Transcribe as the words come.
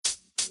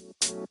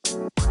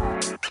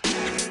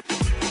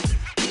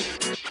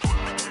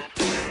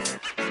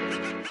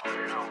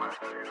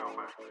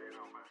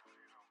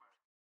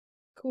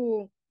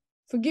Cool.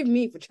 Forgive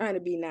me for trying to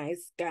be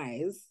nice,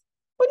 guys.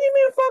 What do you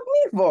mean fuck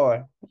me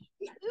for?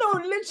 No,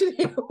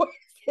 literally.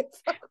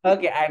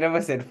 Okay, I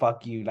never said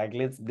fuck you. Like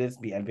let's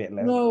be a bit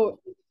less. No,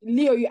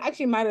 Leo, you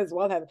actually might as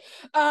well have.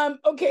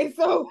 Okay,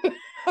 so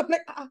I'm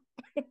like,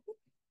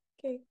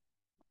 okay.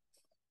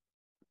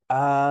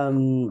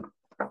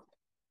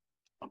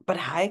 But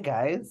hi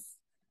guys.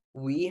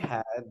 We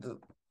had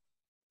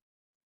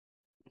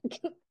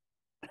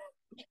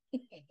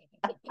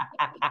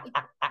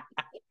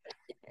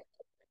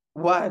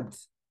what?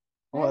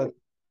 What?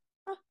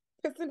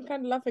 Person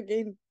can't laugh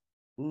again.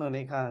 No,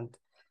 they can't.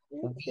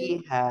 Okay.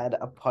 We had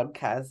a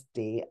podcast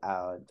day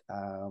out.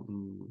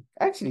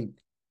 Actually,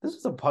 this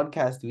was a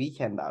podcast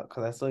weekend out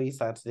because I saw you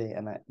Saturday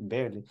and I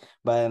barely,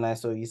 but then I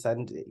saw you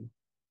Sunday.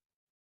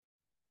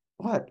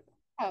 What?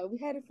 We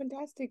had a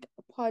fantastic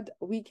pod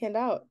weekend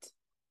out.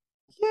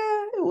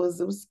 Yeah, it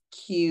was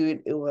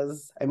cute.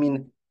 I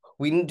mean,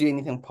 we didn't do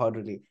anything pod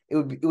related.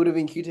 It would have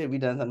been cute if we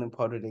done something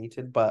pod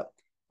related, but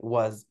it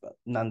was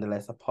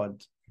nonetheless a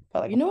pod.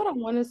 Felt like You know what I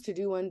want us to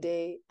do one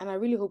day, and I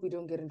really hope we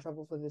don't get in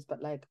trouble for this,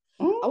 but like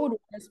I would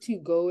want us to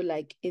go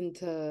like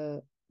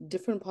into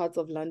different parts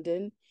of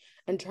London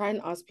and try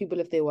and ask people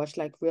if they watch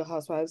like Real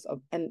Housewives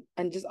of and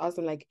just ask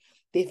them like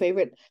their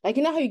favorite. Like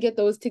you know how you get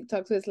those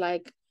TikToks where it's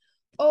like,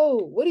 oh,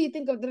 what do you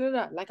think of da da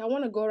da? Like I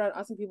want to go around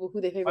asking people who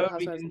their why favorite would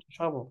we get housewives. into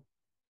trouble?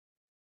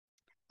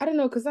 I don't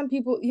know, because some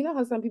people, you know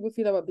how some people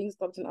feel about being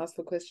stopped and asked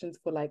for questions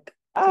for like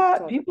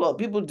TikTok.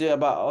 People do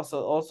about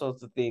also all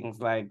sorts of things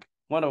like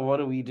what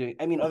are we doing?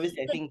 I mean,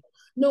 obviously, I think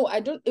No, I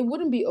don't. It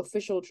wouldn't be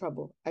official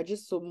trouble. I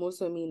just so more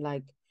so mean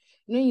like,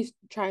 you know, you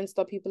try and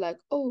stop people like,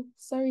 oh,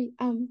 sorry,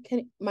 can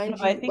no, mind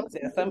I you, think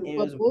there are some we're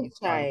areas where both it's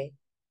fine. shy.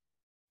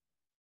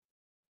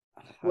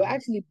 We're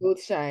actually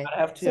both shy. I'd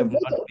have to So have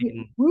both not of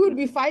been we would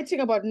be fighting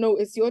about no,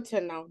 it's your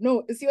turn now.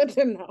 No, it's your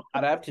turn now.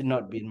 I'd have to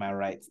not be in my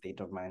right state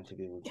of mind to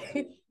be able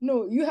to.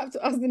 No, you have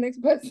to ask the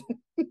next person.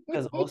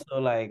 Because also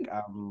like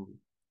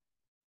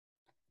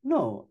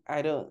no,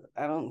 I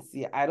don't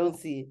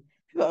see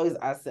people always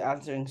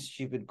answering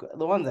stupid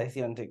the ones I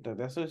see on TikTok,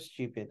 they're so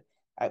stupid.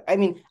 I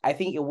mean, I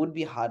think it would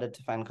be harder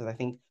to find because I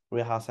think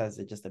Real Housewives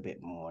are just a bit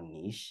more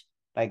niche.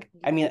 Like,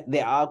 I mean,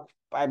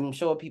 I'm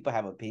sure people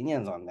have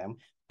opinions on them,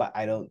 but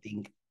I don't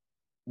think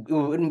it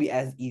wouldn't be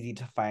as easy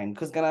to find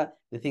because kind of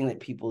the things that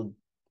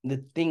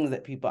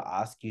people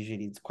ask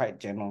usually it's quite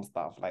general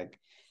stuff like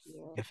Yeah.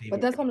 your But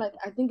favorite. that's what I'm like,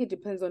 I think it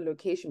depends on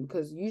location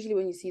because usually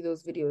when you see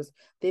those videos,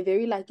 they're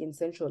very like in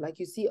central. Like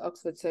you see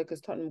Oxford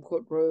Circus, Tottenham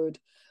Court Road,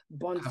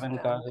 Bond,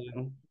 Covent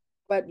Garden.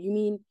 but you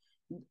mean,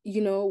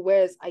 you know,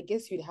 whereas I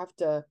guess you'd have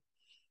to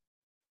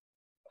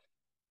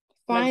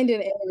Imagine, find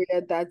an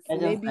area that's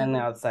imagine maybe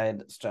standing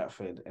outside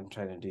Stratford and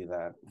trying to do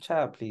that.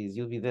 Child, please,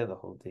 you'll be there the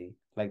whole day.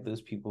 Like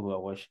those people who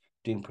are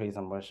doing praise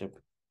and worship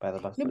by the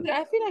no, buses. but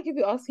I feel like if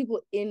you ask people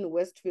in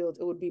Westfield,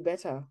 it would be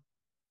better.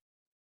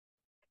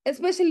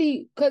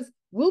 Especially because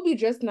we'll be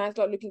dressed nice,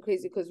 not looking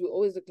crazy because we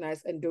always look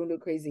nice and don't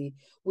look crazy.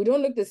 We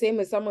don't look the same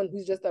as someone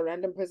who's just a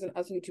random person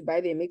asking you to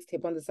buy their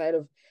mixtape on the side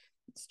of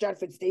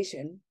Stratford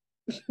Station.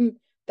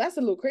 That's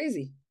a little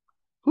crazy.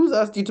 Who's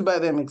asked you to buy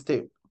their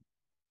mixtape?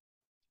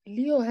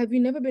 Leo, have you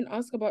never been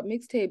asked about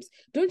mixtapes?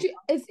 Don't you?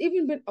 It's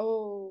even been,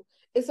 oh,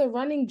 it's a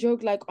running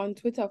joke like on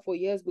Twitter for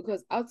years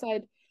because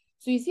outside,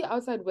 so you see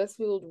outside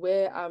Westfield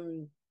where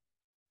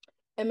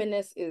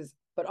M&S is,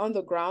 but on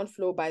the ground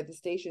floor by the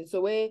station.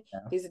 So where Yeah.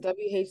 there's a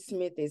WH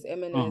Smith, there's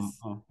Mm, M&S.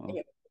 mm,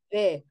 mm.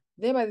 Yeah,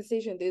 there by the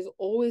station, there's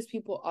always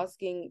people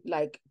asking,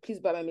 like, please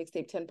buy my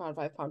mixtape, £10,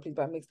 £5, please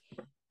buy my mix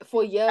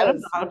for I don't know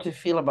years. how to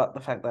feel about the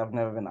fact that I've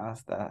never been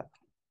asked that.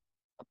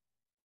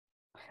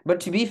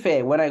 But to be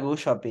fair, when I go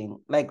shopping,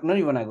 like not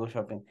even when I go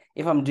shopping,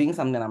 if I'm doing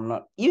something I'm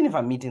not, even if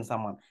I'm meeting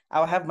someone,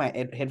 I'll have my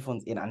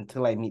headphones in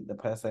until I meet the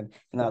person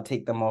and I'll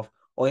take them off.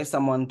 Or if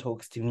someone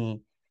talks to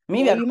me,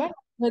 maybe Yeah, I don't. you might have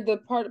heard the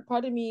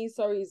part of me,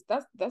 sorry,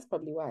 that's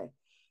probably why.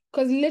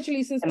 Because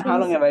literally since And how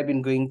long 26, have I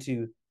been going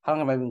to? How long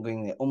have I been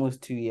going there?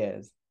 Almost 2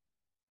 years.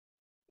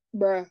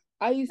 bruh,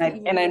 I used to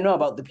even And I go, know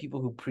about the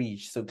people who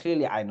preach, so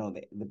clearly I know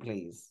the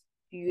place.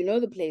 you know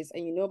the place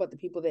and you know about the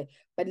people there,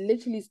 but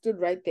literally stood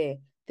right there.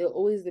 They're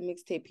always the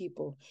mixtape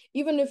people.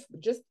 Even if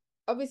just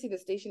obviously the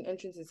station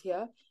entrance is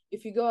here.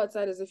 If you go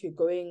outside as if you're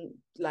going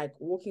like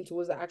walking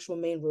towards the actual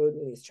main road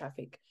where there's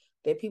traffic,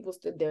 there are people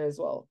stood there as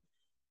well.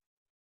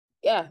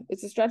 Yeah,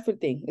 it's a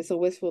Stratford thing. It's a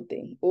Westfield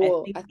thing. I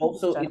Or think I think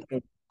it's also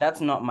Stratford.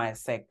 that's not my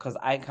sec because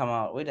I come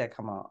out. Where did I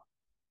come out?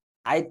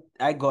 I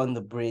go on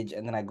the bridge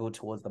and then I go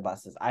towards the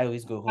buses. I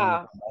always go home with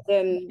Ah, the bus.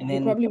 then And you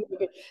then probably would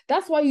be.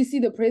 That's why you see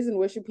the praise and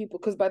worship people,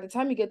 because by the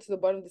time you get to the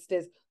bottom of the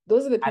stairs,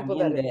 those are the people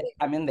that are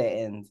I'm in the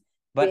end. they're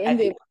But I in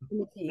their think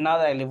vicinity. now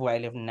that I live where I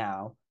live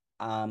now,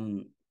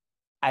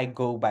 I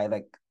go by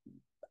like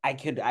I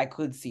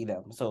could see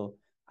them. So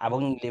I've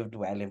only lived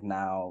where I live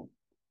now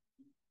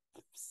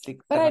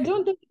six, But I 7.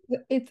 don't think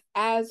it's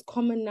as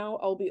common now,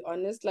 I'll be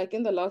honest. Like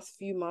in the last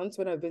few months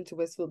when I've been to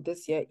Westfield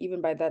this year,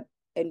 even by that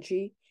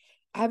entry,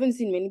 I haven't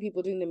seen many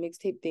people doing the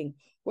mixtape thing.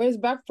 Whereas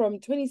back from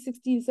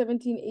 2016,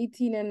 17,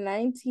 18, and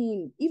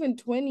 19, even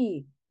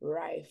 20,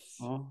 rife.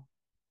 Mm.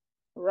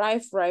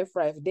 Rife.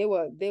 They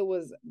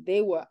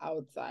were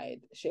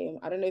outside. Shame.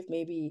 I don't know if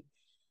maybe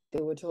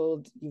they were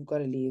told you've got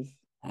to leave.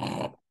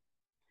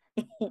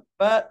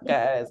 But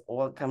guys,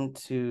 welcome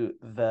to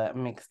the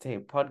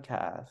Mixtape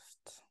Podcast.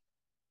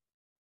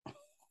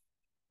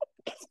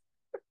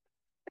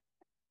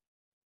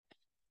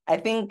 I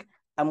think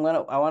I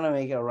want to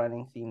make it a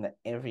running theme that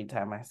every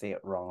time I say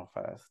it wrong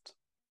first.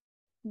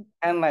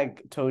 And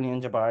like Tony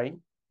and Jabari,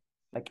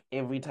 like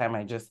every time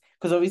because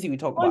obviously we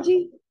talk about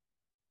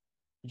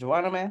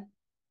Joanna Man,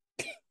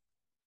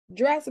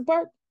 Jurassic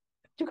Park.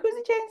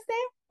 Jacuzzi James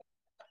name,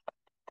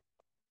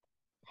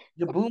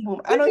 Jaboom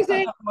Boom. I Did know you you're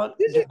say? talking about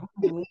Did you? Jaboom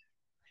Boom.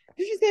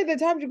 Did you say at the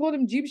time you called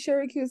him Jeep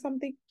Cherokee or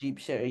something? Jeep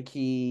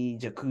Cherokee,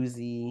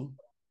 Jacuzzi,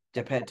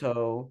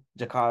 Geppetto,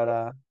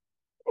 Jakarta.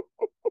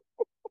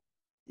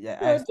 Yeah,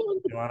 I said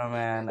Geronimo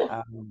Man.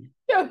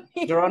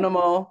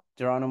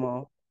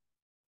 Geronimo.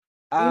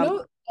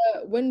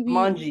 When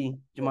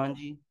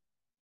Jumanji.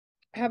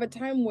 have a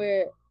time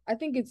where I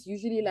think it's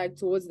usually like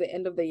towards the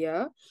end of the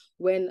year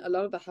when a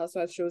lot of the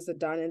housewives shows are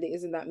done and there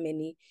isn't that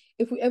many.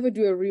 If we ever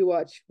do a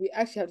rewatch, we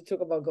actually have to talk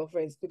about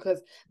girlfriends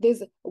because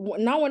there's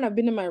now when I've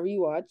been in my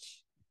rewatch,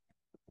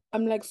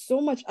 I'm like,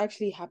 so much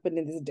actually happened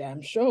in this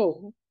damn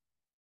show.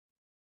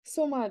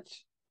 So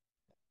much.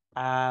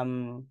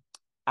 I'm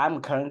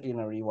currently in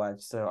a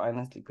rewatch, so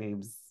honestly,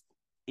 babes,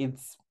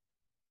 it's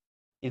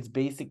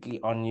basically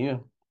on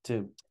you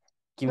to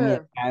give me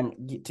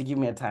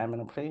a time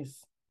and a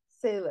place.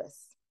 Say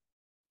less.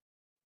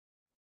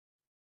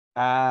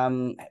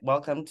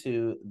 Welcome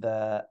to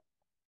the.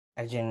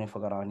 I genuinely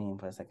forgot our name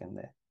for a second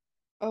there.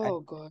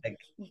 Oh God.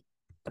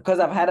 Because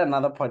I've had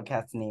another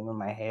podcast name in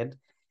my head,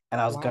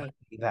 and I was gonna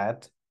do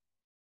that.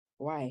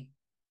 Why?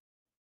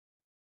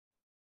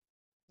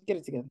 Get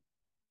it together.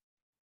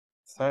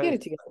 Sorry. Get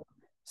it together.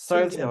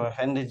 Sorry to have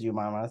offended you,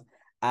 mamas.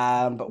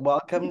 But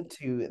welcome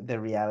to the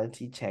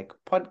Reality Check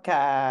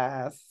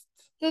podcast.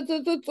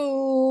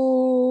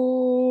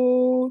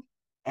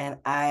 And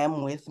I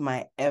am with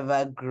my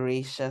ever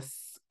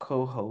gracious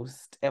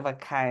co-host, ever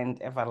kind,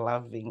 ever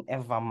loving,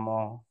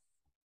 evermore.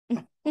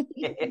 Hi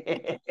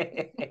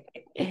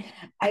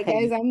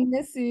guys, I'm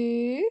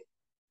Missy.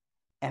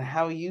 And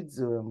how you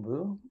doing,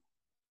 boo?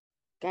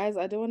 Guys,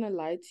 I don't want to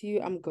lie to you.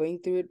 I'm going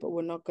through it, but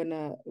we're not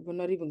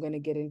even gonna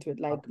get into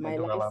it. Like my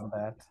life. On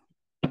that.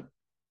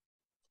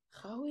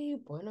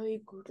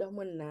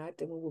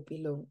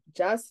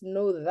 Just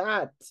know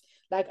that.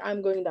 Like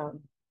I'm going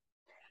down.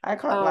 I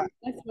can't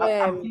lie.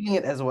 I'm feeling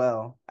it as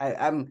well.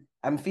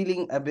 I'm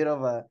feeling a bit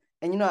of a,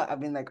 and you know, I've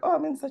been like, oh,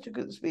 I'm in such a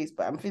good space,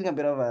 but I'm feeling a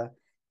bit of a,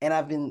 and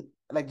I've been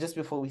like, just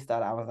before we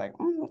started, I was like,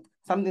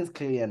 something's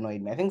clearly annoyed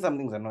me. I think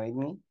something's annoyed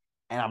me,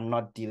 and I'm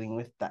not dealing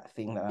with that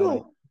thing that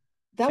annoyed me.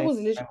 That was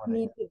literally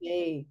me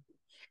today.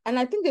 And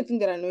I think the thing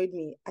that annoyed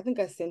me, I think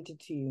I sent it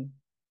to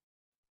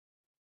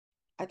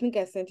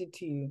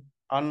you.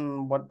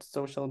 On what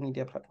social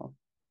media platform?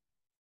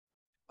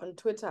 On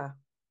Twitter.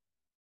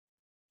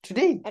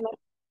 Today?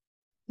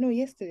 No,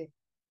 yesterday.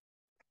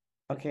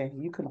 Okay,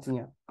 you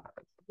continue.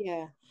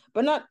 Yeah,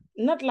 but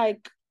not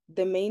like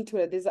the main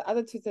Twitter. There's the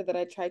other Twitter that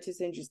I try to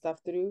send you stuff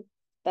through.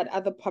 That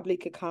other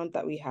public account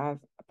that we have,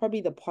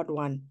 probably the pod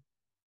one.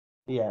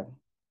 Yeah.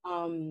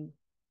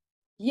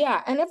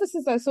 Yeah, and ever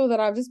since I saw that,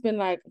 I've just been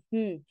like,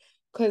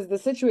 because the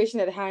situation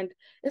at hand,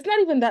 it's not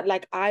even that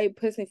like I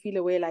personally feel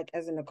away like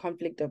as in a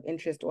conflict of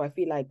interest, or I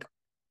feel like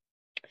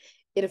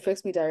it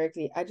affects me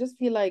directly. I just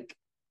feel like,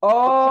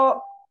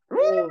 oh,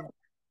 really?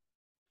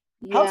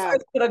 Yeah.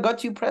 Housewives Twitter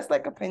got you pressed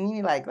like a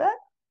panini like that?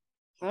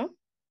 Huh?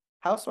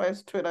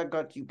 Housewives Twitter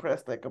got you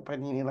pressed like a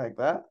panini like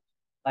that?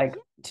 Like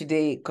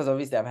today, because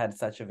obviously I've had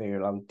such a very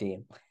long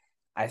day.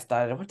 I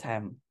started what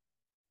time?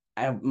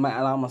 My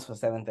alarm was for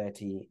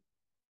 7:30.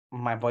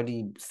 My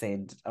body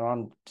said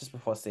around just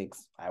before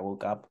 6. I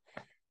woke up.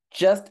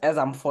 Just as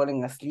I'm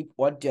falling asleep,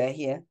 what do I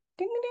hear?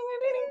 Ding, ding,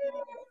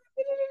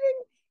 ding,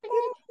 ding.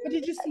 But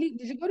did you sleep?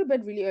 Did you go to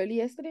bed really early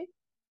yesterday?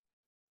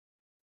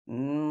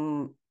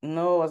 No,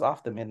 it was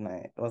after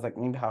midnight. It was like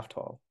maybe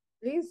 12:30.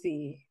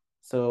 Crazy.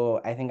 So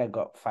I think I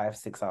got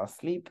 5-6 hours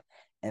sleep,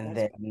 and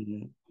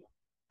then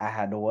I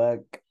had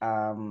work.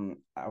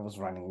 I was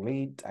running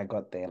late. I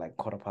got there like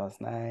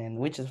 9:15,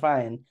 which is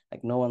fine.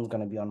 Like no one's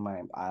gonna be on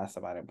my ass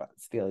about it, but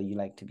still, you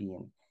like to be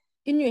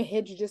in your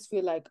head. You just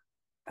feel like,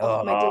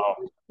 oh, my day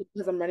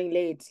because I'm running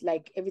late.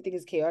 Like everything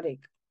is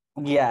chaotic.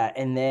 Yeah,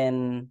 and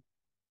then,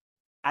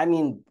 I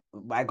mean,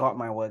 I got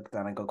my work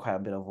done. I got quite a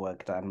bit of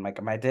work done. Like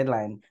my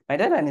deadline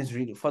is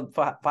really for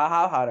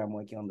how hard I'm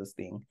working on this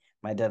thing.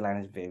 My deadline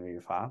is very,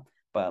 very far.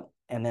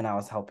 And then I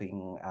was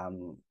helping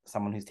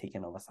someone who's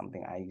taken over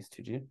something I used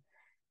to do.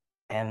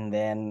 And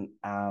then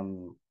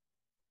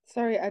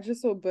sorry, I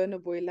just saw Burna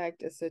Boy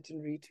liked a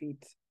certain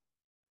retweet.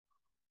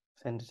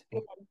 Send it to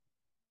me.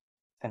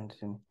 Send it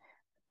to me.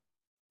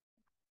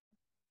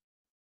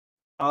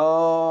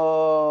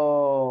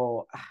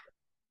 Oh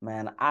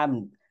man,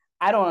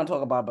 I don't want to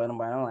talk about Burna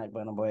Boy. I don't like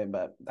Burna Boy,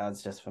 but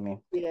that's just for me.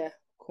 Yeah,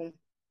 cool.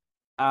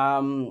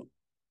 Um,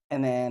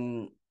 and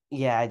then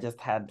yeah, I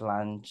just had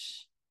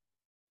lunch.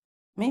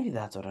 Maybe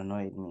that's what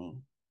annoyed me.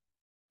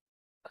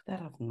 Could that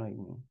have annoyed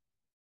me?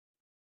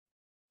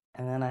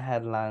 And then I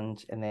had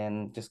lunch and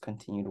then just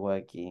continued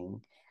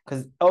working.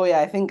 Cause oh yeah,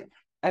 I think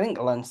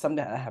lunch, something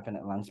that happened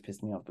at lunch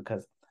pissed me off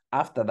because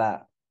after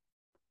that,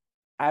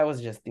 I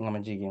was just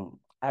thingamajigging.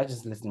 I was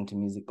just listening to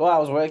music. Well, I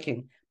was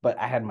working, but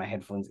I had my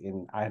headphones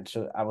in. I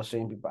was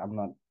showing people I'm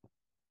not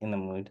in the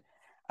mood.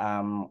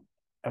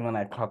 And then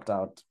I clocked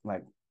out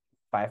like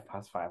 5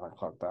 past 5. I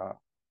clocked out.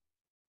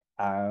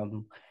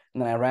 And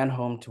then I ran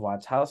home to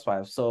watch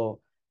Housewives. So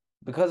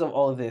because of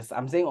all this,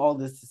 I'm saying all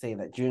this to say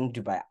that during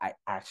Dubai, I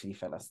actually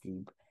fell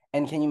asleep.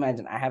 And can you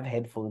imagine? I have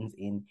headphones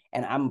in,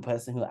 and I'm a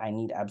person who I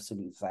need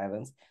absolute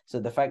silence. So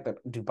the fact that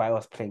Dubai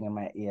was playing in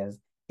my ears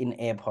in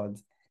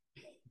AirPods,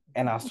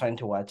 and I was trying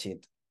to watch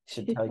it,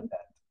 should tell you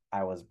that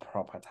I was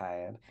proper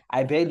tired.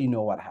 I barely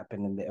know what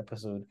happened in the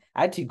episode.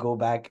 I had to go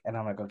back, and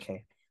I'm like,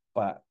 okay,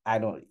 but I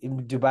don't.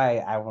 In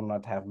Dubai, I will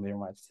not have very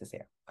much to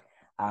say.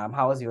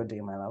 How was your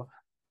day, my love?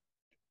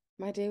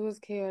 My day was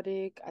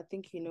chaotic. I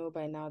think you know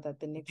by now that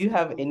the Do next you week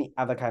have will any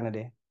other kind of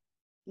day?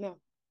 no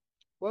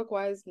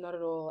work-wise, not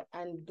at all.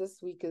 And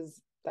this week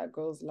is that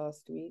girl's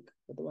last week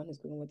with the one who's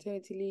going on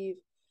maternity leave.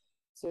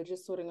 So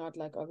just sorting out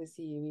like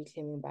obviously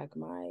reclaiming back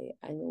my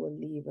annual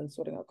leave and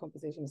sorting out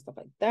compensation and stuff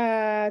like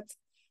that.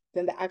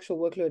 Then the actual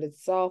workload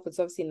itself, it's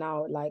obviously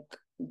now like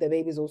the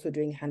baby's also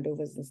doing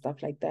handovers and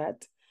stuff like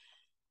that.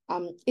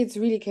 It's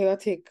really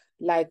chaotic.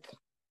 Like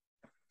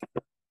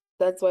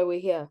that's why we're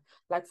here.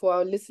 Like for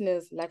our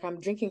listeners, like I'm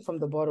drinking from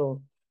the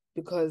bottle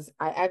because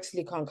I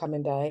actually can't come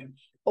and die.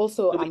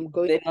 Also, So I'm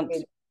going they're not.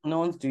 to No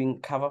one's doing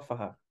cover for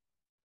her.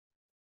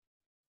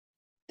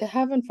 they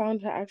haven't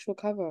found her actual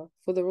cover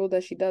for the role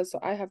that she does, so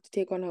I have to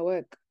take on her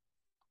work.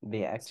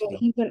 They So actually.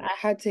 even I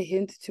had to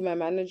hint to my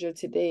manager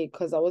today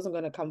because I wasn't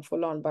gonna come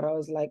full on, but I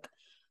was like,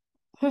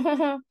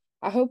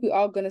 I hope we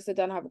are gonna sit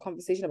down and have a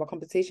conversation about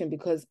compensation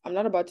because I'm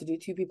not about to do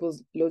two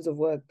people's loads of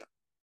work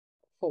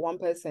for one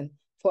person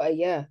for a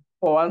year.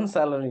 For one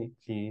salary,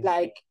 please.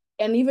 Like,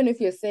 and even if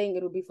you're saying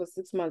it'll be for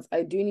 6 months,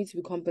 I do need to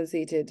be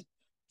compensated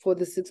for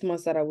the 6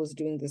 months that I was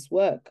doing this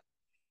work.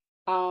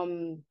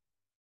 Um,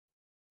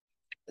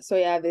 so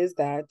yeah, there's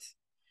that.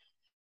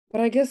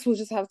 But I guess we'll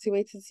just have to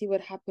wait and see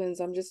what happens.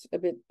 I'm just a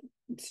bit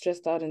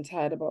stressed out and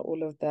tired about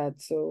all of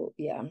that. So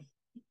yeah,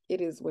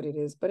 it is what it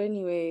is. But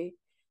anyway,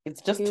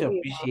 It's just here to we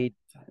appreciate.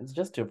 It's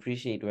just to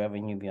appreciate whoever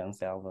new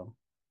Beyonce album.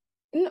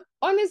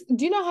 honest,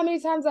 do you know how many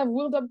times I've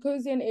wheeled up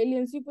Cozy and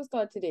Alien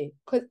Superstar today?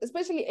 Because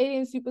especially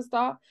Alien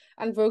Superstar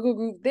and Virgo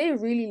Groove, they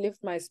really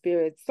lift my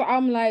spirits. So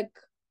I'm like,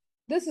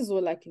 this is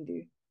all I can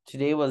do.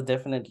 Today was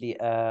definitely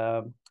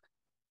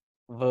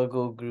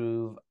Virgo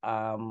Groove.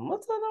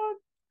 What's the other one?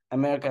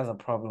 America has a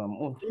problem.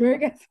 Ooh.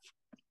 Americans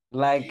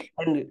Like,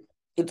 and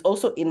it's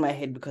also in my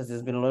head because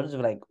there's been loads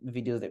of like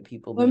videos that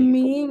people the made.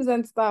 memes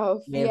and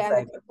stuff. Yeah, Yeah, it's and the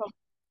like TikTok.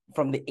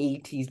 from the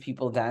 80s,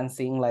 people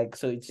dancing. Like,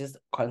 so it's just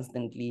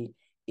constantly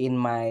in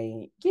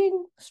my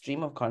king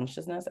stream of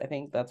consciousness. I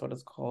think that's what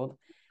it's called.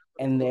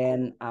 And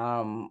then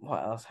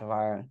what else have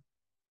I?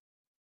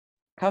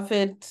 Cuff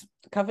It.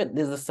 Cuff It,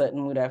 there's a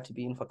certain mood I have to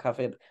be in for Cuff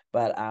It.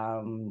 But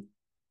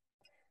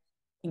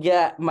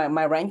yeah, my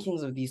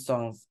rankings of these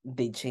songs,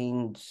 they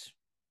change.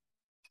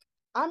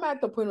 I'm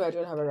at the point where I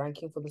don't have a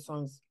ranking for the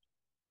songs.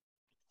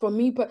 For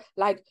me, but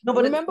like, No,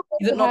 but remember when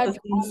is it we not the had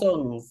same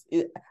songs?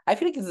 I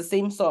feel like it's the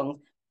same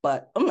songs,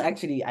 but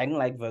actually I didn't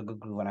like Virgo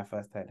Groove when I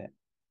first heard it.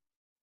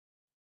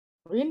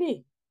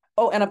 really?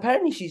 Oh, and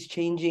apparently she's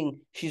changing,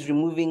 she's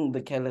removing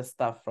the careless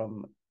stuff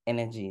from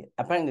Energy.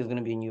 Apparently there's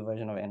gonna be a new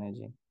version of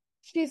Energy.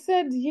 She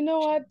said, you know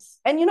what?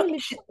 And Let me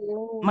leave it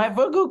my alone.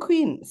 Virgo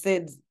queen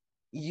said,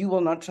 "You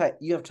will not try.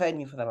 You have tried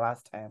me for the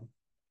last time.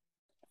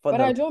 For But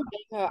the I don't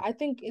blame her. I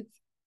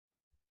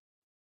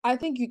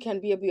think you can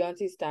be a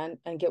Beyonce stan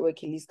and get where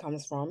Khalees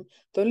comes from.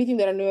 The only thing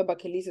that I know about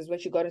Khalees is when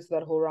she got into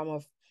that whole realm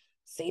of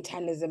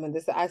Satanism and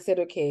this. I said,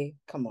 okay,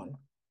 come on.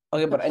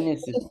 okay, but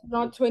anyways, It's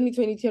not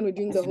 2022 and we're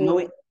doing the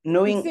knowing whole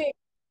knowing say,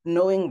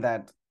 knowing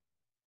that,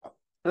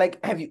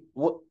 like, have you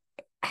what?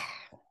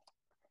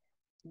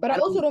 but I I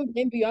also don't. don't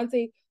blame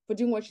Beyonce for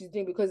doing what she's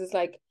doing because it's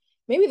like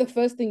maybe the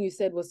first thing you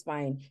said was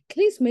fine.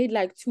 Khalees made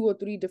like two or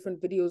three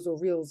different videos or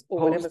reels or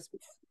Post whatever.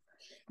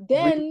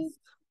 Then reels,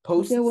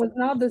 there posts, was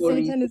now the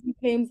stories, Satanism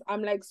claims.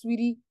 I'm like,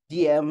 sweetie,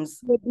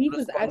 DMs, your beef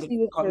is responding actually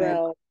to with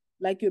comments. Pharrell.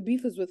 Like your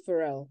beef is with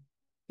Pharrell.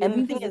 Your And the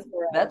beef thing is is, with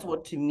Pharrell. that's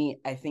what to me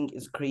I think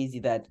is crazy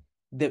that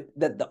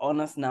the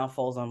onus now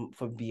falls on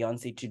for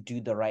Beyonce to do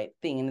the right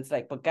thing. And it's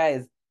like, but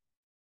guys,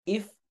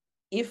 if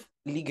if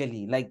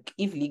legally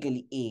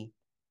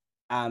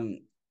um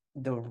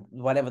the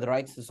whatever the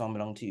rights to the song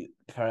belong to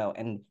Pharrell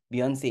and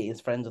Beyonce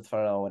is friends with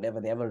Pharrell or whatever,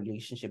 they have a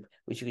relationship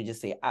which you could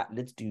just say,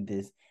 let's do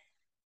this.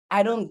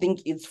 I don't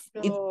think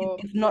No,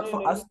 it's no, not no,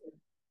 for no, us. no.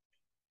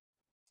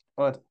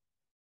 What?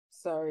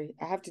 Sorry,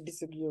 I have to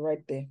disagree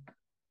right there.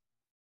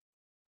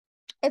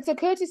 It's a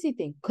courtesy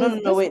thing No, because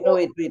no, no, this wait, no, whole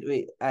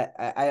wait.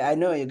 I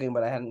know where you're going,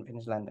 but I hadn't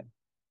finished landing.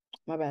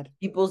 My bad.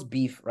 People's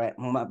beef, right?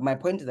 My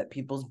point is that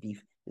people's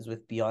beef is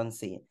with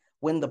Beyonce.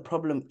 When the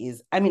problem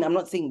is, I mean, I'm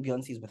not saying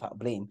Beyonce is without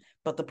blame,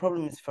 but the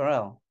problem is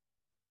Pharrell.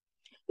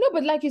 No,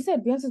 but like you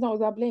said, Beyonce's not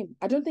without blame.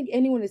 I don't think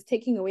anyone is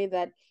taking away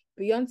that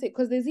Beyonce,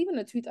 because there's even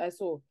a tweet I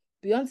saw.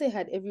 Beyonce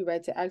had every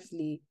right to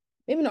actually,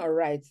 maybe not a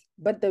right,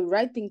 but the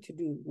right thing to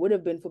do would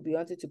have been for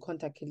Beyonce to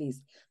contact Khalees.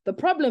 The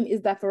problem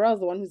is that Pharrell's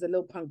the one who's a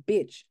little punk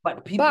bitch.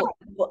 But people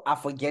are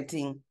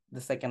forgetting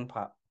the second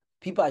part.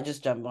 People are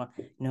just jumping on,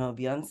 no,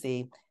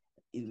 Beyonce.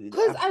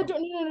 Because I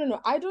don't, no.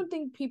 I don't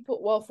think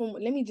people, well,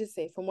 let me just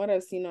say, from what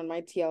I've seen on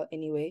my TL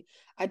anyway,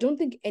 I don't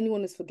think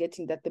anyone is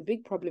forgetting that the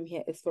big problem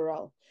here is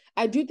Pharrell.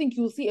 I do think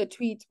you'll see a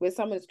tweet where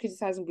someone is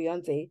criticizing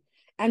Beyonce,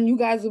 and you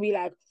guys will be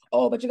like,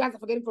 oh, but you guys are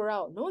forgetting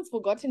Pharrell. No one's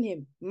forgotten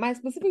him. My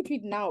specific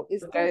tweet now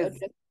is still Guys,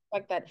 addressing the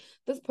fact that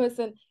this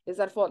person is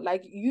at fault.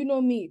 Like, you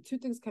know me, two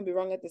things can be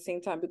wrong at the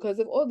same time, because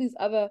if all these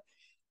other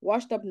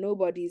washed up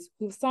nobodies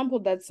who've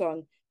sampled that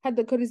song had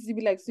the courtesy to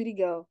be like, sweetie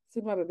girl,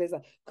 sweet my babesa.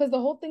 Because the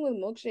whole thing with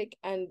Milkshake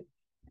and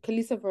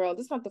Khalees and Pharrell,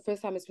 this is not the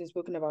first time it's been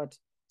spoken about.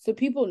 So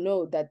people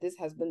know that this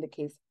has been the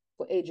case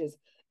for ages.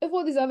 If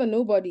all these other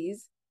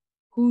nobodies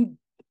who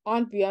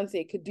aren't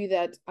Beyonce could do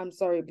that, I'm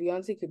sorry,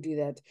 Beyonce could do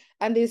that.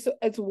 And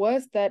it's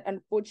worse that,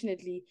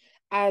 unfortunately,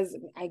 as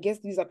I guess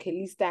these are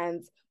Khalees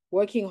stands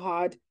working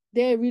hard,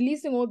 they're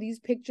releasing all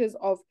these pictures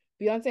of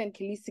Beyonce and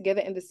Khalees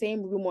together in the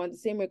same room or on the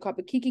same red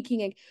carpet, Kiki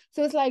King.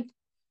 So it's like,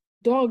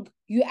 dog,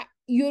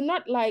 you're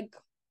not like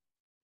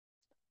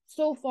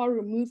so far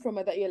removed from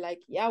it that you're like,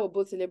 yeah, we're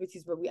both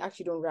celebrities, but we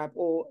actually don't rap,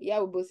 or yeah,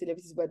 we're both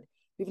celebrities, but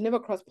we've never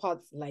crossed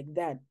paths like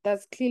that.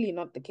 That's clearly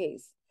not the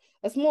case.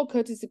 A small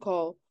courtesy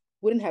call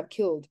wouldn't have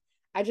killed.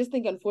 I just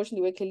think,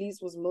 unfortunately, where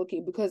Khalees was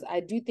milking, because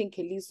I do think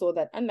Khalees saw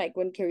that, unlike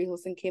when Kerry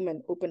Hilson came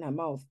and opened her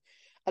mouth,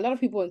 a lot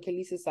of people on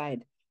Khalees'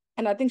 side,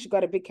 and I think she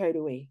got a bit carried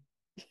away.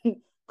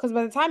 Because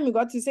by the time we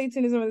got to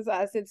Satanism,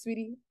 I said,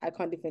 sweetie, I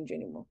can't defend you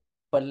anymore.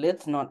 but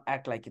let's not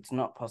act like it's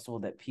not possible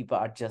that people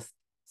are just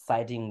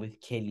siding with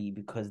Kelly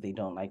because they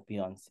don't like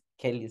Beyonce.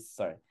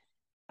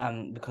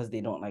 Because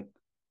they don't like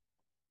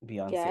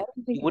Beyonce. Yeah,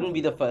 It wouldn't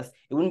be the first.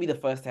 It wouldn't be the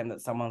first time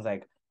that someone's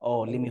like,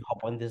 "Oh, let me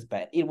hop on this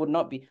bet." It would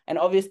not be. And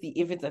obviously,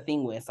 if it's a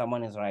thing where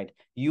someone is right,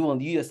 you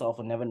yourself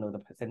will never know the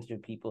percentage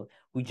of people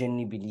who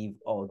genuinely believe,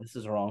 "Oh, this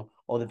is wrong,"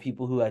 or the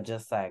people who are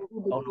just like,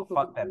 "Oh no,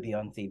 fuck that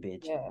Beyonce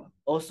bitch." Yeah.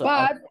 Also,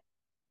 But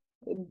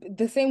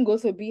the same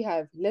goes for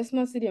Beehive. Let's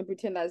not sit here and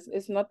pretend that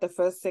it's not the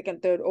first,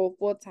 second, third, or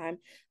fourth time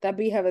that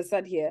Beehive has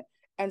sat here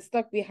and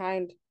stuck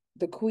behind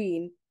the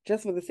queen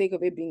just for the sake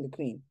of it being the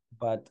queen.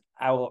 but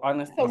I will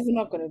honestly, That's what we're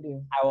not gonna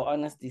do. I will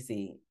honestly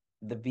say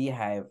the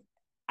Beehive.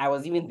 I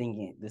was even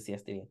thinking this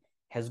yesterday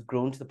has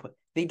grown to the point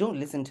they don't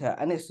listen to her.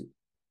 Honestly,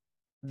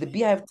 the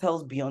Beehive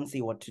tells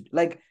Beyonce what to do.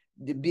 Like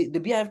the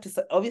Beehive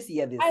to obviously,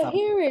 yeah, I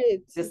hear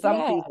it. there's some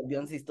Yeah. things that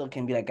Beyonce still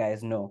can be like,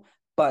 guys, no.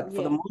 But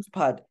for the Yeah. most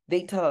part,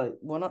 they tell her,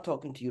 we're not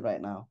talking to you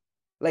right now.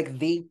 Like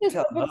they Yes,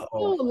 tell but her off.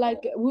 still,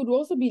 like, we'd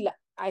also be like,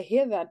 I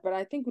hear that, but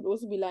I think we'd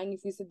also be lying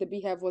if we said the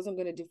Beehive wasn't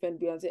going to defend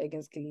Beyonce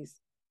against Khalees.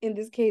 In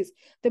this case,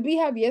 the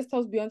Beehive, yes,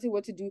 tells Beyonce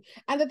what to do.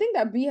 And the thing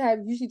that Beehive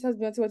usually tells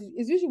Beyonce what to do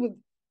is usually with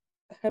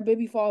her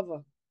baby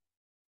father.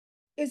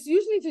 It's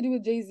usually to do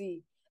with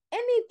Jay-Z.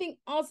 Anything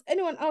else,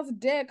 anyone else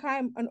dare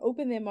come and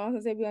open their mouth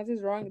and say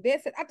Beyonce's wrong, they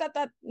said,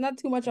 not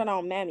too much on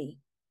our mammy.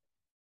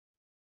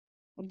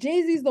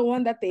 Jay-Z's the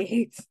one that they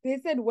hate. They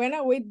said, when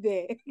I wait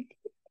there.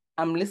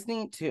 I'm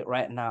listening to it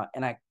right now,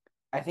 and I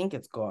think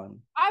it's gone.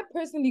 I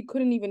personally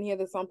couldn't even hear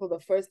the sample the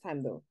first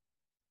time though.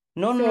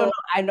 No.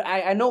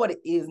 I know what it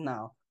is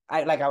now.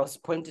 I was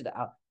pointed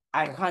out.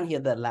 I can't hear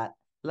the la.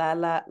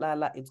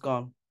 It's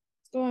gone.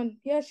 It's gone.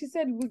 Yeah, she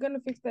said we're gonna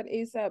fix that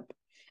ASAP.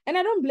 And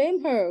I don't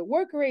blame her.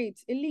 Work rate,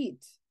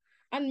 elite,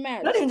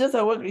 unmatched. Not even just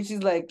her work.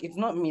 She's like, it's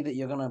not me that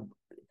you're gonna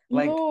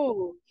like.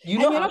 No. You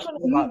And know you're how not she gonna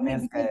is leave about me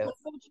mess, because guys.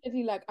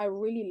 unfortunately, like, I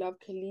really love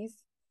Khalees,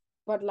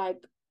 but like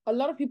a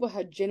lot of people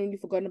had genuinely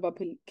forgotten about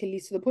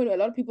Khalees to the point where a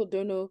lot of people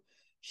don't know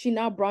she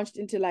now branched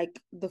into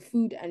like the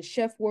food and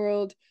chef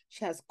world.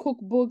 She has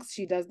cookbooks,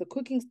 she does the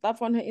cooking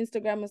stuff on her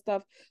Instagram and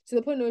stuff, to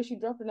the point where she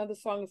dropped another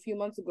song a few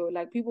months ago.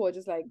 Like, people were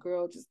just like,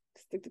 girl, just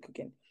stick to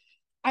cooking.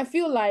 I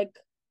feel like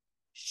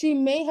she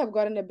may have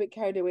gotten a bit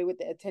carried away with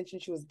the attention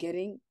she was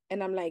getting.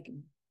 And I'm like,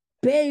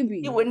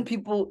 baby, When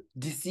people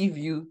deceive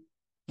you,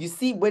 you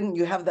see when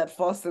you have that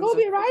false sense we'll of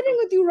be riding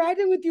with you,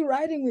 riding with you,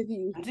 riding with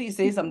you. until you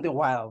say something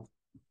wild.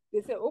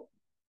 They say, oh,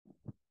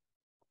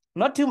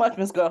 Not too much,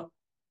 Miss Girl.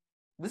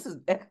 This is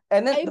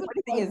and then the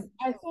funny thing is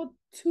I saw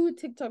two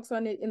TikToks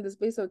on it in the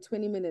space of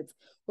 20 minutes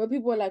where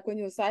people were like, when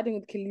you're siding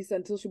with Khalees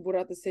until she brought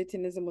out the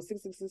Satanism or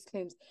 666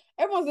 claims,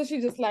 everyone's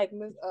actually just like,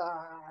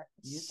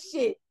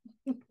 shit.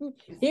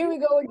 Here we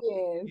go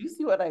again. you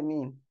see what I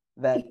mean?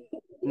 That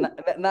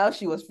now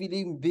she was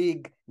feeling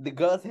big. The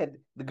girls had,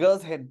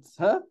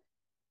 huh?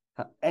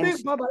 And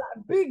Big Baba,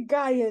 big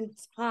guy in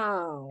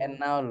town. and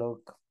now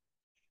look,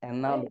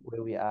 look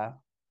where we are.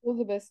 All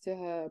the best to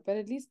her. But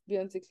at least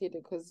Beyonce cleared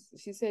it, because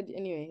she said,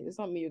 anyway, it's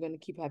not me you're going to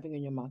keep having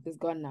in your mouth. It's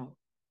gone now.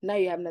 Now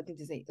you have nothing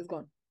to say. It's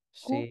gone.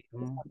 Cool.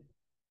 Shame.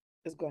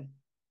 It's gone.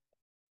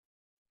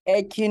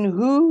 Ekin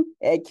who?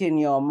 Ekin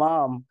your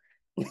mom.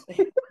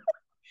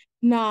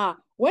 Nah.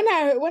 When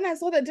I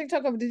saw the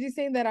TikTok of Diddy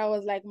saying that, I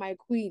was like, my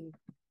queen.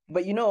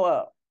 But you know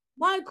what?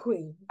 My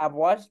queen. I've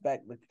watched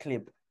back the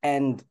clip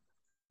and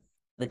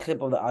the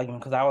clip of the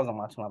argument because I wasn't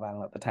watching my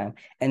battle at the time.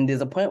 And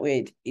there's a point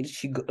where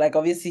like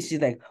obviously she's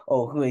like,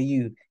 "Oh, who are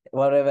you?"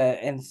 Whatever,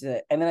 and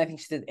then I think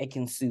she says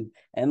Ekin Su,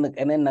 and look,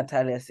 and then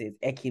Natalia says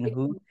Ekin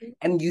who,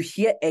 and you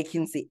hear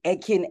Ekin say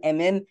Ekin, and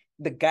then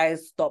the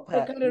guys stop They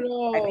her. cut it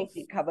I think off.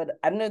 they covered.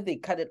 I don't know if they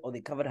cut it or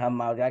they covered her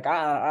mouth. Like but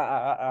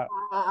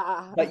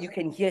Ah, you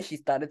can hear she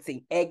started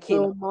saying Ekin.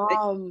 your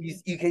mom.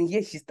 You can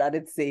hear she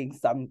started saying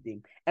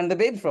something, and the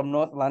baby's from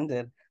North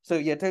London. So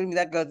you're telling me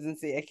that girl didn't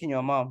say Ekin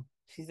your mom?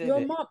 She said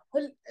Your it. mom.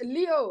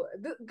 Leo,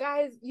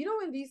 guys, you know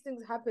when these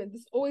things happen,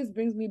 this always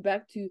brings me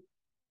back to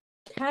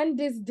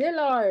Candice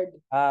Dillard.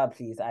 Ah,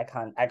 please, I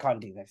can't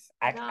do this.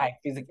 Nah, I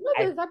physically, you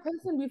know, there's that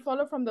person we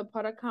follow from the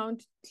pod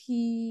account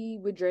T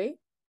with Dre.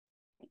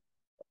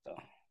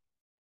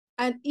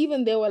 And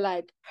even they were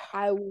like,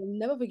 I will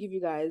never forgive you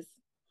guys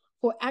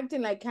for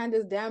acting like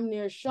Candace damn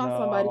near shot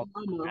somebody's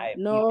no, mama. I,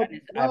 you, No, I've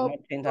no, not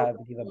changed how no. I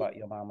believe about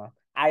your mama.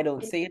 I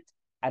don't say it.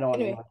 I don't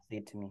want Anyway, anyone to say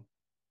it to me.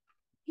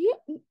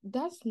 yeah,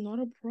 that's not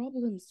a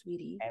problem,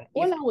 sweetie. And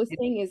All I was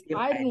saying is if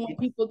I I didn't want did,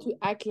 people to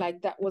act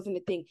like that wasn't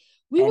a thing.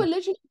 We were and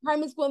literally in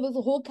primary school and there's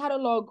a whole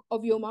catalog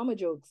of your mama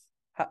jokes.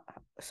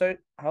 so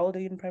how old are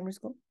you in primary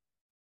school?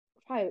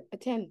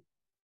 10.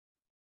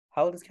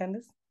 How old is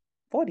Candace?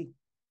 40.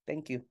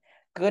 Thank you.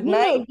 Good No,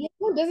 no, night.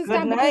 no, doesn't Good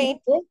stand because night.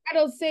 most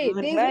adults say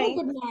Good there's no night.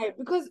 good night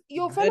because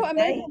your fellow Good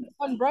night. Americans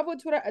on Bravo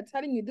Twitter are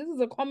telling you this is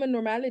a common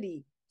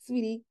normality,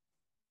 sweetie.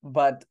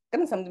 But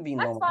can something be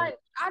That's normal? fine.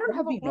 I don't Something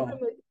have a be problem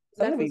normal. with,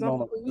 like, Something for being example,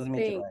 normal what you're doesn't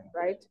make it saying, right.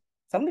 right?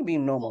 Something being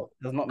So normal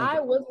does not make I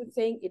it. wasn't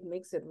saying it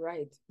makes it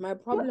right. My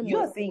problem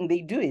You're was, saying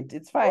they do it.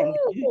 It's fine. They do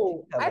it to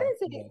no, each I other. didn't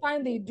say Yeah. it's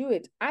fine they do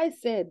it. I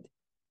said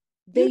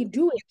You, they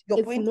do it. your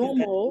It's point is that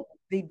normal.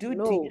 they do it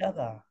to each No,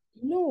 other.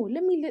 no,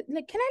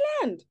 like, can I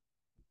land?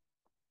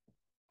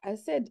 I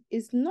said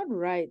it's not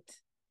right,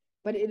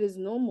 but it is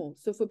normal.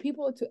 So for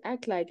people to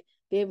act like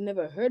they've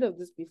never heard of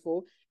this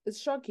before, it's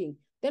shocking.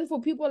 Then for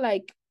people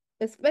like,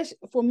 especially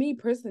for me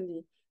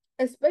personally,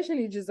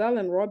 especially Giselle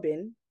and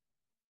Robin,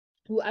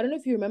 who I don't know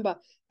if you remember,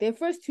 their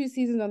first 2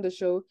 seasons on the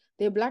show,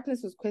 their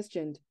blackness was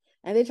questioned.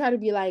 And they try to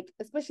be like,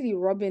 especially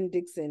Robin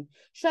Dixon,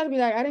 she tried to be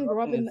like, I didn't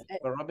grow up in,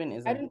 But Robin I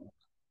isn't. didn't,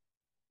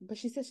 but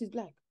she said she's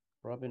black.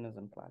 Robin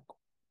isn't black.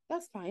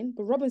 That's fine.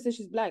 But Robin said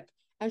she's black.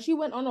 And she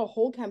went on a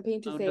whole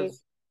campaign to So say,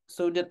 does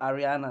so did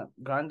Ariana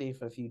Grande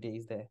for a few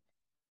days there.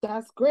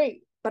 that's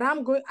great. But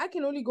I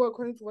can only go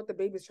according to what the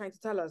baby's trying to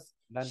tell us.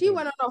 That She don't.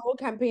 went on a whole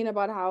campaign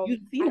about how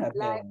You've seen I'm her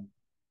black. parents.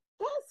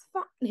 That's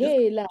fine. This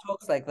Hey, like,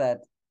 talks like that.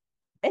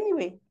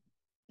 Anyway,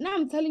 now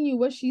I'm telling you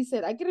what she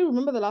said. I can't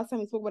remember the last time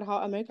we spoke about how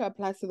America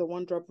applies to the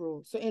one drop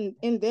rule. So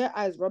in their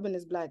eyes, Robin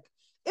is black.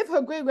 If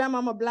her great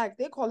grandmama black,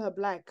 they call her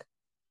black.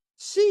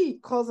 She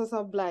calls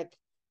herself black.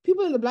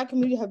 People in the black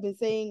community have been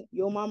saying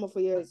 "yo mama" for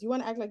years. You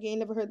want to act like you ain't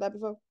never heard that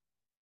before?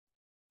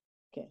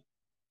 Okay.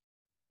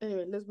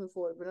 Anyway, let's move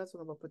forward. We're not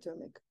talking about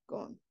Potomac. Go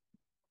on.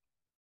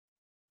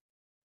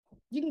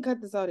 You can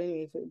cut this out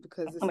anyway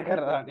because I'm it's gonna cut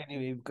it out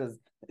anyway because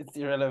it's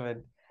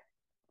irrelevant.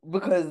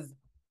 Because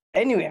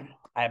anyway,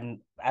 I'm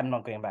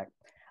not going back.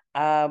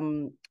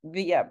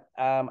 But yeah,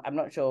 I'm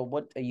not sure.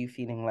 What are you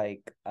feeling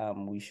like?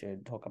 We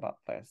should talk about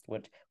first.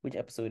 Which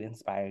episode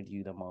inspired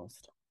you the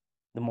most?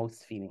 The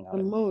most feeling the out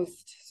of it.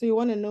 most. So you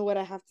want to know what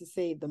I have to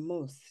say the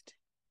most?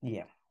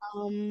 Yeah.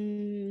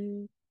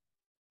 Um,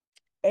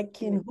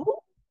 Ekin who?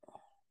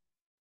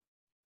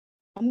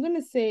 I'm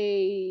gonna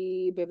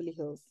say Beverly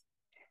Hills.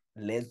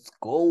 Let's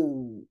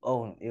go.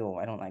 Oh, ew,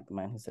 I don't like the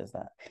man who says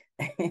that.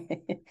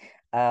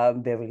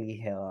 Beverly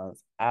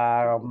Hills.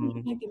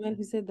 You like the man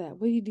who said that.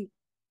 What do you do?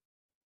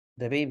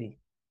 The baby.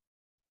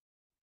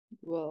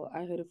 Well,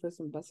 I heard it first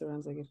from Busta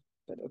Rhymes, I guess,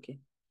 but okay.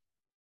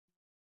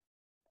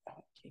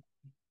 Okay.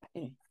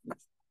 Anyway,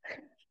 next.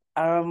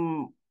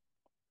 Um,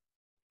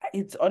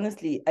 it's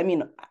honestly, I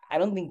mean, I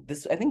don't think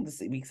this. I think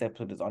this week's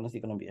episode is honestly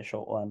going to be a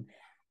short one.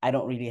 I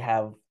don't really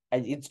have.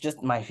 It's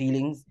just my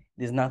feelings.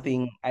 There's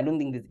nothing. I don't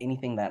think there's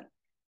anything that.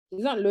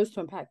 There's not loads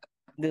to unpack.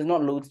 There's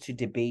not loads to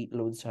debate,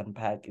 loads to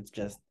unpack. It's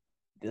just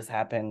this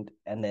happened,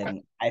 and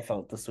then I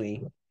felt this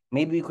way.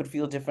 Maybe we could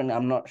feel different.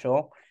 I'm not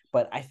sure,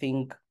 but I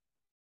think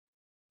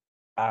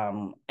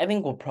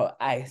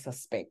I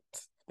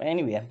suspect. But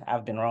anyway,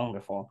 I've been wrong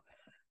before.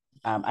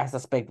 I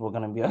suspect we're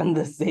gonna be on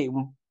the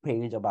same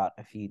page about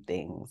a few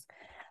things.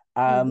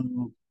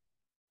 Um,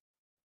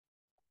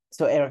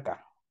 so Erica,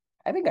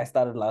 I think I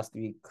started last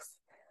week's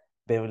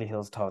Beverly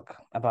Hills talk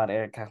about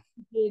Erica.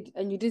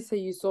 And you did say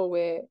you saw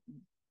where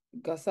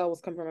Garcelle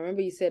was coming from. I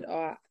remember you said,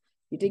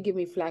 you did give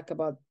me flack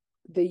about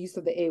the use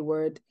of the A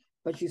word,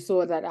 but you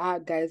saw that our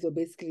guys were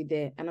basically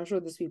there. And I'm sure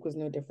this week was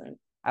no different.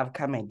 I've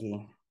come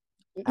again.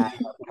 I've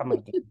come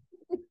again.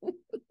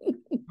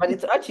 But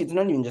it's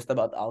not even just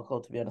about the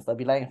alcohol, to be honest. I'd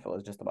be lying if it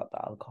was just about the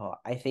alcohol.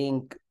 I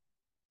think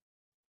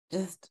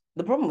just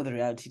the problem with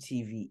reality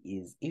TV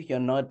is if you're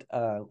not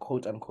a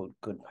quote unquote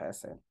good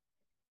person,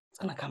 It's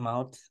gonna come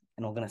out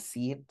and we're gonna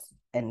see it,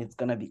 and it's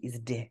gonna be it's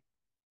there.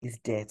 It's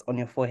there. It's on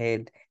your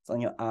forehead, it's on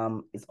your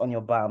arm, it's on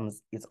your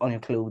bums, it's on your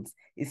clothes,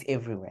 it's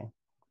everywhere.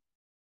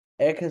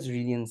 Erica's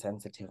really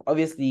insensitive.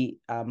 Obviously,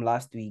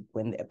 last week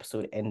when the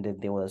episode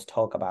ended, there was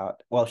talk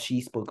about, well,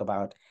 she spoke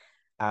about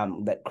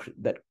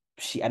that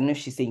she, I don't know if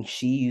she's saying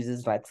she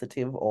uses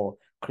laxative or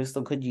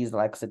Crystal could use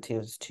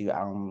laxatives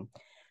to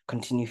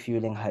continue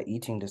fueling her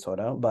eating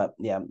disorder. But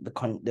yeah,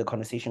 the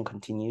conversation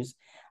continues.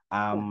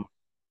 And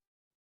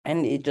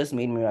it just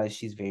made me realize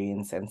she's very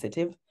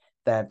insensitive,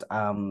 that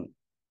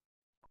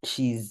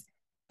she's,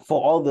 for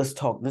all this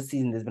talk this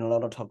season, there's been a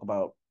lot of talk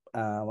about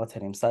what's her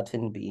name,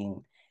 Sutton,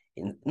 being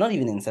not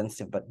even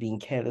insensitive, but being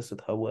careless with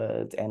her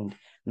words and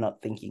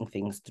not thinking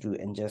things through,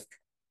 and just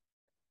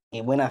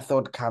when a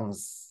thought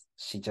comes,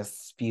 she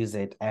just spews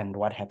it, and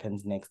what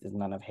happens next is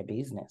none of her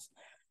business.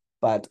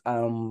 But yeah,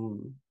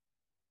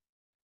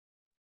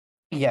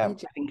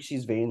 AJ. I think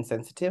she's very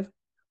insensitive.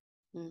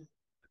 Mm.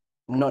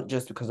 Not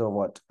just because of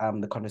what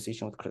the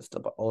conversation with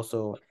Crystal, but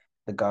also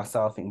the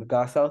Garcelle thing. The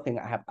Garcelle thing,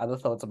 I have other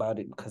thoughts about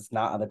it because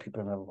now other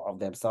people have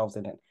involved themselves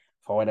in it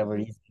for whatever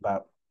reason,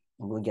 but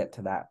we'll get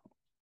to that.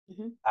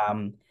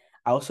 I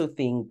also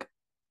think,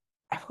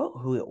 I forgot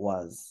who it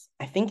was.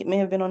 I think it may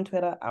have been on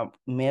Twitter,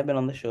 may have been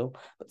on the show,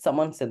 but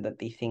someone said that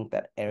they think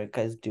that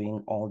Erica is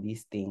doing all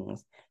these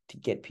things to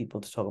get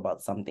people to talk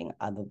about something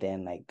other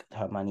than like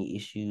her money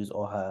issues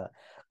or her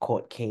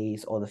court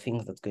case or the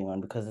things that's going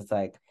on, because it's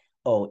like,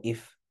 oh,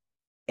 if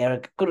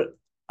Erica could,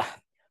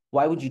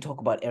 why would you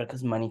talk about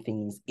Erica's money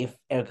things if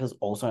Erica's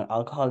also an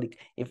alcoholic,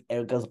 if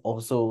Erica's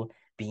also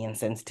being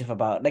sensitive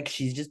about, like,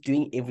 she's just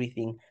doing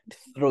everything to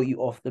throw you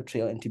off the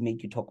trail and to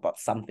make you talk about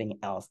something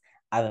else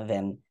other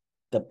than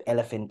the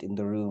elephant in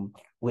the room,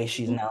 where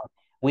she's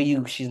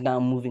now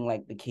moving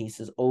like the case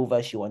is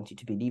over. She wants you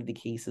to believe the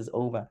case is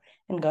over.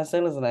 And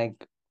Garcella's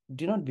like,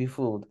 do not be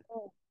fooled.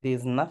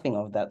 There's nothing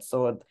of that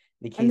sort.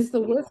 The And case, it's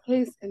the worst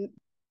case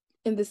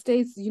in the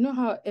States. You know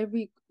how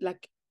every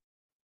like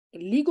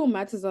legal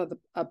matters are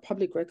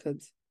public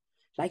records.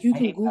 Like you I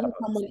can hate that Google about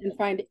someone this. and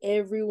find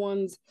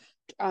everyone's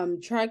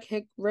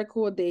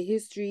record, their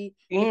history.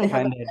 You can If they even have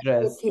a find the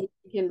address. case,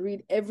 you can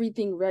read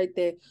everything right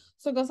there.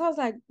 So because I was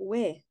like,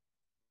 where?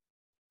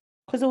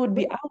 Because it would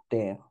Where? be out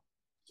there.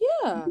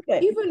 Yeah. Yeah,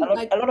 Even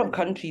like a lot of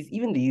countries,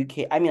 even the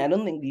UK. I mean, I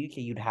don't think the UK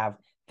you'd have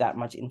that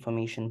much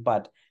information,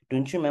 but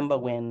don't you remember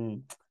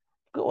when, I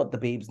forgot what the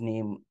babe's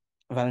name,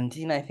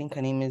 Valentina, I think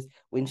her name is,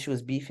 when she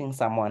was beefing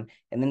someone,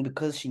 and then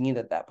because she knew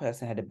that that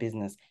person had a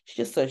business, she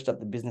just searched up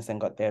the business and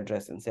got their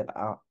address and said,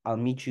 I'll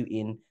meet you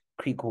in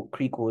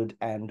Creekwood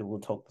and we'll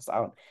talk this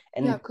out.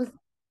 yeah, And because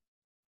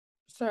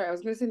sorry, I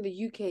was gonna say in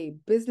the UK,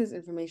 business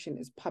information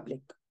is public.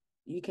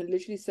 You can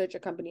literally search a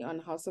company on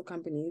House of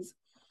Companies,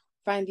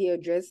 find the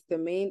address, the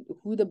main,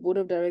 who the board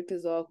of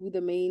directors are, who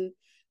the main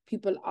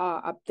people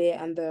are up there,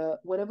 and the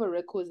whatever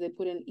records they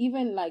put in.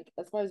 Even like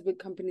as far as big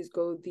companies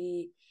go,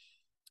 the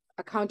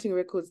accounting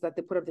records that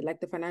they put up, like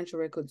the financial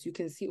records, you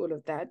can see all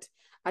of that.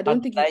 I I'd don't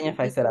be think you lying can if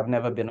I said I've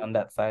never been on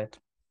that site.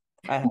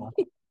 I have.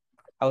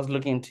 I was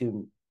looking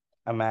to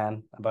a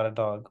man about a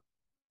dog.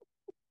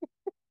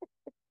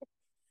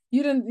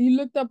 you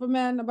looked up a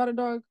man about a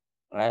dog.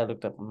 I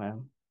looked up a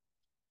man.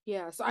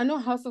 Yeah, so I know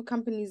House of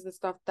Companies and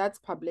stuff, that's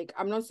public.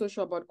 I'm not so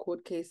sure about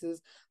court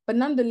cases, but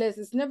nonetheless,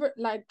 it's never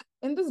like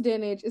in this day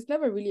and age, it's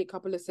never really a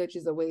couple of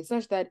searches away,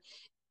 such that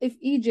if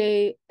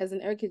EJ, as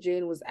an Erica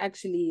Jane, was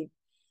actually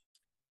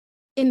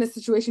in a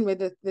situation where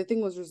the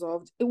thing was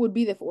resolved, it would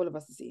be there for all of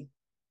us to see.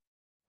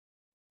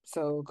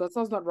 So God's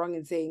not wrong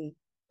in saying,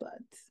 but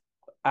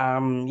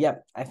Yeah,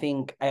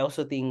 I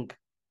also think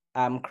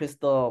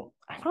Crystal,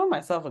 I found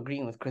myself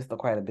agreeing with Crystal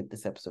quite a bit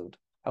this episode.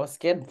 I was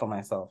scared for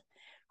myself.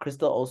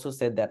 Crystal also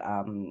said that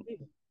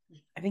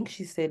I think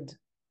she said,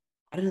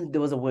 I don't know if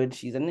there was a word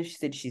she's, I don't know if she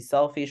said she's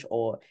selfish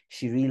or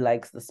she really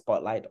likes the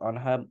spotlight on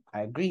her.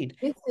 I agreed.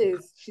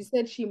 she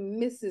said she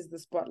misses the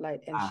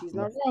spotlight, and she's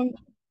not Yes. wrong.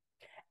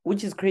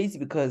 Which is crazy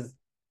because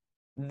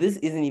this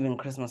isn't even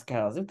Christmas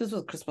carols. If this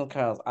was Christmas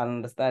carols, I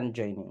understand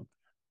joining.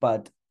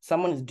 But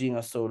someone is doing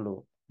a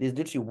solo. There's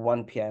literally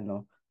one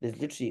piano. There's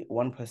literally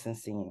one person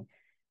singing,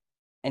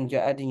 and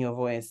you're adding your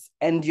voice,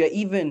 and you're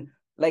even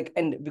like,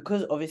 and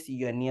because obviously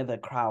you're near the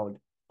crowd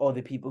or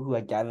the people who are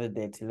gathered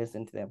there to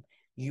listen to them,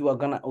 you are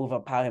gonna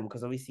overpower him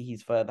because obviously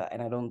he's further,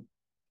 and I don't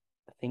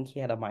think he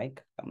had a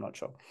mic. I'm not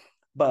sure,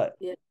 but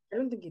Yeah, I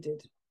don't think he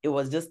did. it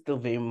was just still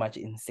very much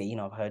insane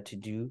of her to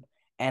do,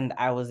 and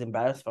I was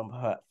embarrassed from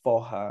her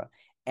for her,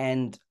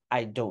 and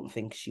I don't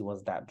think she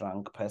was that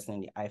drunk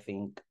personally. I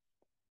think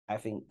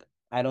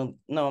I don't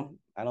no,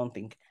 I don't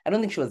think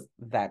she was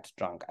that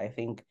drunk. I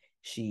think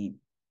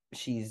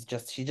she's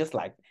just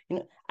like,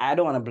 I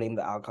don't want to blame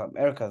the alcohol.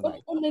 Erica's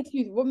like, What makes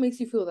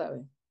you feel that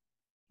way?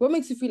 What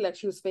makes you feel like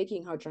she was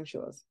faking how drunk she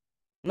was?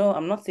 no,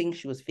 I'm not saying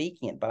she was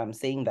faking it, but I'm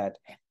saying that,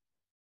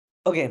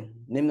 okay,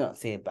 let me not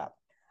say it back.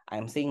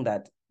 I'm saying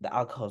that the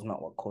alcohol is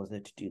not what caused her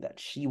to do that.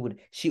 She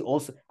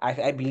also,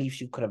 I believe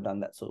she could have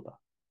done that sober.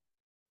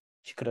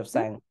 She could have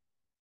sang.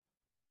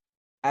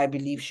 I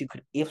believe she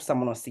could, if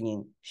someone was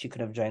singing, she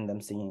could have joined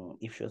them singing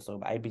if she was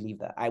sober. I believe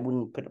that. I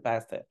wouldn't put it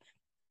past her.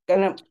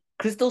 And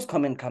Crystal's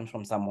comment comes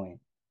from somewhere.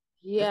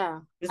 Yeah.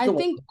 I Crystal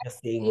think, was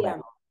just saying yeah,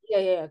 like,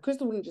 yeah.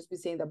 Crystal wouldn't just be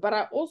saying that. But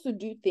I also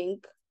do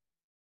think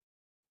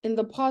in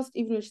the past,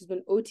 even when she's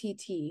been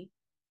OTT,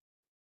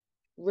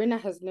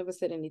 Rinna has never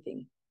said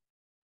anything.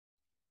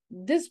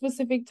 This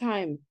specific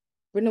time,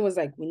 Rinna was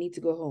like, we need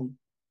to go home.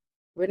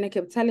 Rinna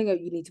kept telling her,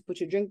 you need to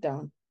put your drink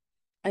down.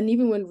 And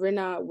even when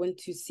Rinna went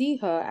to see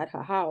her at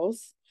her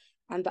house,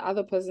 and the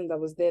other person that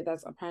was there,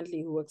 that's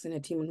apparently who works in her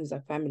team and who's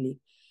like family,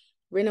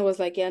 Rinna was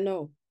like, yeah,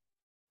 no.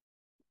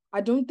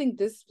 I don't think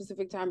this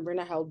specific time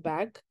Rinna held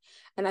back.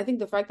 And I think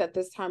the fact that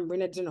this time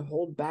Rinna didn't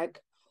hold back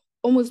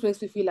almost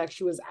makes me feel like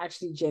she was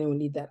actually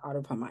genuinely that out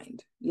of her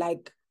mind.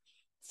 Like,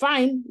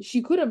 fine,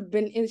 she could have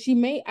been in, she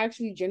may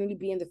actually genuinely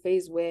be in the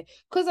phase where,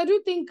 because I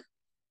do think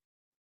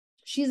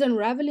she's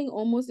unraveling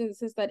almost in the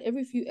sense that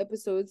every few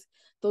episodes,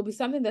 there'll be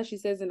something that she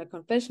says in a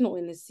confessional,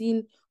 in a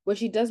scene where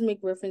she does make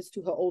reference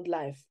to her old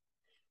life.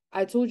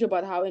 I told you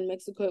about how in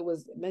Mexico it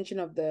was mention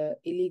of the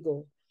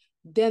illegal.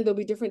 Then there'll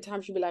be different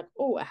times she'll be like,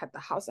 oh, I had the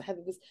house, I had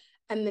this.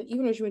 And then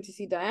even when she went to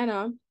see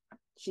Diana,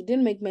 she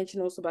didn't make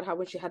mention also about how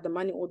when she had the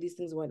money, all these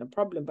things weren't a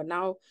problem. But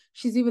now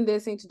she's even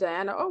there saying to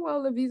Diana, oh,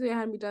 well, the visa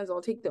hand me downs,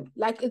 I'll take them.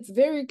 Like, it's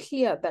very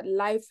clear that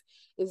life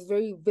is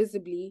very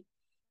visibly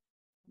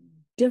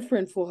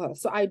different for her.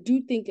 So I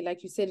do think,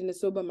 like you said, in a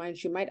sober mind,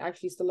 she might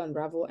actually still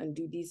unravel and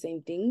do these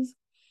same things.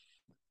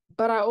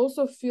 But I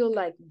also feel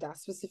like that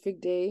specific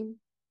day,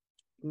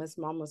 Miss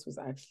Mamas was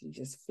actually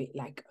just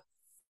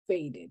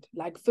faded.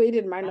 Like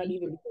faded might not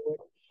even be the word.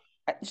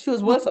 she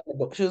was worse on the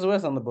boat. She was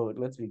worse on the boat,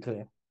 let's be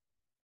clear.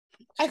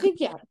 I think,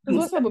 yeah, it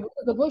was also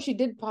because the boat she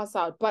did pass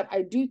out, but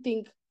I do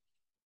think,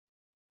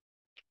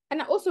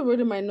 and I also wrote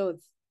in my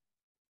notes,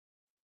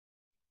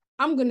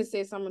 I'm gonna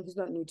say someone who's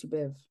not new to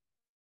Bev.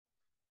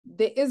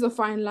 There is a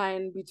fine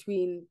line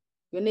between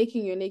you're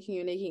naking,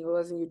 or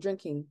as in you're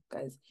drinking,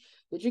 guys.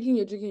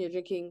 You're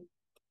drinking.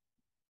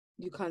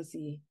 You can't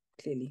see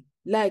clearly.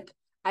 Like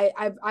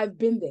I've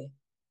been there.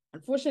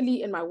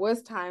 Unfortunately, in my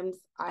worst times,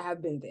 I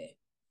have been there.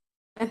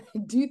 And I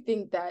do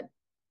think that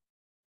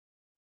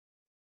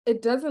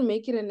it doesn't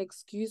make it an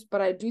excuse, but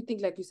I do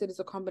think, like you said, it's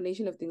a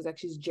combination of things. Like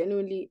she's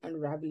genuinely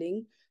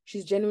unraveling.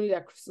 She's genuinely,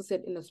 like Crystal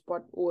said, in a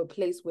spot or a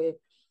place where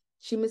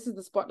she misses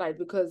the spotlight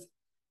because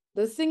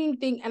the singing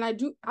thing, and I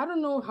don't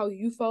know how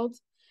you felt.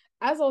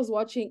 As I was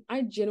watching,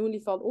 I genuinely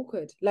felt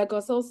awkward. Like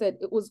Garcelle said,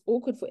 it was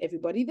awkward for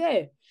everybody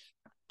there.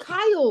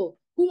 Kyle,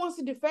 who wants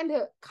to defend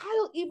her,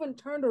 Kyle even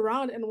turned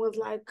around and was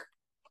like,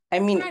 I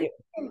mean,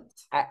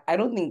 I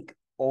don't think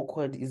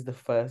awkward is the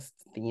first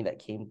thing that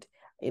came to,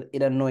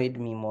 it annoyed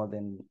me more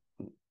than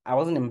I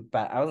wasn't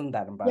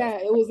that embarrassed. Yeah,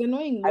 it was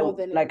annoying more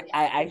than like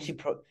I actually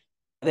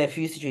there are a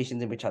few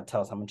situations in which I'd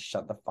tell someone to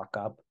shut the fuck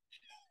up.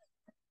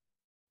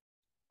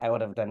 I would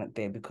have done it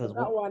there because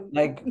that one.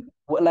 like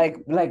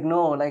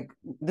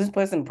this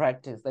person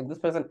practiced, like this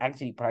person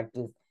actually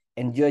practiced,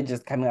 and you're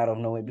just coming out of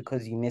nowhere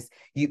because you miss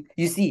you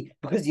see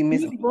because you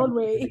missed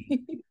Broadway.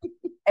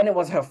 and it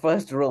was her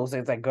first role, so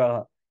it's like,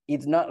 girl,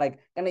 it's not like,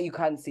 and you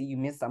can't say you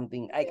missed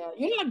something. Yeah,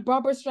 you're like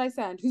Barbara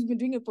Streisand, who's been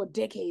doing it for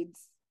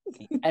decades.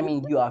 I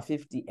mean, you are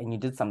 50 and you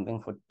did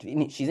something for,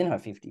 she's in her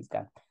 50s,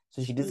 guy.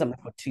 So she did something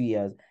for 2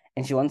 years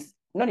and she wants,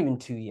 not even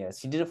 2 years,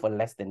 she did it for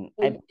less than,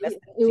 it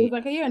was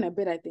like a year and a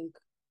bit, I think.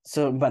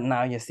 So, but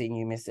now you're saying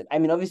you miss it. I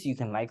mean, obviously you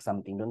can like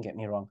something, don't get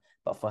me wrong.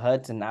 But for her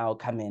to now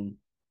come in,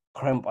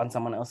 crimp on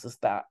someone else's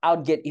star, I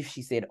would get if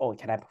she said, oh,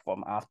 can I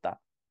perform after?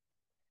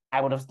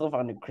 I would have still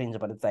found it cringe,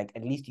 but it's like,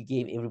 at least you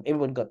gave,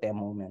 everyone got their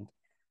moment.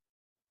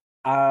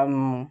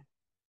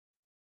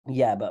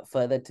 Yeah, but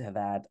further to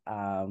that,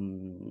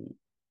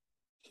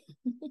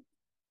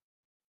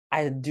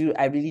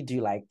 I really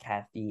do like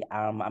Kathy.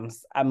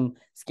 I'm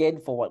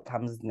scared for what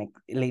comes next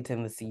later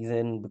in the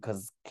season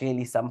because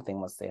clearly something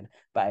was said.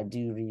 But I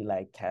do really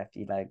like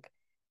Kathy. Like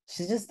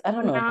she's just, I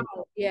don't know. Now,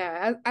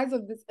 yeah, as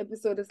of this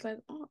episode, it's like,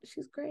 oh,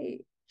 she's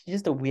great. She's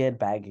just a weird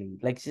bag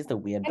lead. Like she's just a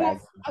weird bag.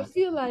 I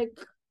feel like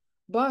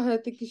about her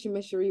thinking she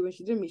met Cherie when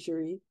she didn't meet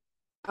Cherie.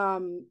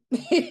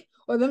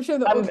 Or them showing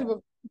the old clip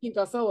of thinking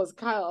Garcelle was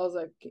Kyle. I was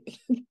like,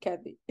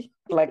 Kathy.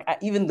 Like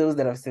even those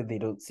that have said they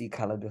don't see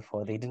color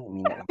before, they didn't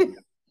mean it.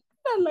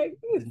 Like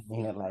this. Didn't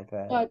mean it like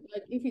that. But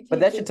like if you but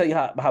that should tell you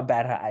how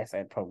bad her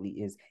eyesight probably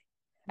is.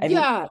 I mean,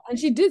 and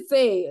she did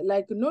say,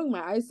 like, knowing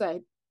my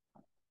eyesight,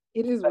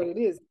 it is what it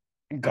is.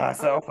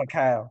 Garcelle for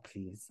Kyle,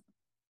 please.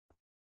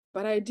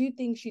 But I do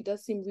think she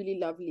does seem really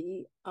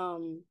lovely.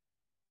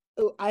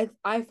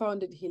 I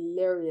found it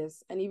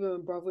hilarious, and even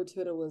when Bravo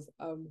Twitter was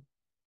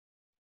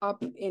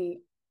up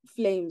in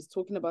flames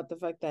talking about the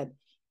fact that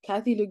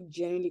Kathy looked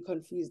genuinely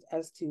confused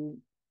as to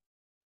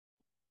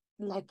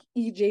like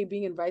EJ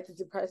being invited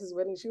to Paris's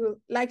wedding. She was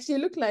like, she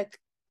looked like,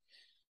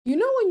 you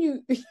know, when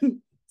you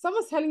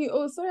someone's telling you,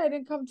 oh, sorry, I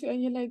didn't come to you,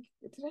 and you're like,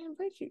 did I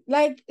invite you?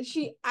 Like,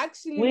 she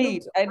actually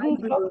wait, I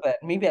didn't clock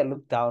that. Maybe I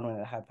looked down when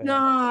it happened.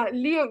 Nah,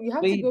 Leo, you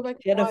have to go back.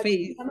 She had a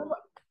face.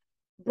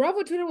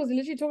 Bravo Twitter was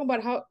literally talking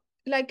about how,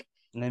 like,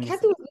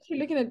 Kathy was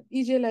literally looking at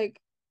EJ like.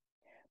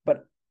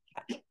 But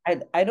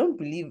I don't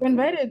believe.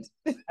 Invited.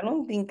 I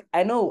don't think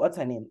I know what's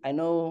her name. I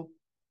know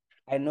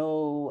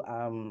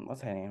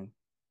what's her name?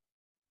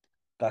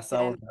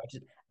 Garcelle.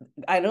 Damn.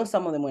 I know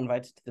some of them were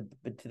invited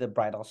to the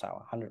bridal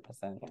shower,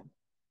 100%.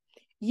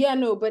 Yeah,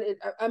 no, but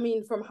I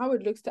mean, from how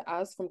it looks to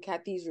us, from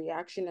Kathy's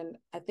reaction, and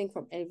I think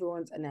from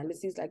everyone's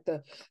analysis, like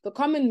the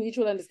common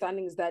mutual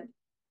understanding is that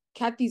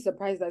Kathy's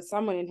surprised that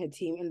someone in her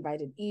team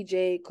invited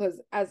EJ,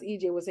 because as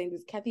EJ was saying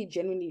this, Kathy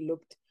genuinely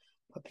looked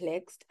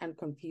perplexed and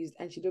confused,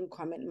 and she didn't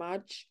comment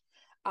much.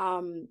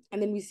 And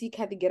then we see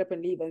Kathy get up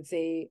and leave and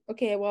say,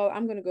 "Okay, well,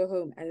 I'm gonna go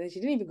home," and then she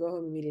didn't even go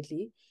home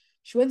immediately.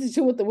 She went to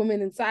chill with the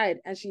women inside,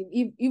 and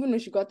even when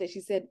she got there,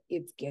 she said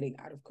it's getting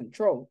out of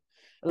control.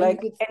 And you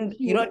Like, could see and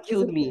she you know was what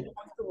killed visibly me?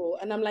 uncomfortable.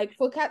 And I'm like,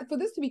 for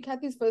this to be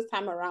Kathy's first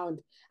time around,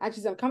 and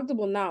she's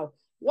uncomfortable now.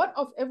 What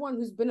of everyone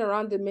who's been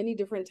around it many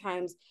different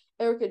times?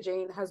 Erika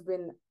Jayne has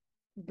been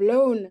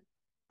blown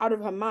out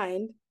of her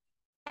mind.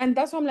 And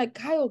that's why I'm like,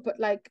 Kyle, but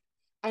like,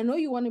 I know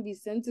you want to be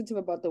sensitive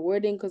about the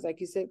wording because, like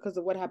you said, because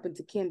of what happened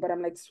to Kim, but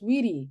I'm like,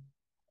 sweetie.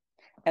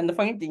 And the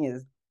funny thing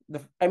is,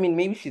 I mean,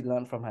 maybe she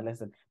learned from her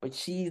lesson, but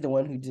she's the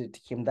one who did it to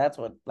Kim. That's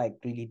what like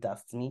really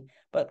dusts me.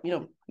 But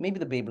maybe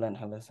the babe learned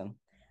her lesson.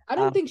 I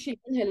don't Um, think she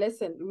learned her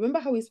lesson. Remember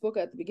how we spoke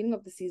at the beginning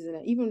of the season,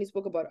 and even when we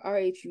spoke about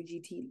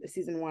RHUGT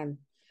season one,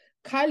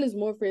 Kyle is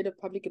more afraid of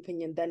public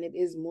opinion than it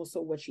is more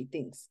so what she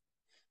thinks.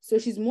 So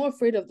she's more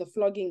afraid of the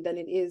flogging than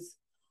it is,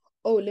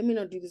 oh, let me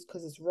not do this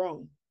because it's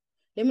wrong.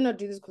 Let me not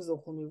do this because they'll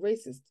call me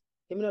racist.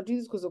 Let me not do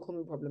this because they'll call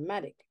me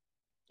problematic.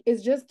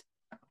 It's just,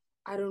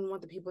 I don't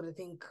want the people to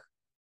think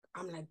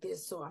I'm like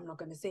this, so I'm not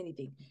going to say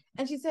anything.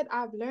 And she said,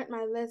 I've learned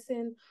my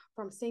lesson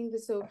from saying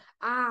this, so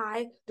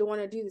I don't want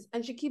to do this.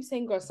 And she keeps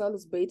saying Garcelle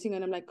is baiting.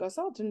 And I'm like,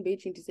 Garcelle didn't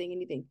bait you into saying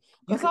anything.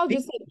 you could Garcelle pick,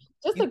 just said,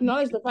 just you could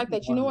acknowledge pick the fact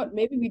that, you know one. what,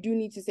 maybe we do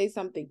need to say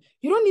something.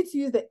 You don't need to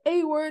use the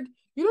A word.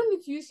 You don't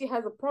need to use she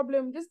has a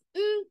problem. Just,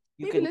 You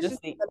maybe can let's just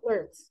just say,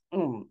 alert.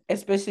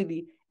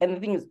 especially, and the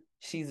thing is,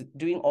 she's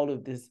doing all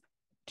of this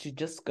to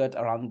just skirt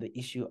around the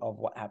issue of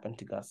what happened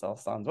to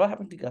Garcelle's son. What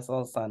happened to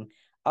Garcelle's son,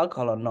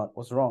 alcohol or not,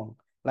 was wrong.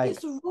 Like,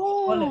 It's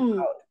call it wrong.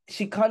 out.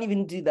 She can't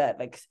even do that.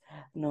 Like,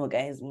 no,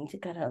 guys, we need to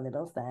cut her a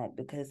little slack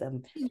because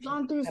She's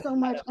gone through I'm so part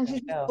much of and the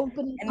she's just show.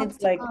 opening And up it's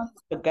to like, us.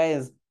 but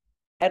guys,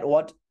 at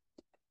what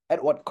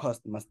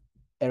cost must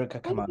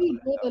Erika Where come do out of we the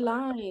draw show? the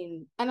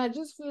line? And I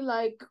just feel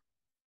like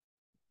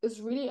it's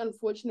really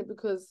unfortunate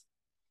because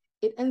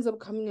it ends up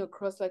coming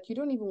across like you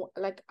don't even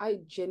like I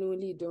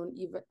genuinely don't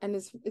even, and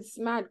it's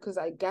mad because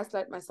I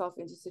gaslight myself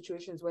into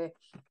situations where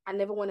I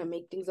never want to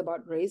make things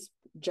about race,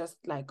 just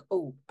like,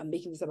 oh, I'm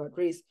making this about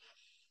race.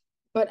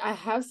 But I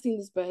have seen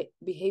this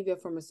behavior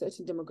from a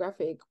certain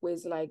demographic where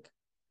it's like,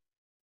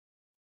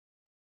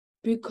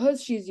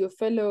 because she's your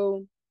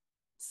fellow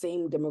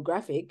same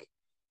demographic,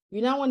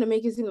 you now want to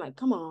make it seem like,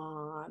 come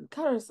on,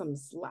 cut her some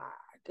slack.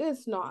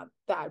 It's not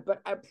that.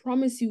 But I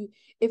promise you,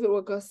 if it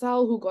were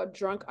Garcelle who got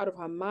drunk out of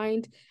her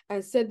mind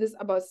and said this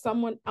about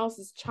someone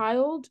else's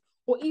child,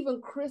 or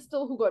even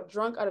Crystal who got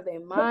drunk out of their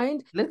No,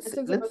 mind and let's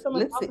said this about let's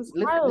someone let's say else's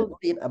let's child,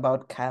 say it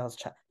about Kyle's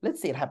child. Let's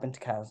say it happened to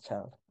Kyle's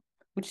child.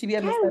 Would she be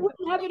Kyle understanding?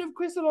 wouldn't have it if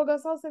Crystal or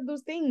Garcelle said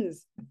those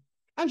things.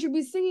 And she'd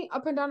be singing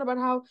up and down about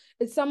how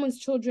it's someone's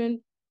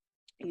children,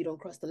 you don't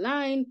cross the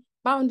line,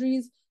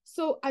 boundaries.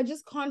 So I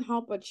just can't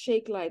help but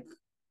shake like,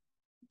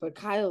 but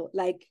Kyle,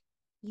 like,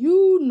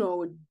 you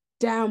know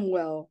damn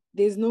well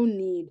there's no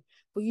need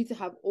for you to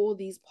have all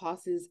these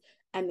passes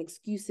and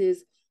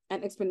excuses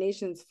and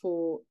explanations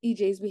for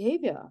EJ's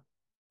behavior.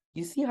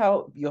 You see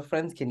how your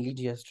friends can lead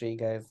you astray,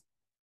 guys.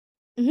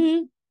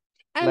 Mm-hmm.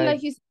 And Like,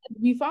 like you said,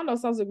 we found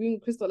ourselves agreeing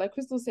with Crystal. Like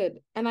Crystal said,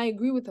 and I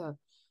agree with her.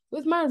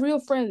 With my real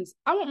friends,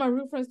 I want my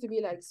real friends to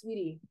be like,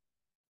 sweetie,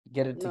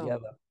 get it no,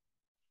 together.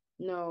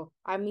 no,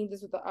 I mean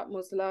this with the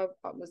utmost love,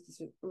 utmost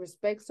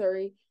respect.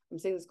 Sorry, I'm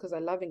saying this because I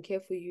love and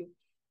care for you.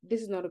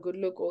 This is not a good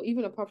look, or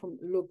even apart from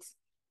looks,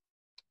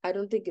 I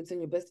don't think it's in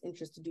your best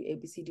interest to do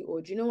ABCD.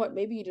 Or do you know what?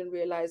 Maybe you didn't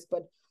realize,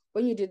 but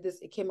when you did this,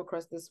 it came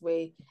across this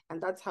way,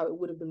 and that's how it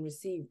would have been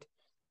received.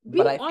 But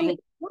Be honest.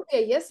 Don't be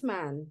a yes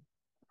man.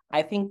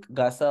 I think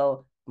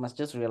Garcelle must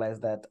just realize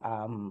that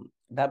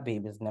that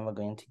babe is never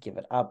going to give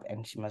it up,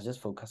 and she must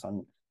just focus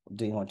on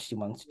doing what she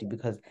wants to do,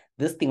 because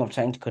this thing of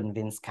trying to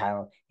convince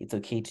Kyle it's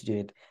okay to do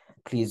it,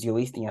 please, you're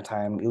wasting your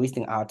time, you're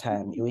wasting our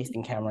time, you're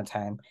wasting camera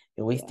time,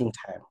 you're Yeah. wasting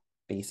time,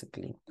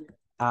 basically.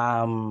 But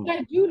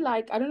I do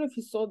like, I don't know if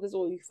you saw this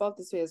or you felt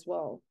this way as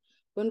well.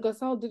 When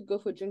Garcelle did go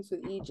for drinks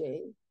with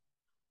EJ,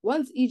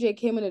 once EJ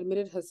came and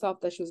admitted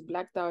herself that she was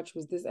blacked out, she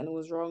was this and it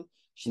was wrong,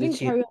 she didn't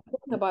Literally, carry on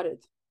talking about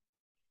it.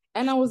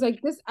 And I was like,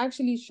 this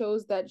actually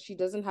shows that she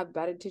doesn't have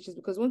bad intentions,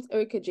 because once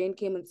Erika Jayne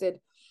came and said,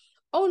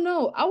 oh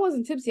no, I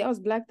wasn't tipsy, I was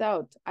blacked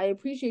out. I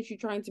appreciate you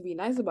trying to be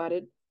nice about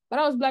it, but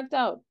I was blacked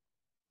out.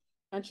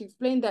 And she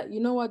explained that, you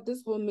know what,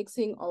 this whole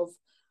mixing of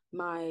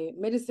my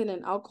medicine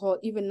and alcohol,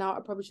 even now, I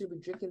probably should be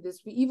drinking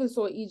this. We even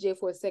saw EJ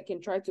for a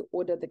second try to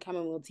order the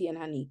chamomile tea and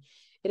honey.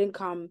 It didn't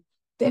come.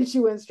 Then she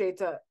went straight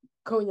to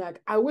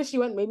cognac. I wish she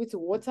went maybe to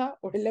water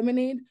or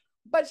lemonade,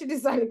 but she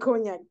decided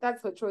cognac.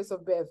 That's her choice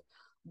of bev.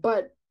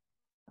 But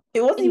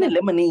It wasn't in even that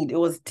lemonade. It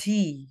was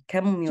tea,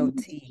 chamomile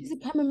she tea.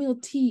 said chamomile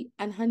tea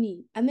and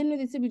honey. And then when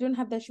they said we don't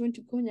have that, she went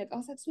to cognac. I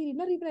was like, sweetie,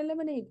 not even a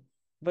lemonade.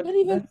 But Not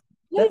even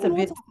not that's a even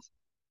water.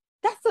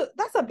 bit.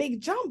 That's a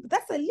big jump.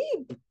 That's a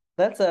leap.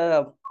 That's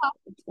a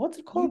what's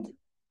it called? You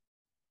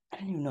I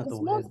don't even know a the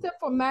small word. step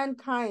for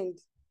mankind.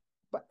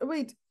 But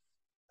wait,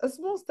 a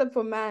small step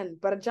for man,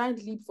 but a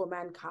giant leap for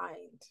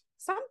mankind.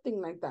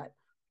 Something like that.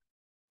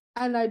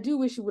 And I do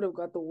wish he would have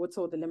got the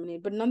water or the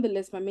lemonade. But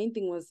nonetheless, my main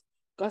thing was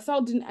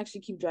Gasol didn't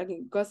actually keep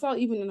dragging. Gasol,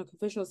 even in a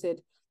confessional, said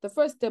the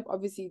first step,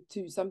 obviously,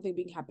 to something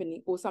being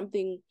happening or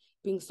something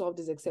being solved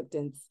is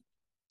acceptance.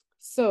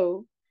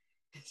 So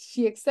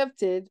she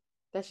accepted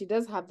that she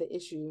does have the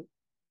issue.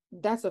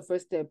 That's the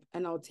first step,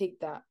 and I'll take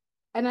that.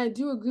 And I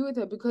do agree with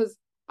her because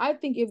I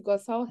think if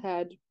Gasol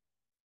had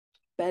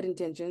bad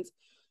intentions,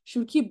 she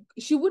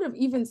would have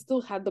even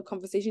still had the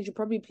conversation she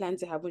probably planned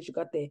to have when she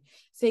got there,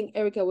 saying,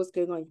 Erica, what's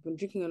going on? You've been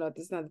drinking a lot,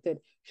 this and that, the third.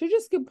 She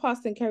just skipped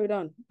past and carried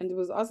on. And it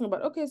was asking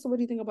about, okay, so what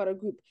do you think about our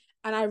group?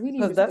 And I really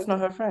Because that's respect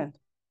not it. her friend.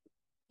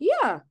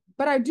 Yeah.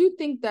 But I do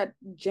think that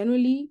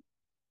generally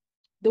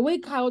the way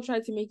Kyle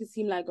tried to make it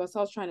seem like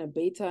Gasol's trying to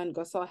bait her and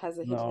Gasol has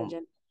a hidden No.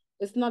 agenda,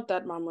 it's not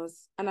that,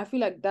 mamas. And I feel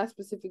like that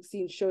specific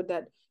scene showed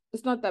that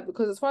it's not that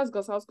because as far as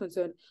Gasol's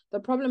concerned, the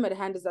problem at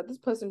hand is that this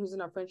person who's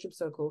in our friendship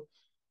circle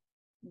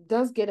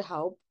does get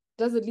help,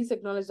 does at least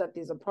acknowledge that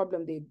there's a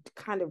problem. They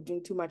kind of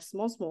doing too much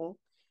small, small.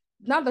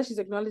 Now that she's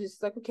acknowledged,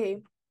 she's like, okay,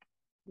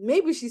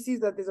 maybe she sees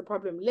that there's a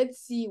problem. Let's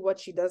see what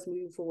she does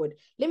moving forward.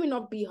 Let me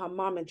not be her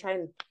mom and try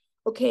and,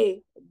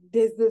 okay,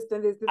 there's this,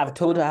 then there's this. I've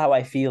told her how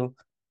I feel.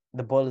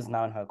 The ball is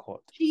now in her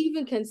court. She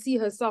even can see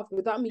herself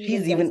without me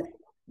She's even even. dissecting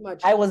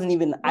much. I wasn't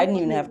even. I didn't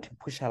even No, have to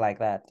push her like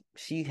that.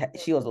 She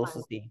was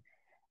also saying.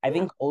 I yeah.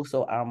 think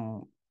also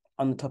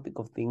on the topic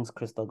of things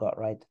Crystal got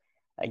right.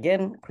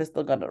 Again,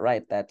 Crystal got it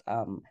right that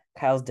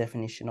Kyle's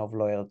definition of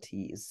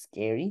loyalty is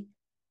scary.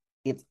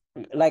 It's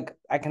like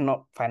I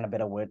cannot find a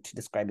better word to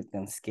describe it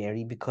than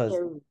scary because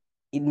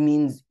it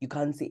means you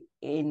can't say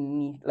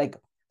any like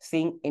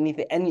saying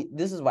anything. And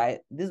this is why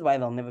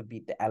they'll never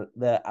beat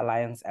the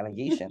alliance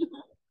allegation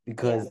Yeah.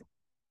 because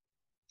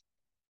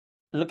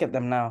look at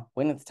them now.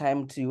 When it's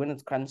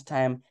crunch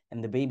time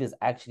and the baby is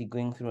actually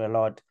going through a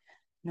lot.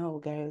 No,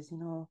 guys,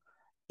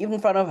 even in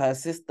front of her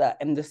sister,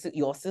 and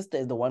your sister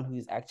is the one who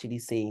is actually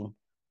saying,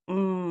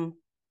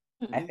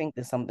 I think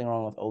there's something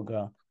wrong with old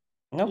girl.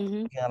 Nope.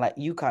 Mm-hmm. Yeah, like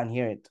you can't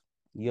hear it.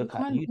 You You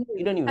can't can't you, hear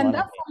you it. don't even And want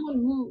to that's hear it.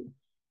 someone who,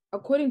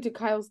 according to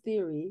Kyle's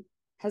theory,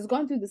 has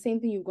gone through the same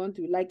thing you've gone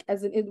through. Like,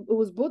 as in, it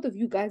was both of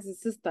you guys'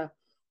 sister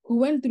who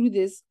went through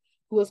this,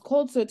 who was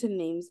called certain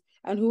names,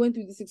 and who went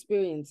through this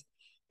experience.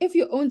 If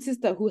your own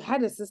sister, who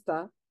had a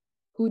sister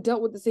who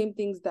dealt with the same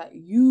things that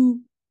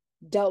you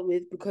dealt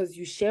with because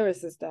you share a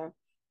sister,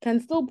 can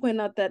still point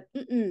out that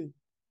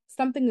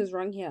something is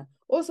wrong here.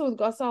 Also with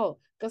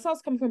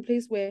Gasal's coming from a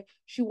place where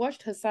she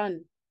watched her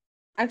son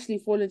actually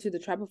fall into the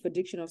trap of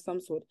addiction of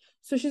some sort.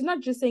 So she's not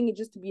just saying it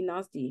just to be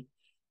nasty.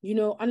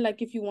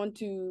 Unlike if you want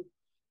to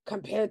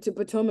compare to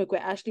Potomac,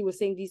 where Ashley was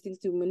saying these things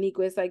to Monique,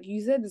 where it's like,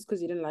 you said this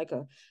because you didn't like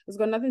her. It's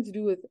got nothing to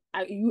do with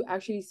you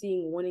actually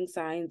seeing warning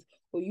signs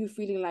or you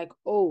feeling like,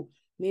 oh,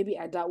 maybe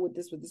I dealt with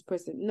this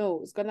person.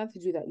 No, it's got nothing to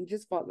do with that. You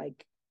just felt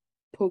like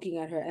poking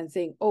at her and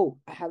saying, oh,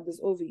 I have this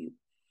over you.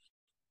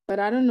 But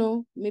I don't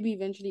know. Maybe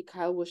eventually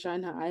Kyle will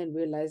shine her eye and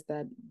realize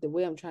that the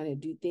way I'm trying to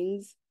do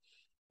things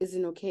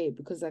isn't okay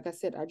because like I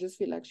said, I just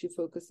feel like she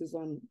focuses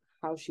on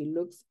how she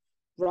looks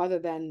rather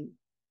than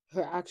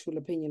her actual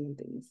opinion on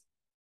things.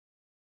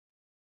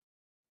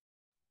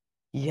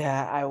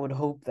 Yeah, I would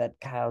hope that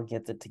Kyle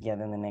gets it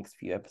together in the next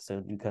few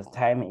episodes because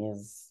time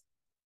is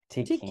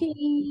ticking. Can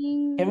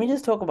Ticking. we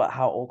just talk about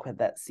how awkward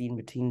that scene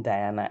between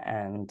Diana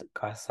and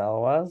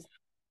Garcelle was?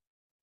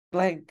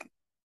 Like,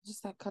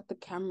 Just like cut the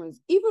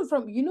cameras. Even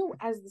from,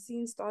 as the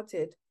scene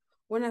started,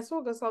 when I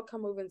saw Gasol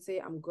come over and say,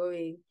 I'm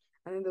going,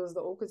 and then there was the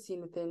awkward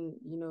scene within,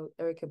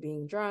 Erica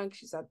being drunk.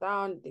 She sat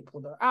down, they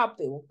pulled her up,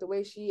 they walked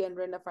away. She and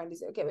Brenda finally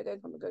said, okay, we're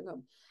going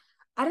home.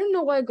 I don't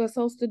know why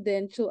Gasol stood there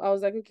and chill. I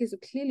was like, okay, so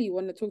clearly you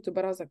want to talk to,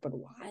 but I was like, but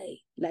why?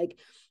 Like,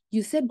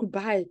 you said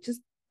goodbye,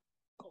 just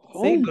go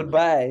say home.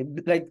 goodbye.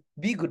 Like,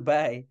 be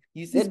goodbye.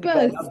 You said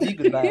goodbye, Disperse. now be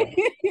goodbye.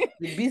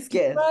 Be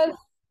scarce.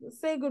 Disperse.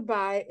 Say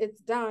goodbye.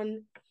 It's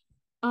done.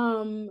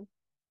 Um,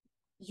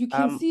 you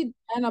can Um, see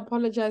Dan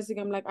apologizing.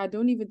 I'm like, I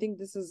don't even think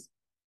this is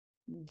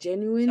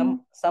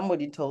genuine.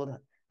 somebody told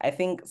her. I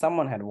think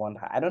someone had warned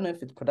her. I don't know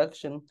if it's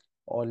production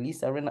or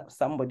Lisa Rinna.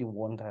 Somebody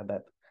warned her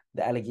that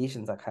the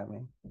allegations are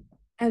coming.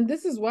 And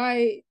this is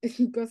why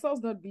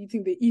Gasol's not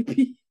beating the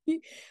EP.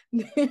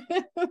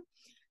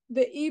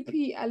 the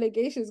EP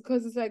allegations,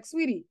 because it's like,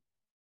 sweetie,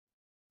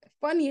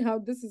 funny how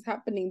this is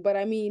happening. But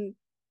I mean,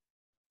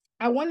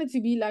 I wanted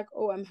to be like,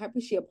 oh, I'm happy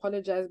she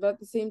apologized. But at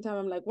the same time,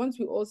 I'm like, once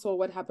we all saw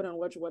what happened on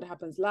Watch What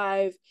Happens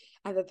Live,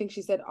 and I think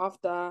she said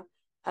after,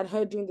 and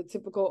her doing the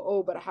typical,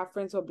 oh, but I have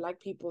friends who are Black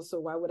people, so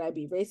why would I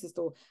be racist?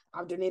 Or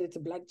I've donated to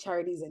Black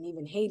charities and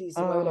even Haiti,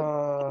 so why would I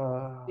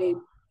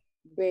Oh,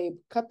 babe,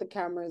 cut the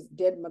cameras,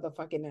 dead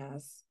motherfucking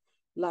ass.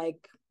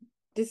 Like,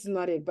 this is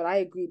not it. But I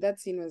agree that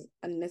scene was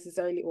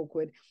unnecessarily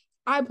awkward.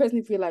 I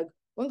personally feel like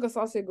when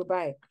Gasol said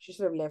goodbye, she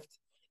should have left.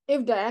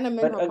 If Diana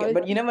meant But her okay, apology,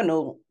 but you never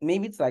know.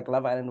 Maybe it's like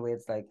Love Island where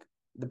it's like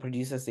the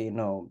producers say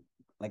no,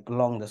 like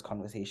long this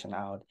conversation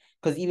out.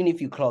 Because even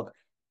if you clock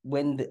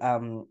when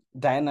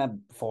Diana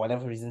for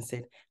whatever reason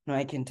said, "No,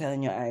 I can tell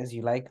in your eyes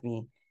you like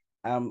me,"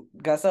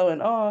 Garcelle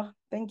went, "Oh,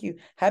 thank you,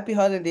 happy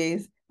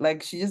holidays."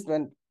 Like she just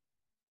went,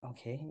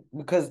 okay,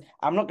 because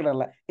I'm not gonna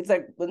lie. It's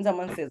like when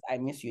someone says I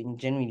miss you and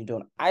genuinely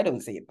don't, I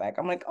don't say it back.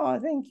 I'm like, oh,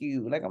 thank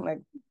you. Like I'm like,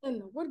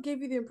 and what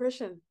gave you the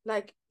impression?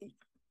 Like,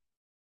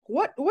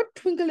 what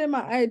twinkle in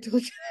my eye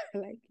told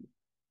you like?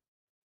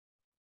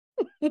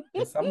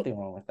 there's something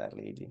wrong with that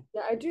lady.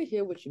 Yeah, I do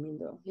hear what you mean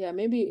though. Yeah,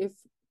 maybe if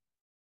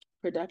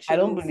I production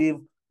don't is believe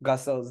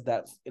Garcelle's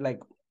that like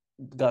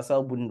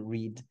Garcelle wouldn't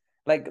read,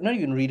 like not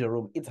even read a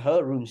room. It's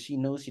her room. She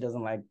knows she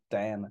doesn't like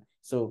Diana,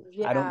 so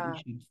I don't think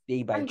yeah. she'd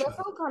stay by And choice.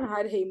 Garcelle can't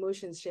hide her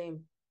emotions,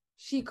 shame.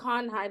 She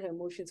can't hide her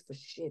emotions for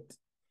shit.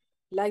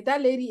 Like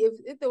that lady,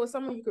 if there was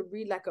someone you could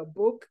read like a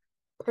book,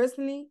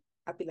 personally,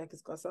 I'd be like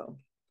it's Garcelle.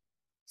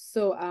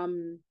 So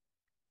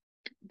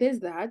there's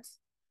that.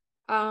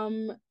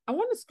 I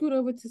want to scoot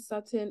over to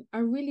Sutton. I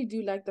really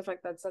do like the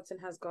fact that Sutton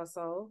has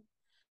Garcelle.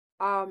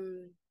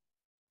 Um,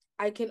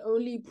 I can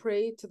only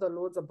pray to the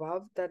Lords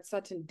above that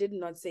Sutton did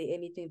not say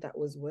anything that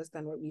was worse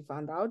than what we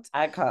found out.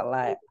 I can't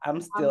lie. I'm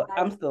like,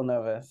 I'm still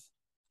nervous.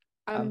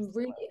 I'm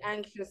really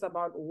anxious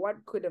about what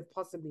could have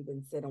possibly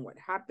been said and what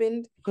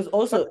happened. Because But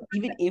also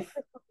even if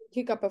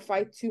kick up a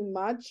fight too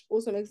much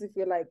also makes me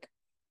feel like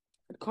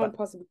it can't but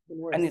possibly be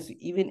worse. honestly,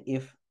 even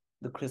if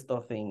the Crystal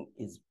thing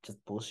is just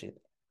bullshit,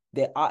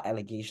 there are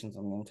allegations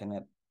on the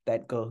internet.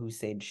 That girl who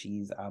said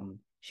she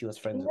was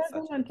friends with That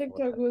girl on Sutton's TikTok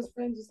daughter. who was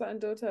friends with Sutton's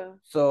daughter.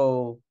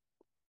 So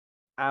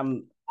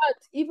But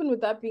even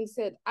with that being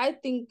said, I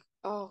think,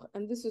 oh,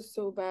 and this is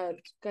so bad.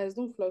 Guys,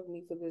 don't flog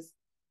me for this.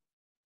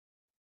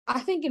 I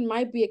think it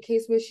might be a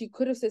case where she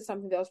could have said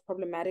something that was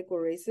problematic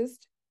or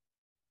racist.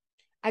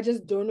 I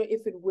just don't know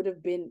if it would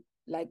have been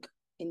like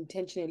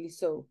intentionally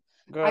so.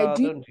 I girl,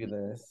 do. don't do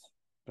this.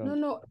 No, Don't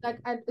do no, like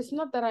it's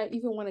not that I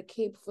even want to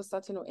cape for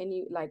Sutton or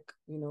any like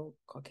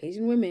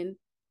Caucasian women,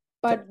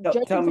 but tell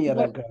judging me from you're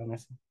what that girl,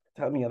 honestly.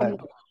 Tell me you're I'm that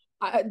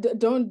not, girl.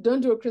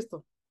 don't do a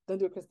crystal, don't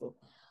do a crystal.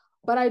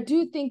 But I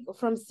do think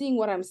from seeing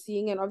what I'm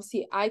seeing, and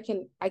obviously I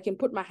can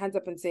put my hands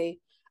up and say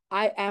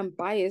I am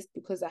biased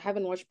because I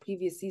haven't watched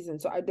previous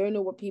seasons, so I don't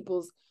know what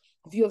people's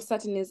view of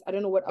Sutton is. I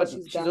don't know what else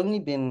But she's she's done. only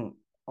been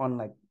on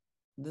like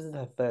this is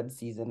her third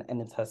season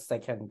and it's her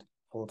second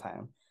full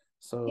time.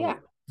 Yeah,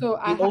 So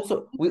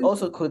so we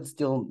also could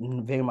still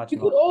very much we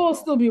could not. all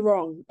still be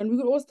wrong, and we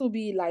could all still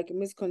be like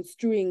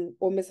misconstruing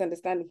or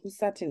misunderstanding who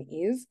Sutton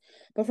is.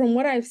 But from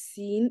what I've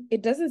seen,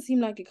 it doesn't seem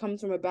like it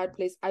comes from a bad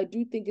place. I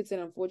do think it's an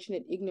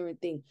unfortunate,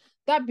 ignorant thing.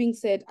 That being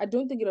said, I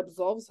don't think it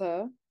absolves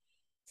her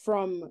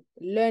from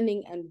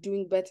learning and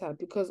doing better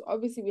because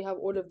obviously we have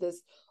all of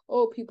this.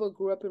 Oh, people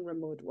grew up in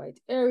remote white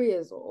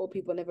areas, or oh,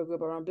 people never grew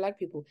up around Black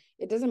people.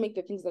 It doesn't make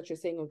the things that you're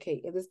saying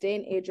okay. In this day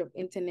and age of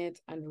internet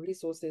and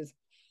resources,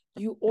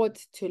 you ought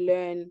to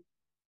learn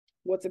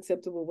what's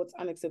acceptable, what's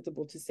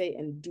unacceptable to say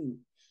and do.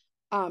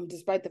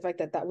 Despite the fact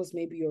that that was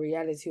maybe your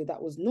reality or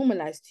that was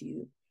normalized to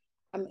you.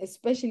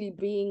 Especially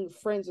being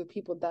friends with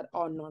people that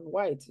are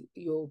non-white,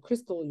 your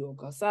Crystal, your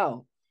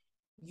Garcelle,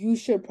 you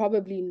should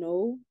probably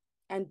know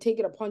and take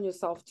it upon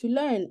yourself to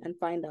learn and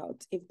find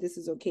out if this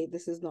is okay,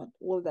 this is not.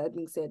 All that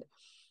being said,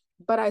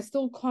 but I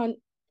still can't.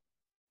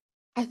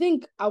 I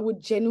think I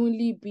would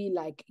genuinely be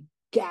like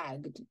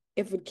gagged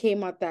if it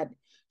came out that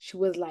she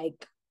was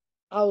like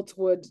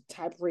outward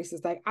type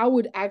racist. Like I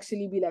would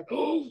actually be like,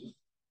 oh,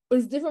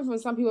 it's different from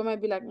some people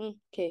might be like,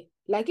 okay.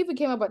 Like if it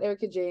came about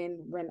Erica Jane,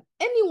 when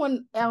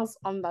anyone else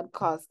on that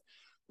cast,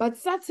 but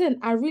Sutton,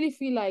 I really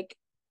feel like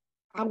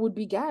I would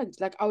be gagged.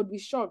 Like I would be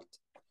shocked.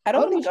 I I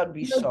don't would be think I'd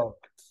be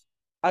shocked.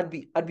 I'd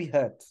be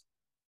hurt.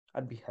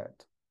 I'd be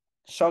hurt.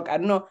 Shocked. I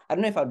don't know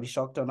if I'd be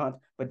shocked or not,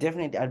 but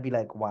definitely I'd be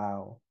like,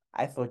 wow,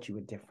 I thought you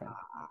were different.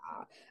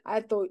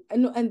 I thought,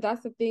 and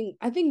that's the thing.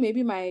 I think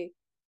maybe my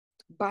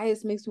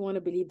bias makes me want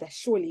to believe that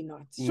surely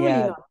not, surely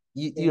Yeah, not.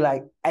 you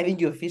like I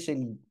think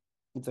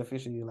it's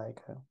officially like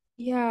her.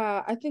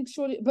 Yeah, I think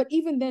surely, but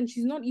even then,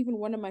 she's not even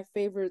one of my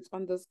favorites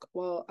on this.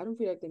 Well, I don't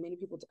feel like there are many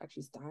people to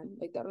actually stand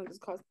like that on this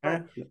cast,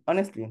 but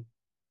Honestly.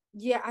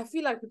 yeah, I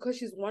feel like because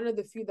she's one of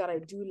the few that I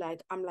do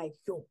like, I'm like,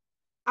 yo,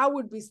 I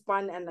would be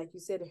spun and like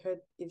you said, hurt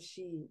if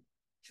she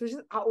was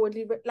just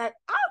outwardly, but like,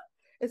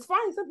 it's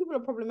fine. Some people are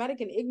problematic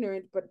and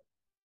ignorant, but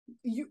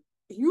you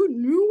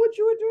knew what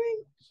you were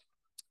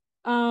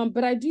doing.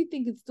 But I do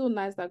think it's still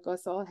nice that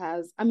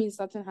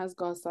Sutton has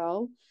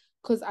Garcelle,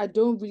 because I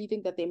don't really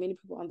think that there are many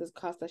people on this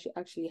cast that she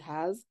actually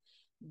has.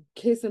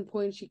 Case in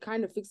point, she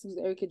kind of fixes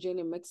Erica Jane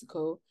in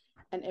Mexico,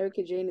 and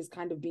Erica Jane is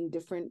kind of being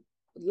different.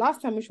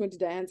 Last time when she went to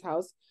Diane's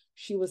house,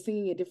 she was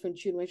singing a different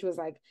tune when she was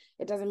like,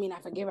 "It doesn't mean I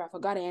forgive her, I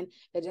forgotten.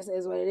 It just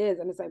is what it is."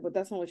 And it's like, but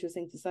that's not what she was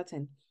saying to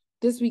Sutton.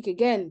 This week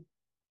again,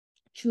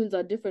 tunes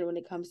are different when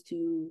it comes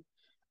to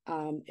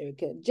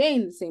Erica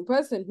Jane, the same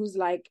person who's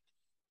like,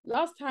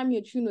 Last time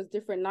your tune was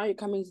different. Now you're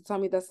coming to tell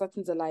me that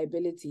Sutton's a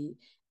liability.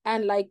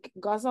 And like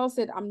Garcelle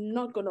said, I'm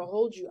not gonna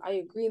hold you. I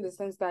agree in the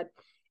sense that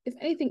if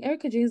anything,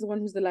 Erica Jane is the one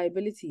who's the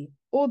liability.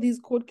 All these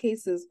court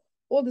cases,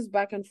 all this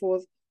back and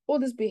forth, all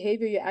this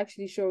behavior you're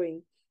actually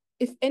showing.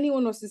 If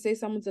anyone was to say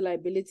someone's a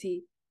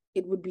liability,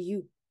 it would be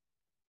you.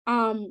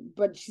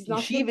 But she's now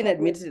She flipped even that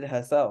way. admitted it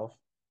herself.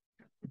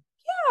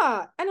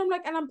 Yeah. And I'm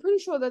like, and I'm pretty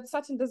sure that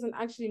Sutton doesn't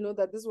actually know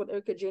that this is what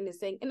Erica Jane is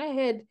saying. In her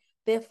head,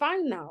 they're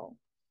fine now.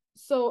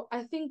 So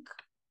I think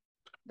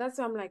that's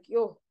why I'm like,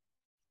 yo,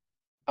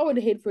 I would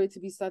hate for it to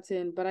be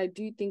Sutton, but I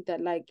do think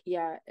that, like,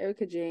 yeah,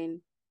 Erica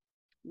Jane,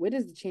 where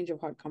does the change of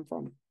heart come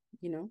from?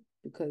 You know,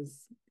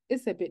 because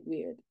it's a bit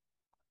weird.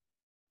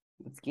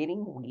 It's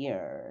getting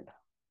weird.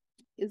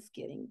 It's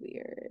getting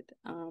weird.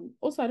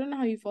 Also, I don't know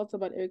how you felt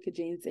about Erica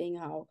Jane saying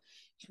how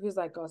she was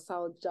like,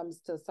 Sal jumps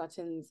to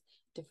Sutton's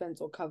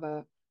defense or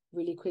cover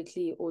really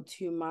quickly or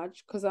too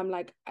much. Because I'm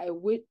like, I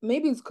would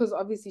maybe it's because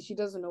obviously she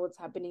doesn't know what's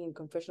happening in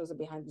confessionals or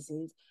behind the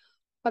scenes.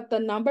 But the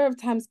number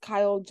of times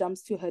Kyle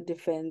jumps to her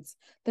defense,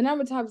 the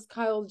number of times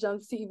Kyle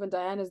jumps to even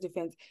Diana's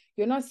defense,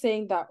 you're not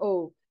saying that,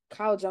 oh,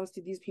 Kyle jumps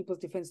to these people's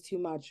defense too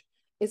much.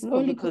 It's No,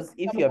 only because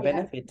if you're someone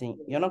has benefiting,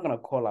 you're not gonna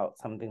call out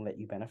something that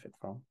you benefit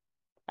from.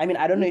 I mean,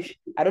 I don't know if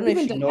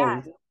even she knows.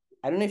 Diana.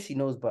 I don't know if she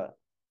knows, but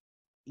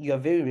you're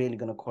very rarely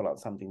gonna call out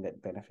something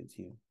that benefits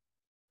you.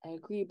 I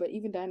agree, but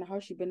even Diana, how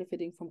is she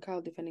benefiting from Kyle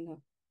defending her?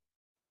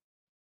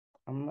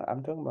 I'm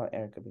talking about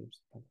Erica,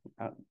 babes.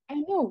 I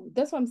know.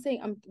 That's what I'm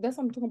saying. That's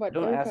what I'm talking about Erica.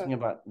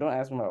 Don't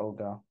ask me about old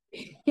girl.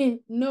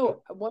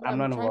 No, what I'm I'm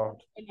not trying to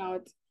involved. find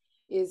out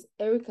is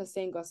Erica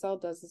saying Garcelle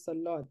does this a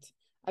lot.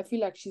 I feel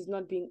like she's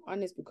not being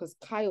honest because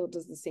Kyle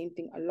does the same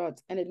thing a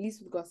lot. And at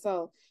least with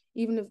Garcelle,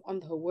 even if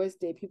on her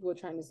worst day, people were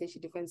trying to say she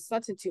defends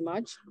Sutton too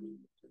much,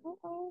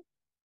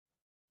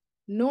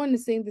 no one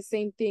is saying the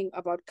same thing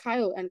about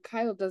Kyle. And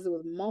Kyle does it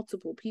with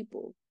multiple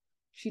people.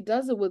 She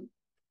does it with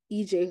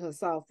EJ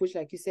herself, which,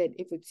 like you said,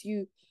 if it's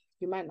you,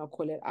 you might not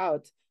call it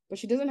out. But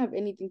she doesn't have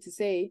anything to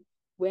say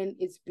when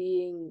it's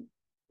Diane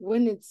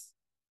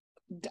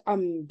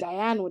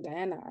or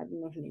Diana, I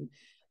don't know her name.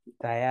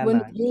 When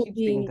Diana. You you're keep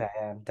saying being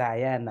Diana.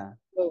 Diana.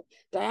 so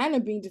Diana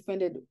being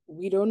defended,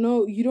 we don't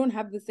know. You don't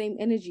have the same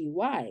energy.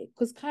 Why?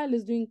 Because Kyle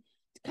is doing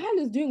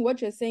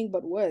what you're saying,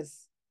 but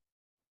worse.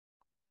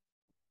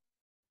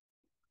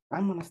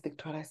 I'm gonna stick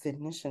to what I said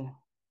initially.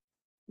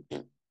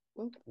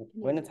 Well,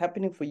 When it's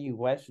happening for you,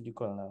 why should you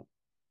call it out?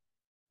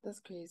 that's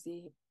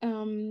crazy.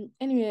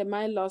 Anyway,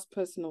 my last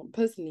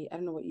personally, I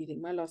don't know what you think.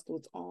 My last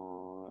thoughts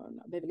on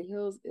Beverly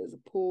Hills is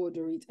Paul,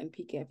 Dorit, and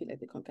PK. I feel like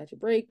they can't catch a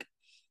break.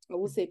 I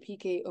will say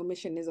PK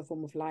omission is a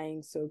form of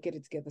lying, so get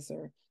it together,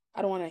 sir.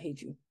 I don't want to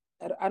hate you.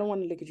 I don't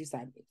want to look at you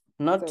sideways.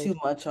 Not So too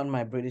much on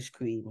my British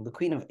queen, the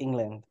Queen of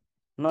England.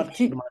 Not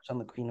too much on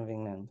the Queen of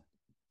England.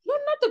 no,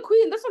 not the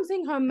queen. That's what I'm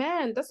saying. Her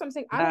man. That's what I'm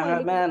saying. I don't Now want to her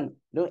look at you. man,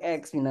 don't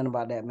ask me nothing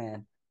about that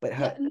man. But Yeah,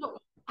 her no.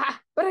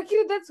 But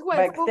Akira, that's who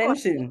I by spoke on.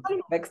 extension,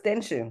 by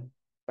extension,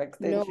 by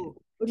extension. No,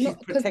 She's no,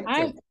 because protected.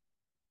 I'm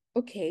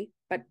okay.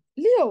 But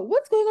Leo,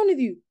 what's going on with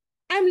you?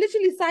 I'm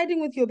literally siding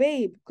with your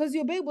babe because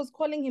your babe was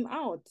calling him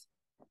out.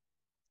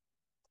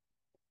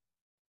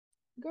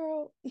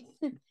 Girl,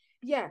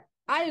 yeah,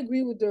 I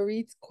agree with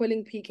Dorit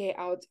calling PK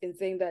out and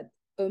saying that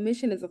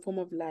omission is a form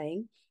of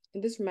lying.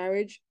 In this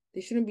marriage,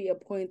 there shouldn't be a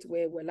point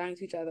where we're lying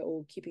to each other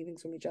or keeping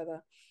things from each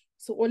other.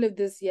 So all of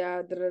this,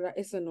 yeah,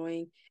 it's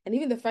annoying. And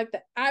even the fact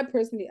that I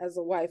personally, as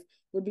a wife,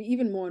 would be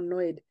even more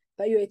annoyed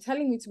that you're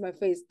telling me to my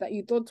face that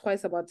you thought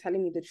twice about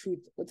telling me the truth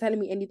or telling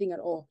me anything at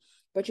all.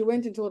 But you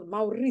went and told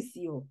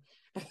Mauricio.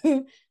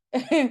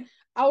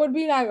 I would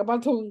be like,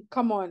 about to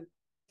come on.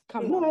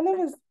 Come No, I on.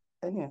 never.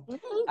 Anyway,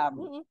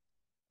 um,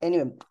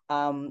 anyway,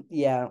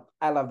 yeah,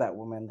 I love that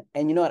woman.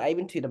 And you know what? I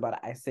even tweeted about it.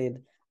 I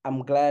said,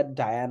 I'm glad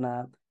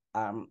Diana,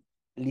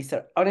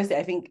 Lisa. Honestly,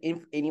 I think if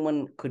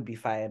anyone could be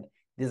fired,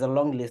 there's a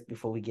long list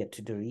before we get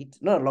to Dorit.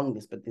 Not a long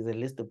list, but there's a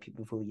list of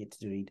people before we get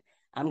to Dorit.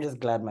 I'm just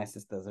glad my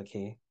sister's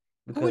okay.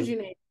 Who would Because you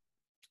name?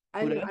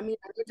 I know. I mean,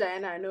 I know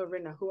Diana. I know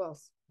Rina. Who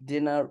else?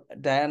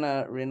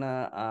 Diana,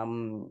 Rina,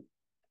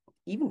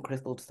 even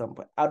Crystal to some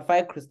point. I'd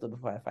fire Crystal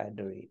before I fired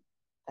Dorit.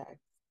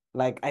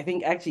 Like, I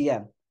think actually,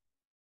 yeah,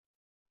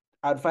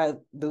 I'd fire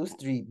those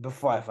three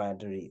before I fire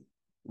Dorit.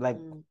 Like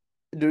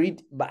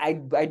Dorit, but I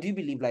do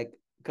believe like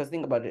because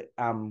think about it,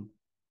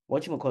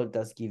 what you call it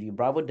does give you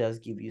Bravo does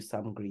give you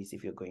some grace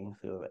if you're going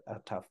through a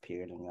tough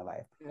period in your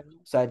life.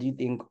 So I do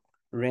think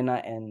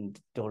Rena and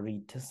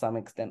Dorit to some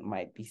extent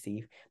might be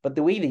safe, but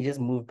the way they just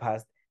move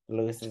past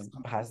Lois's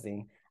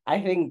passing, I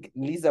think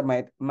Lisa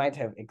might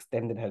have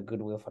extended her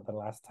goodwill for the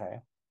last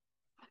time.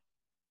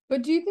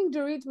 But do you think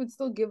Dorit would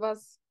still give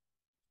us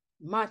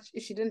much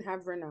if she didn't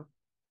have Rena?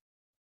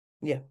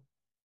 Yeah.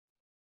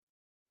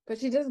 But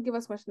she doesn't give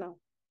us much now.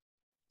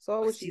 So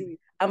what would she give you?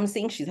 I'm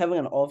saying she's having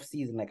an off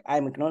season. Like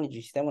I'm acknowledging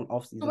she's having an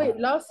off season. So wait,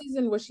 last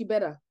season was she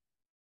better?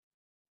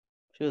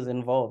 She was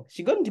involved.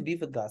 She got into beef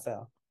with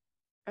Garcelle.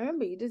 I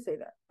remember you did say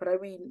that, but I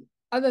mean,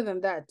 other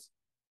than that,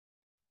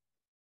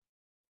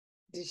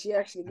 did she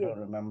actually I get? don't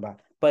remember,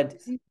 but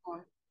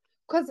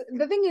because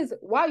the thing is,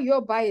 while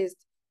you're biased,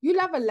 You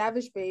love a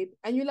lavish babe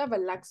and you love a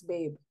lax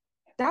babe.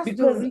 That's the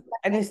Because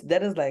reason.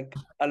 that is like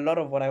a lot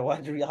of what I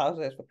watch Real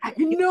Housewives for. I If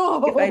I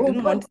know, didn't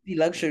but want to see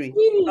luxury,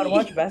 I'd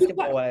watch really,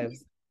 Basketball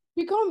Wives.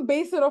 you can't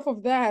base it off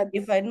of that.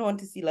 If I didn't want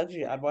to see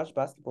luxury, I'd watch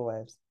Basketball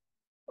Wives.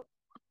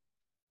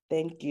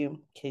 Thank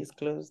you. Case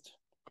closed.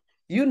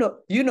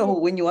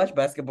 When you watch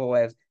Basketball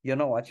Wives, you're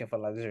not watching for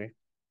luxury.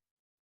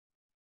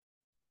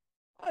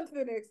 On to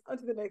the next. On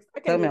to the next.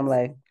 Okay, Tell me I'm next.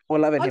 lying. Or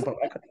Love and On Hip to Hop.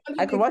 the next. On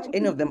to I the could next. watch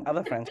any of them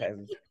other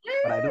franchises,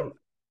 but I don't.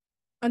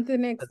 On to the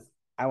next.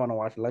 I want to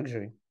watch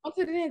luxury. On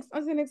to the next.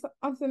 On to the next.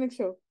 On to the next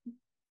show.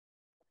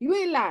 You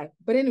ain't lie.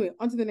 But anyway,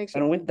 on to the next show.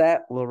 And with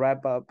that, we'll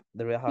wrap up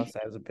the Real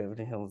Housewives of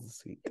Beverly Hills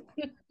this week.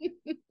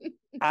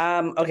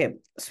 Okay,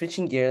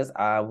 switching gears,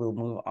 we'll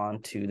move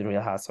on to the Real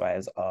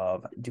Housewives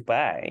of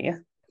Dubai.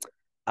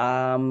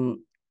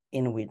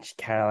 In which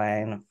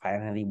Caroline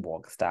finally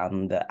walks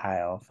down the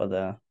aisle for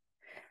the,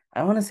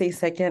 I want to say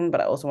second,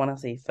 but I also want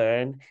to say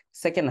third.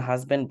 Second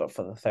husband, but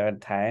for the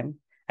third time.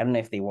 I don't know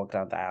if they walked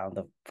down the aisle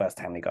the first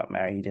time they got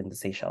married in the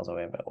Seychelles or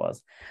wherever it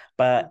was.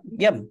 But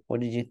yeah, what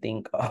did you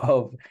think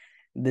of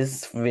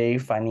this very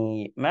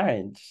funny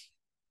marriage?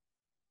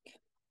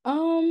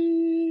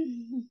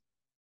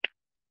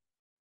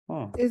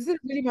 Is it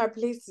really my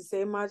place to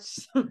say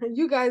much?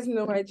 You guys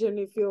know I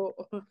genuinely feel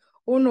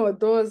uno,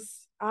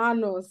 dos,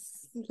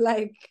 anos.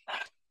 Like,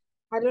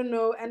 I don't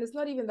know. And it's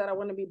not even that I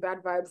want to be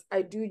bad vibes.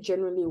 I do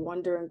genuinely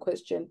wonder and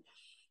question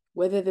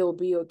whether they'll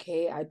be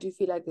okay. I do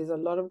feel like there's a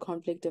lot of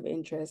conflict of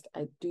interest.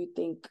 I do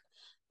think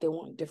they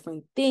want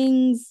different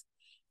things.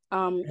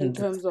 In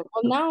terms of,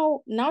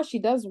 well, now she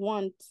does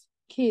want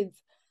kids.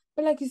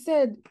 But like you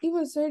said,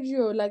 even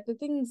Sergio, like the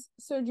things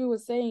Sergio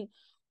was saying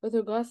with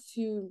regards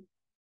to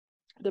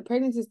the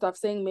pregnancy stuff,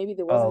 saying maybe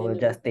there wasn't we'll any.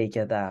 just take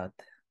it out.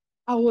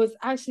 I was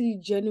actually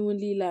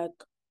genuinely like,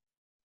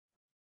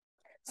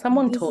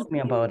 someone told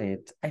me about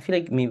it. I feel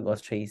like maybe it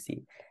was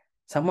Tracy.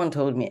 Someone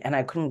told me, and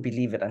I couldn't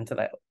believe it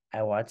until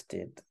I watched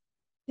it.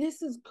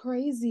 This is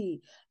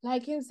crazy.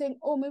 Like him saying,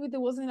 oh, maybe there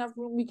wasn't enough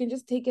room. We can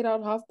just take it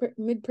out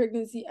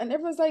mid-pregnancy. And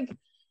everyone's like,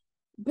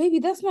 baby,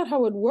 that's not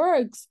how it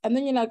works. And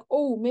then you're like,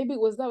 oh, maybe it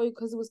was that way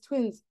because it was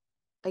twins.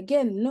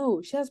 Again,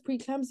 no, she has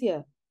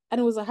preeclampsia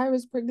and it was a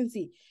high-risk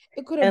pregnancy.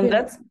 It could have And been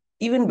that's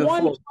even before.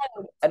 child,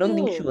 I don't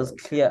think she was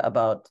clear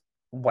about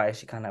why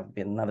she can't have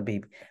been another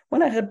baby.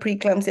 When I heard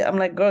preeclampsia, I'm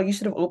like, girl, you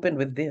should have opened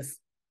with this.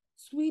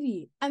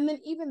 Sweetie. And then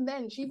even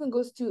then, she even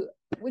goes to,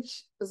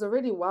 which is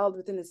already wild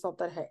within itself,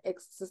 that her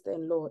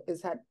ex-sister-in-law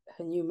is had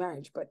her new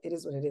marriage, but it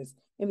is what it is.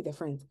 Maybe they're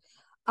friends.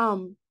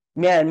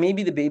 Yeah, and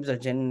maybe the babes are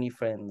genuinely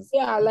friends.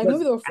 Yeah, like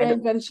maybe they were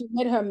friends and she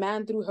met her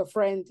man through her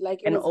friend.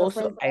 Like it and was her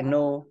also, friend. I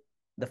know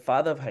the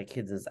father of her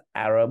kids is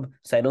Arab,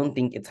 so I don't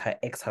think it's her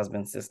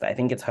ex-husband's sister. I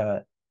think it's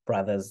her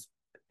brother's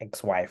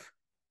ex-wife.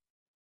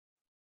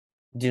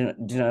 Do you know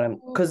what I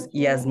mean? Because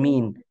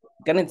Yasmin,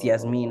 it's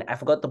Yasmin. I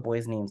forgot the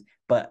boys' names,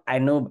 but I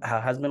know her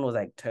husband was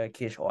like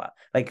Turkish or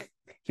like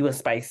he was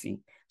spicy.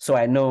 So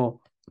I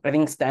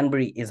think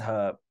Stanbury is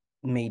her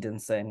maiden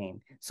surname.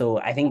 So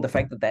I think the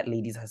fact that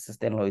lady's her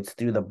sister-in-law, it's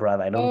through the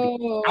brother. I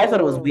thought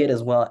it was weird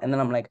as well. And then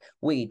I'm like,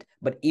 wait,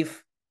 but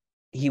if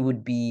he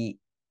would be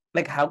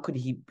like, how could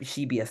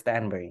she be a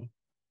Stanbury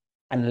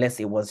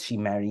unless it was she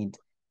married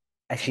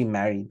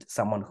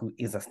someone who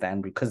is a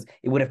Stanbury, because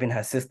it would have been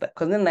her sister.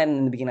 Because then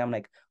in the beginning, I'm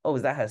like, oh,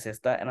 is that her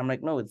sister? And I'm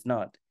like, no, it's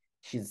not.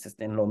 She's a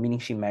sister-in-law, meaning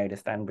she married a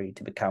Stanbury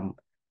to become,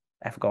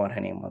 I forgot what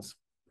her name was.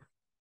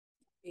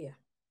 Yeah,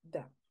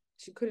 that.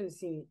 She couldn't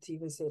seem to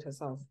even say it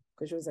herself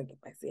because she was like, if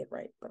I say it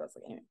right. But I was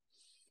like, anyway.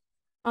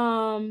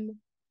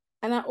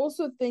 And I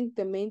also think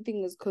the main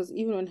thing is because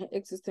even when her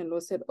ex-sister-in-law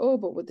said, oh,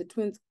 but with the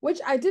twins, which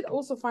I did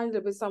also find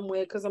a bit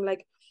somewhere, because I'm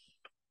like,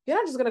 you're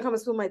not just gonna come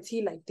and spill my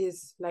tea like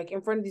this, like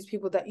in front of these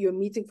people that you're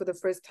meeting for the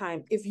first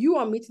time. If you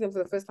are meeting them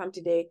for the first time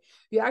today,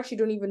 you actually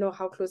don't even know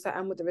how close I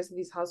am with the rest of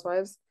these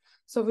housewives.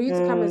 So for you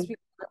to come and speak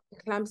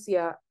about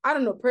eclampsia, I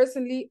don't know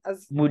personally.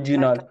 As would you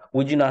not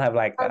have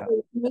liked that?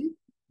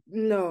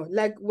 No,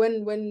 like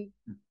when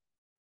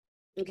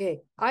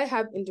okay, I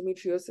have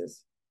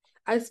endometriosis.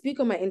 I speak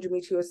on my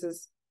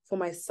endometriosis for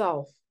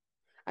myself.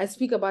 I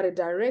speak about it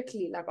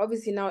directly. Like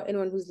obviously now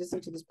anyone who's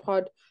listening to this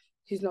pod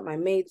who's not my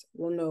mate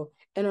will know.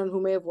 Anyone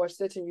who may have watched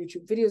certain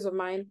YouTube videos of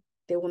mine,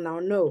 they will now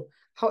know.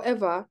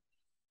 However,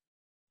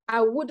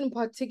 I wouldn't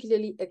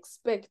particularly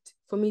expect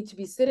for me to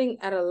be sitting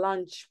at a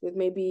lunch with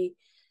maybe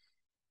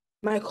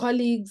my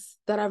colleagues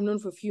that I've known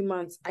for a few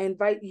months. I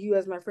invite you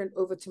as my friend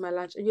over to my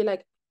lunch and you're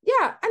like,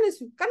 yeah, and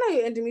it's kind of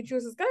your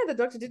endometriosis. Kind of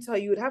the doctor did tell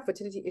you would have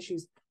fertility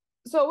issues.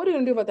 So what are you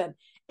gonna do about that?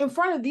 In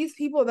front of these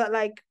people that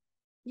like,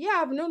 yeah,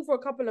 I've known for a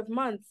couple of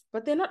months,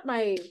 but they're not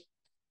my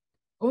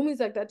homies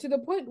like that, to the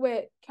point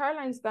where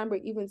Caroline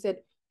Stanbury even said,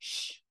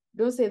 shh,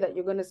 don't say that,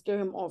 you're going to scare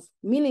him off.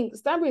 Meaning,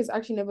 Stanbury has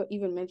actually never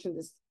even mentioned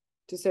this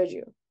to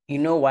Sergio. You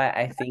know why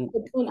I think...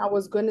 The point I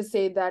was going to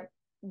say that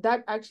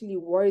actually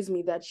worries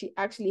me, that she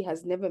actually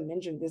has never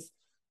mentioned this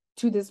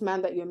to this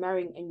man that you're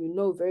marrying and you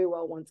know very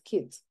well wants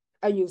kids.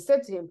 And you've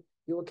said to him,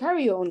 you will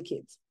carry your own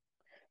kids.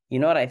 You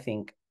know what I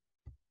think?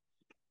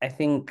 I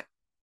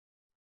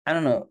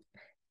don't know.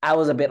 I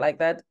was a bit like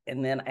that.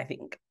 And then I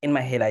think in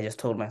my head, I just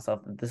told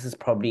myself that this is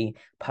probably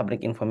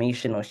public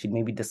information, or she'd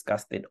maybe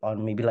discussed it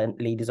on maybe like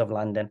Ladies of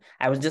London.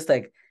 I was just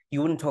like,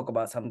 you wouldn't talk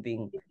about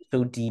something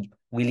so deep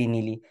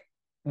willy-nilly.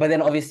 But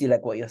then obviously,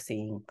 like what you're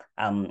saying,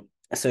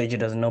 Sergio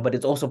doesn't know, but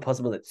it's also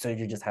possible that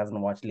Sergio just hasn't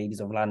watched Ladies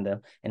of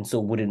London and so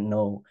wouldn't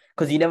know.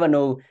 Because you never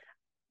know.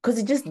 Because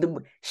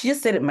she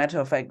just said it matter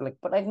of fact, like,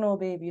 but like, no,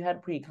 babe, you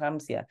had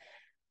preeclampsia.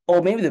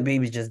 Or maybe the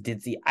baby just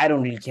did see. I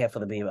don't really care for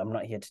the baby. I'm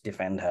not here to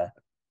defend her.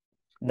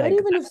 But Like,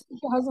 even if he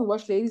hasn't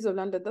watched Ladies of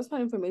London, that's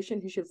not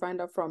information he should find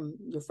out from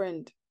your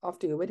friend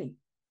after your wedding.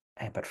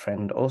 but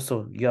friend,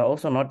 also, you're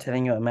also not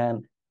telling your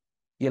man.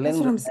 You're That's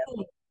letting what this I'm man,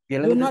 saying.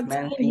 you're You're letting this not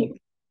man telling him.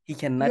 think he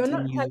can You're nut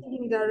not in you telling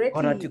him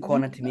corner directly. to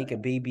corner to make a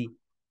baby.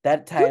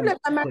 That Don't time let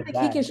my man could think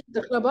he can die. shut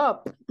the club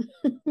up.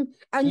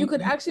 And you could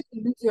You actually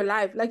lose your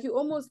life. Like you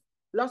almost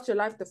lost your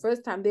life the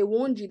first time. They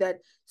warned you that,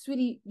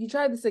 sweetie, you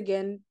try this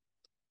again,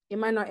 it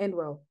might not end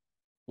well.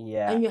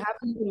 yeah. And you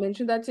haven't even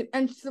mentioned that to him.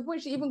 And to the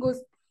point she even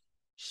goes,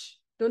 shh,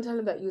 don't tell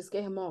him that you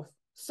scare him off.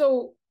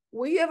 So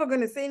were you ever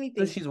gonna say So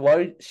anything? she's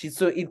worried.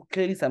 So it's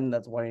clearly something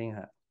that's worrying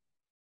her.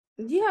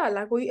 Yeah,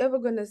 like were you ever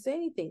gonna say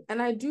anything?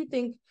 And I do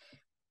think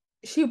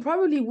she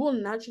probably will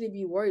naturally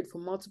be worried for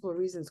multiple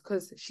reasons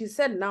because she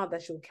said now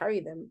that she'll carry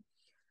them.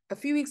 A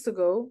few weeks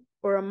ago,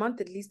 or a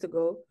month at least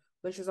ago,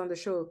 when she was on the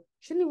show,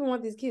 she didn't even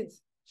want these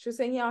kids. She was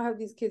saying, "Yeah, I'll have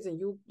these kids, and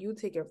you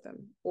take care of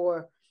them."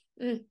 Or,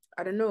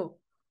 I don't know.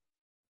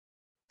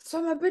 So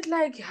I'm a bit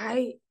like,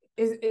 hi,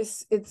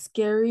 it's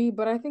scary,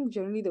 but I think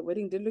generally the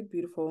wedding did look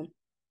beautiful.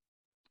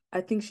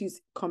 I think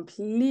she's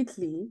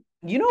completely.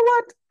 You know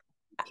what?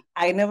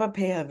 I never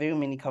pay her very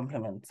many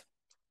compliments.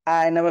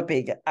 I don't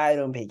pay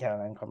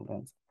Caroline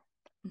compliments.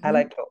 I Mhm.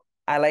 liked her.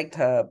 I liked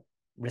her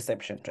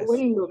reception The dress.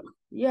 wedding look.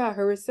 Yeah,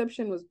 her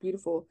reception was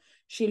beautiful.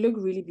 She looked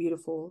really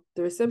beautiful.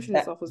 The reception That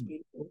itself was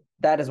beautiful.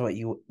 that is what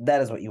you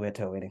wear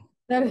to a wedding.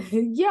 That Uh,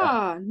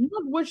 yeah,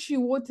 not what she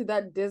wore to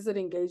that desert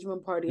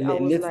engagement party. I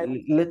was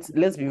let's like,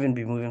 let's even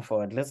be moving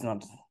forward. Let's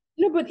not.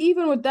 no, but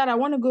even with that, I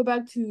want to go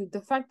back to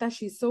the fact that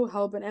she's so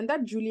helping, and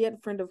that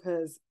Juliet friend of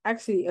hers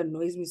actually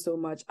annoys me so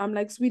much. I'm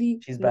like, sweetie,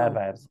 She's bad no.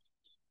 vibes.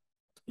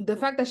 The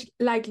fact that she,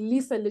 like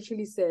Lisa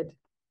literally said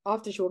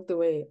after she walked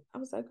away, I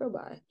was like, girl,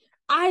 bye.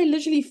 I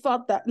literally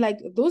felt that, like,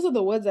 those are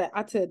the words I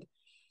uttered,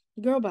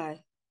 girl,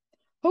 bye.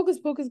 Hocus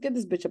pocus, get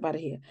this bitch up out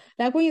of here.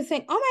 Like when you're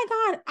saying, oh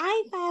my God,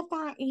 I thought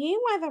that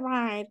you were the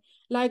bride.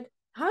 Like,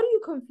 how do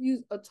you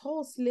confuse a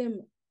tall,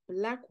 slim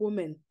black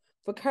woman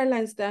for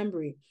Caroline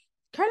Stanbury?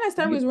 Caroline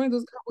Stanbury is wearing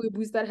those cowboy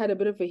boots that had a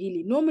bit of a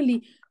heely.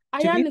 Normally, To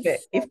be Ayan fair,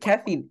 is so,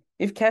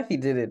 if Kathy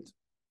did it,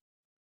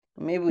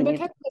 maybe we but need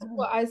Kathy has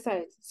poor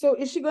eyesight. So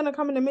is she gonna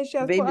come in the mix? She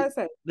the has poor baby.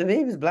 eyesight. The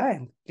babe is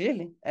blind.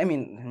 Clearly, I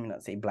mean, let me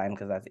not say blind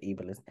because that's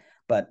ableist,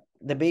 but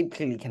the babe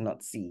clearly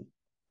cannot see.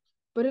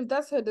 But if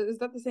that's her, is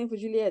that the same for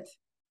Juliet?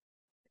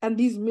 And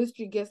these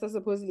mystery guests that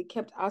supposedly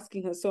kept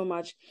asking her so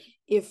much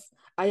if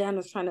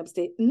Ayana's trying to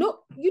upstate. No,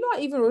 you know, I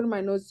even wrote in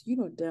my notes, you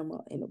know damn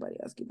well ain't nobody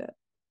ask you that.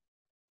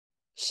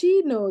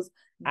 She knows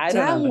I don't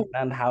damn well.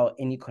 understand how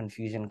any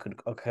confusion could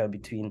occur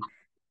between,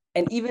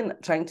 and even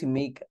trying to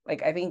make,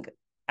 like, I think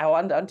I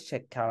want to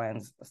check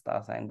Caroline's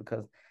star sign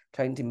because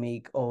trying to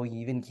make, oh, you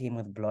even came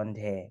with blonde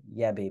hair.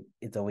 Yeah, babe,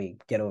 it's a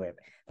wig. Get over it.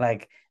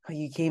 Like, oh,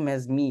 you came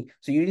as me.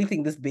 So you really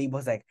think this babe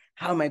was like,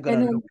 how am I And gonna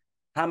then, look?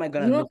 How am I you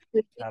gonna know,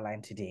 look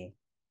Caroline today?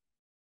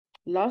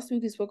 last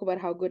week we spoke about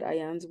how good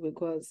Ayan's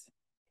wig was.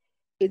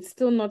 It's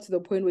still not to the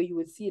point where you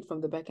would see it from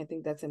the back and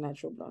think that's a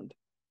natural blonde.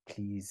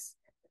 Please.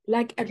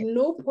 Like, at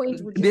no point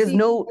would you There's see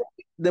no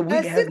the a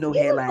wig has six, no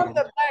even from hairline.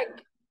 the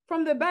back.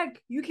 From the back,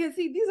 you can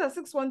see these are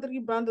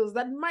 613 bundles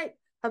that might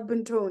have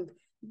been toned.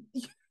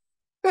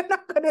 You're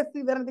not gonna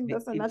see that. I think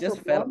that's a It natural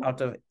just fell blonde.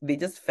 out of they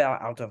just fell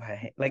out of her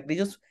hair. Like they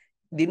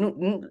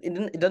don't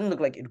it doesn't look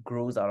like it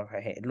grows out of her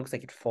hair. It looks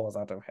like it falls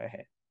out of her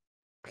hair.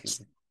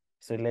 Please.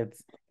 So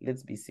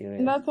let's be And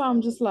serious. that's why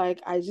I'm just like,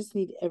 I just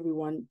need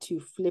everyone to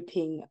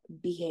flipping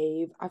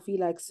behave. I feel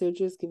like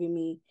Sergio's giving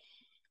me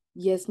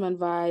yes man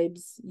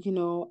vibes, you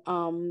know.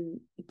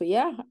 But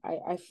yeah,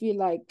 I feel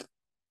like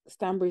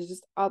Stanbury's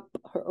just up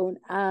her own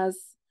ass.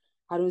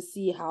 I don't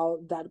see how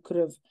that could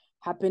have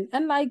happened.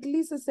 And like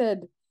Lisa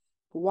said,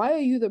 why are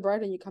you the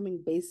bride and you're coming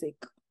basic?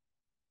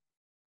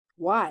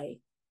 Why?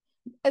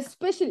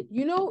 Especially,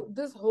 you know,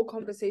 this whole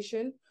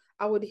conversation,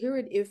 I would hear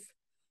it if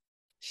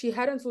she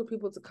hadn't told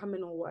people to come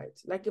in all white.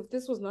 Like if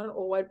this was not an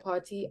all white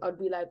party, I'd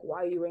be like,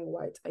 why are you wearing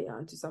white,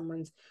 Ayan, to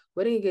someone's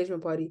wedding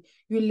engagement party?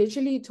 You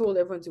literally told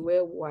everyone to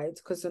wear white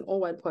because it's an all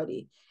white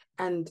party.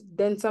 And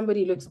then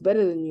somebody looks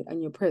better than you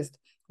and you're pressed.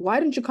 Why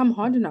didn't you come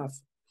hard enough?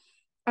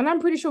 And I'm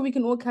pretty sure we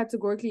can all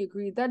categorically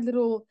agree that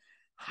little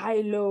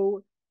high-low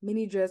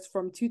mini dress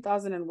from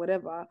 2000 and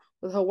whatever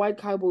with her white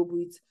cowboy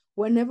boots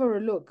were never a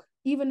look.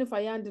 Even if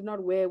Ayan did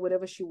not wear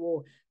whatever she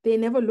wore, they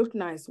never looked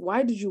nice.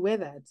 Why did you wear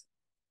that?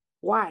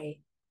 Why?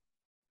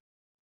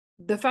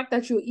 The fact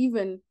that you're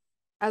even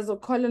as a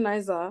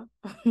colonizer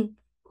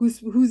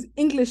whose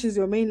English is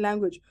your main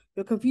language,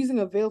 you're confusing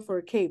a veil for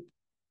a cape.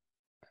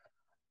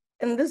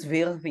 And this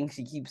veil thing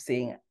she keeps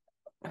saying,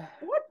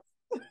 What?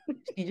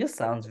 She just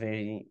sounds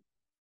very.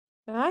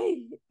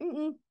 I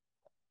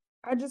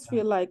just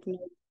feel like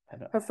I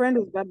don't. her friend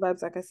was bad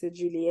vibes, like I said,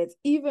 Juliet.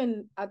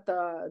 Even at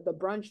the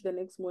brunch the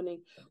next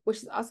morning, where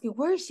she's asking,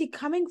 where is she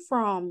coming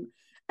from?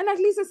 And like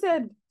Lisa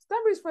said,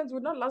 Stanbury's friends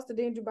would not last a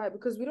day in Dubai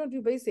because we don't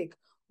do basic.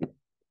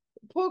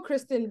 Poor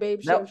Kristen, babe.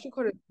 That She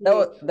caught it.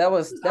 that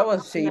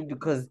was shade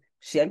because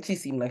she actually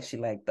seemed like she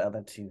liked the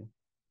other two.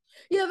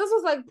 Yeah, this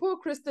was like poor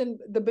Kristen.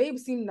 The babe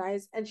seemed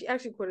nice, and she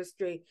actually caught a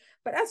stray.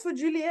 But as for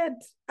Juliet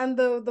and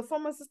the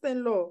former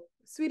sister-in-law,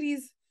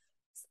 sweeties,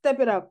 step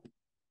it up.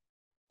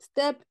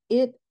 Step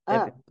it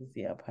Step up. it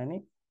pussy up,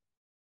 honey.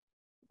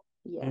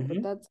 Yeah, but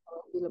Mm-hmm. that's how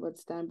I feel about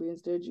Stanbury and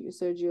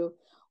Sergio.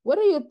 What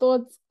are your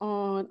thoughts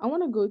on? I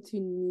want to go to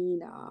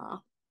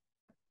Nina.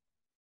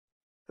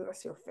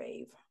 That's your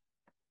fave.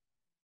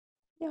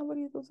 Yeah, what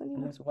are your thoughts on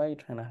Nina? Honest, why are you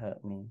trying to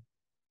hurt me?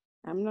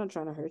 I'm not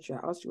trying to hurt you.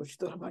 I asked you what you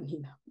thought about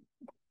Nina.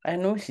 I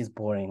know she's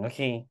boring.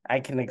 Okay, I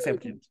can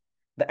accept it.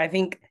 I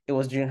think it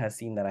was during her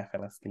scene that I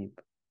fell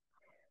asleep.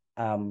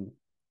 Um,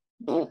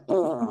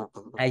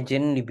 I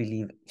genuinely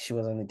believe she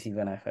was on the TV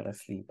and I fell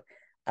asleep.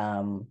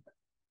 Um,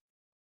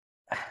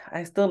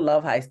 I still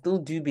love her. I still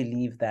do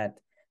believe that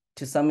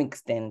to some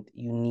extent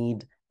you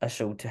need a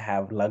show to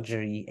have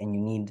luxury and you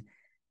need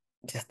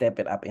to step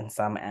it up in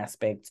some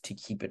aspects to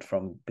keep it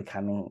from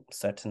becoming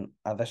certain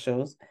other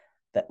shows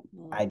that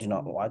I do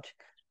not watch.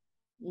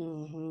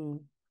 Mm-hmm.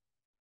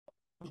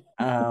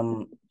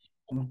 Um,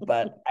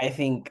 but I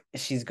think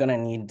she's gonna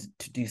need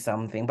to do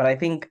something. But I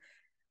think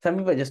some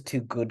people are just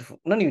too good for,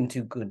 not even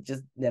too good,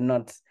 just they're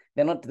not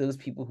those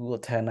people who will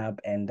turn up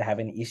and have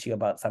an issue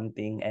about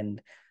something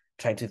and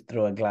try to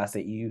throw a glass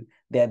at you.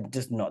 They're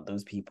just not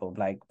those people.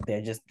 Like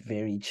they're just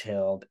very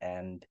chilled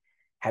and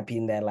happy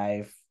in their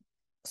life.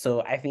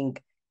 So I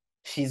think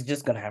she's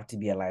just gonna have to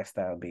be a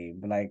lifestyle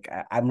babe. Like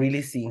I'm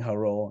really seeing her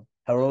role.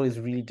 Her role is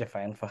really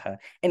defined for her.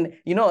 And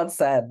you know what's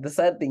sad? The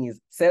sad thing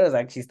is Sarah's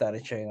actually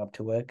started showing up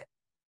to work.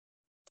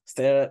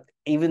 Sarah,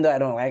 even though I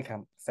don't like her,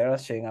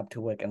 Sarah's showing up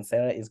to work and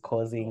Sarah is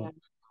Yeah,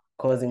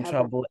 causing have her.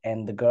 trouble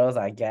and the girls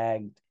are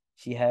gagged.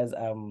 She has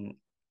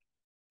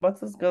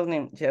what's this girl's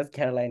name? She has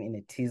Caroline in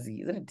a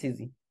tizzy. Is it a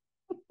tizzy?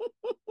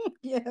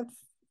 Yes.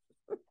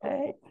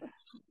 Right.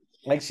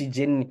 Like she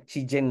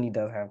genuinely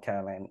does have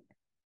Caroline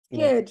in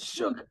a Scared,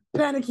 shook,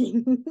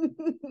 panicking.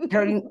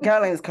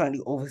 Caroline is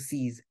currently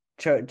overseas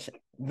church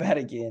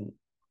Vatican.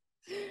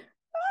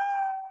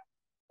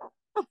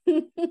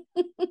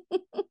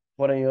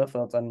 What are your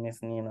thoughts on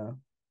Miss Nina?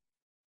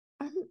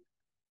 I'm,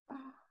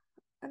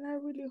 and I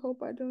really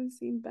hope I don't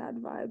seem bad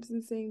vibes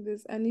in saying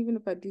this. And even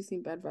if I do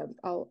seem bad vibes,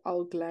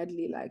 I'll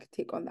gladly like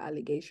take on the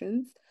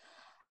allegations.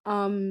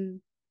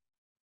 Um,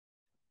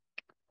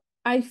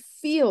 I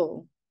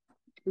feel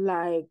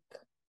like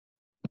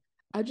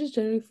I just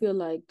generally feel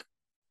like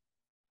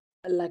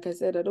I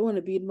said, I don't want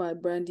to beat my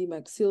Brandy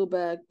McSeal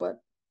back, but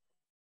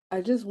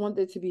I just want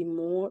there to be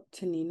more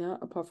to Nina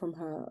apart from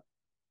her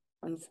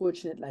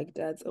unfortunate like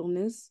dad's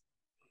illness.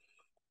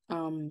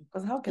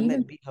 Because how can that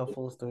Even be her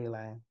full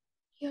storyline?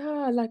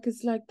 yeah, like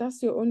it's like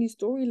that's your only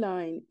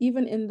storyline.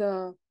 Even in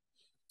the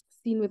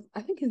scene with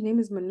I think his name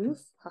is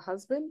Manus, her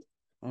husband,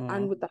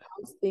 and Mm. with the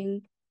house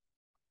thing,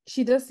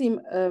 she does seem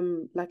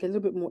like a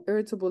little bit more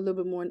irritable, a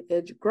little bit more on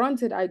edge.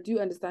 Granted, I do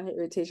understand her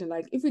irritation.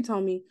 Like if you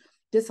tell me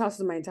this house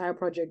is my entire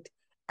project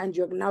and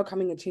you're now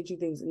coming and changing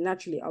things,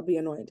 naturally I'll be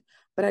annoyed.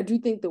 But I do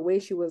think the way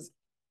she was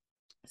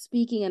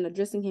speaking and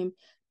addressing him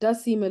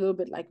does seem a little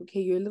bit like,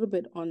 okay, you're a little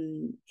bit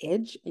on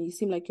edge and you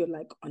seem like you're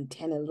like on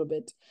 10 a little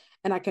bit.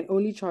 And I can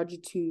only charge you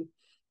to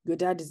your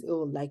dad is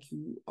ill, like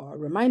you are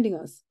reminding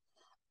us.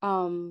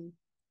 Um,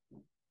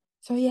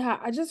 so yeah,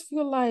 I just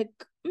feel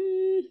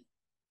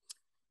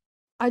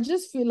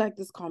like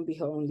this can't be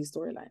her only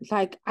storyline.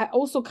 Like I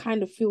also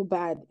kind of feel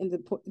bad in the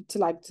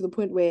to the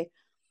point where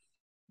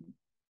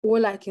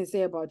all I can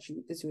say about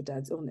you is your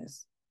dad's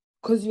illness.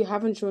 Because you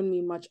haven't shown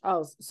me much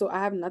else. So I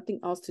have nothing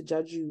else to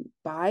judge you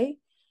by.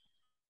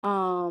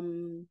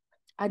 Um,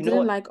 I You know didn't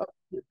what? like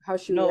how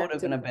she You know what would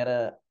have been reacted. a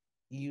better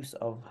use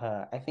of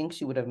her? I think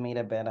she would have made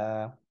a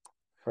better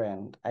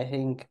friend. I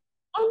think,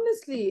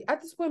 Honestly,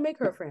 at this point, make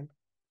her a friend.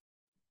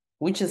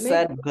 which is Make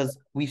sad because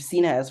we've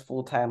seen her as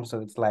full time, so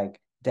it's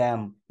like,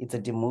 damn, it's a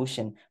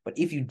demotion. But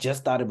if you just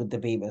started with the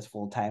baby as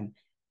full time,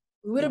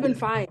 we would it have would been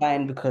have been fine.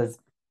 fine because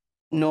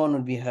no one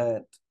would be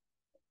hurt.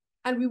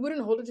 And we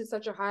wouldn't hold it to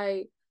such a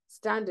high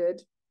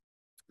standard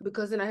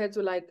because in our heads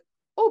we're like,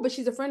 oh, but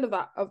she's a friend of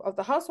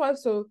the housewife,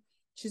 so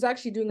she's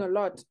actually doing a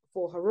lot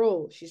for her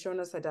role. She's shown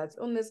us her dad's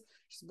illness.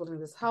 She's building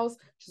this house.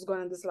 She's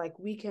going on this like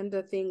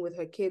weekender thing with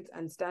her kids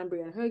and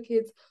Stanbury and her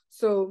kids.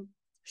 So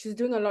she's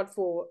doing a lot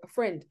for a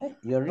friend.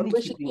 You're But really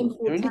when she came keeping full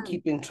you're really time,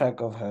 keeping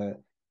track of her.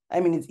 I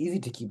mean, it's easy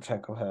to keep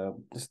track of her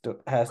because story.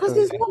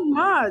 there's not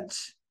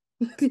much.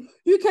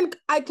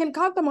 I can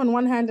count them on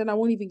one hand and I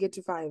won't even get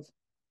to five.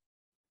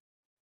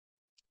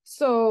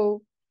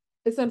 So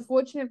it's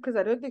unfortunate because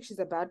I don't think she's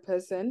a bad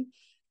person.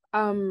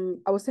 I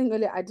was saying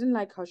earlier, I didn't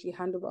like how she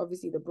handled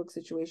obviously the Brooke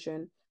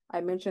situation.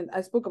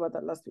 I spoke about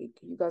that last week.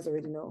 You guys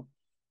already know.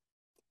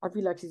 I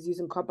feel like she's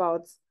using cop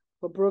outs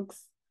for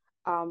Brooks.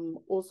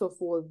 also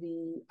for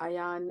the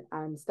Ayan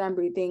and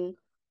Stanbury thing,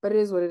 but it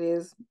is what it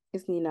is.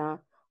 It's Nina.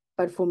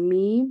 But for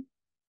me,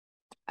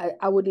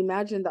 I would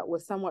imagine that we're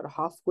somewhat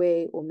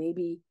halfway or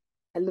maybe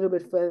a little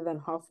bit further than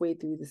halfway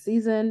through the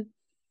season.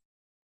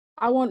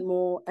 I want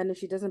more, and if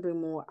she doesn't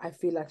bring more, I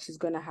feel like she's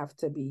gonna have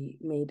to be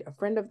made a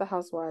friend of the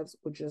housewives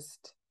or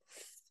just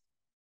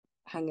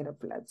hang it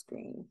up flat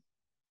screen.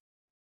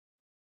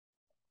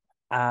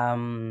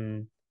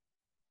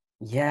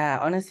 Yeah,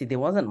 honestly, there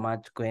wasn't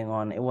much going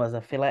on. It was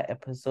a filler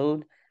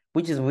episode,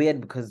 which is weird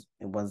because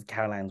it was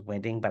Caroline's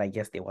wedding, but I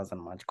guess there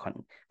wasn't much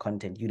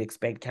content. You'd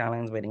expect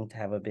Caroline's wedding to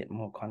have a bit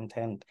more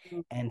content,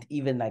 and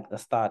even like the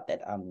start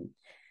that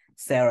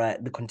Sarah,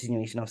 the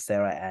continuation of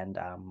Sarah and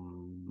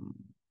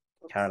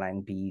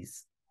Caroline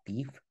B's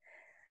beef.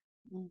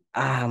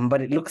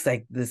 But it looks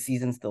like the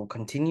season still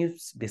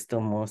continues. There's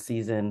still more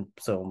season,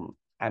 so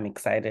I'm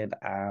excited.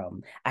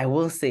 I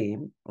will say,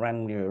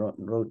 randomly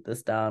wrote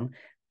this down.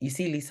 You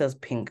see Lisa's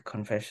pink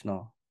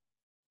confessional.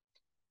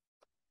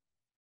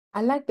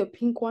 I like the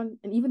pink one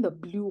and even the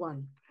blue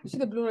one. You see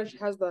the blue one, she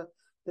has the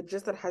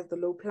dress that has the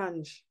low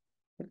plunge.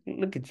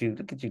 Look at you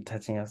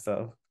touching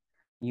yourself.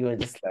 You are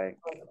just like,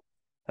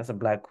 that's a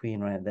black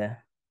queen right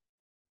there.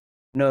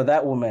 No,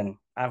 that woman,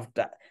 I've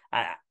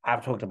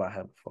talked about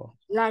her before.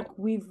 Like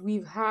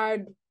we've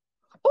had.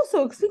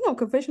 Also, speaking of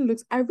confession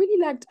looks, I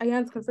really liked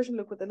Ayan's confession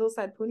look with the little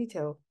side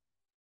ponytail.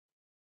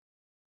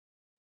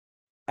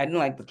 I didn't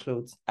like the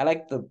clothes. I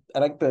like the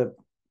Yeah,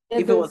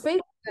 if it the was face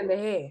and the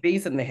hair.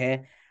 face and the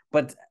hair,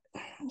 but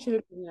She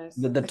looked nice.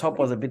 the top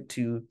was a bit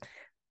too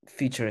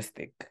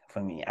futuristic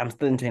for me. I'm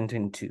still in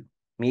 2022.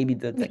 Maybe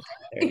that's like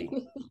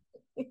 30.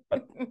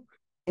 But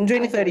in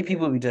 2030,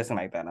 people will be dressing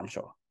like that, I'm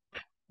sure.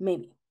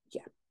 Maybe.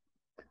 Yeah.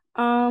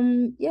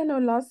 Yeah, no,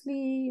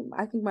 lastly,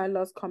 I think my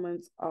last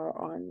comments are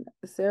on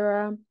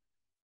Sarah.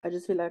 I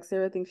just feel like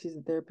Sarah thinks she's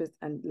a therapist,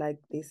 and like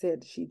they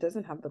said, she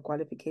doesn't have the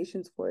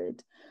qualifications for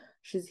it.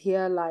 She's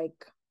here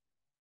like,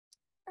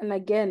 and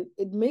again,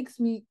 it makes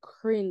me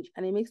cringe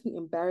and it makes me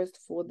embarrassed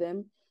for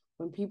them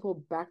when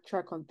people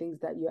backtrack on things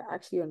that you're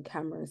actually on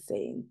camera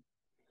saying.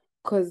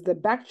 Because the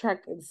backtrack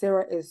and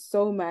Sarah is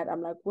so mad.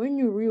 I'm like, when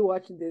you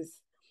rewatch this,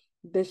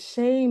 the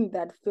shame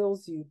that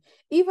fills you,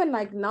 even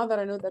like now that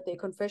I know that they're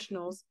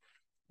confessionals,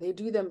 they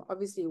do them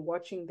obviously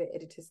watching the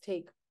editor's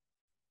take.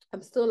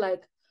 I'm still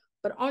like,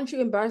 but aren't you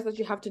embarrassed that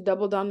you have to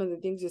double down on the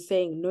things you're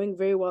saying, knowing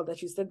very well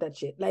that you said that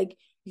shit? Like,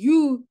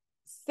 you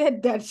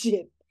said that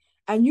shit,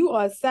 and you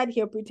are sat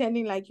here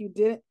pretending like you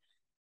didn't.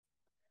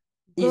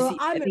 You Girl, see,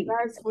 I I'm think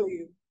embarrassed for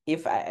you.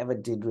 if I ever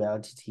did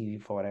reality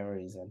TV for whatever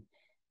reason,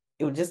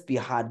 it would just be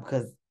hard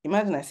because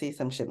imagine I say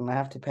some shit and I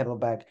have to pedal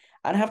back.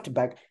 I'd have to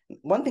back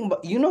one thing,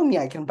 but you know me,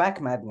 I can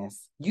back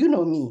madness. You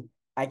know me,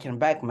 I can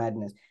back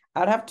madness.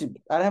 I'd have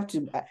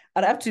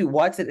to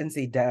watch it and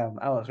say, damn,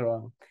 I was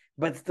wrong.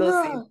 But still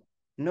say, Bruh.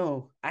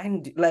 no,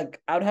 like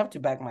I'd have to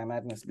back my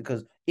madness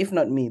because if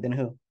not me, then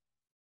who?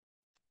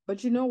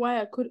 But you know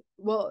why I could?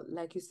 Well,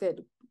 like you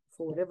said,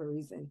 for whatever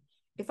reason,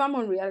 if I'm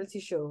on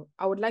reality show,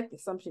 I would like the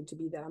assumption to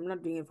be that I'm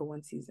not doing it for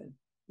one season.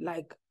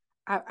 Like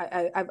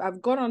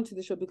I've got onto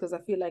the show because I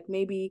feel like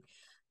maybe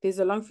there's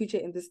a long future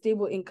in the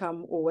stable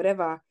income or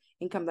whatever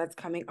income that's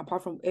coming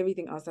apart from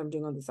everything else I'm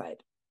doing on the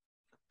side.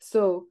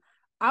 So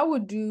I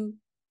would do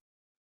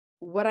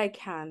what I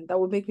can that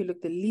would make me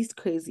look the least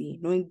crazy,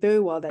 knowing very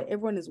well that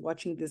everyone is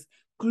watching this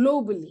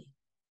globally.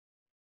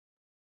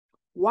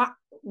 Why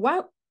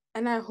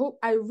and I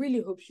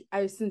really hope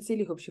I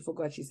sincerely hope she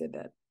forgot she said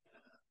that.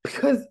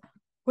 Because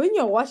when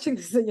you're watching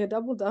this and you're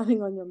double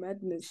downing on your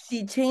madness.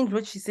 She changed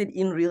what she said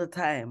in real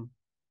time.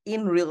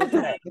 In real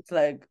time. It's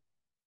like,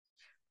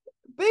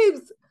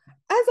 babes,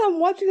 as I'm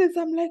watching this,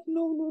 I'm like,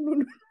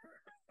 no.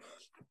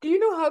 Do you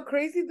know how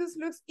crazy this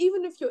looks?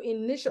 Even if your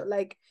initial,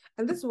 like,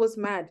 and this was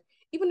mad,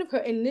 even if her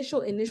initial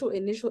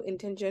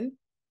intention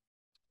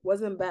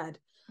wasn't bad,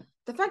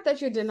 the fact that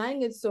you're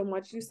denying it so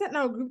much, you sent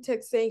now a group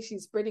text saying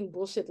she's spreading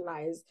bullshit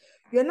lies.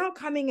 You're now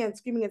coming and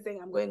screaming and saying,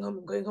 I'm going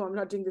home, I'm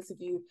not doing this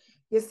with you.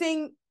 You're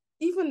saying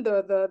even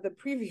the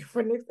preview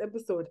for next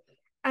episode.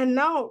 And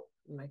now,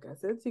 like I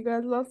said to you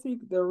guys last week,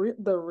 the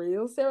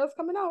real Sarah's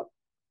coming out.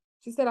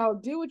 She said, I'll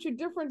deal with you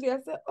differently. I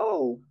said,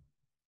 oh,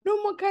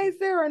 no more Kai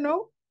Sarah,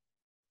 no.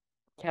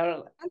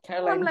 Caroline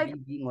I'm like,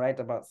 being right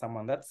about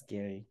someone. That's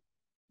scary.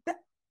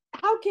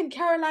 how can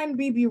Caroline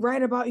be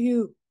right about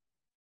you?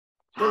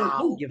 Don't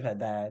How? give her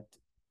that.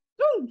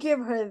 Don't give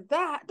her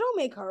that. Don't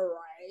make her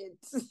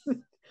right.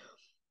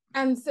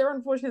 And Sarah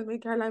unfortunately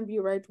made Caroline be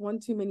right one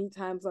too many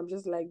times. I'm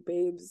just like,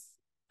 babes,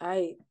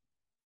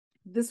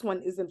 this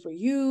one isn't for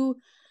you.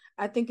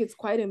 I think it's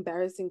quite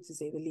embarrassing to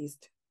say the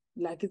least.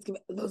 Like it's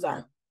those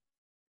are.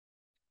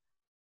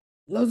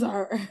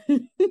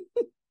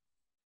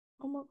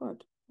 Oh my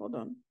god. Hold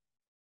on.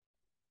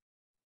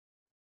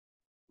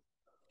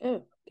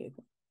 Oh, okay.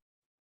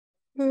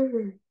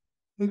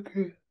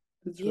 Okay.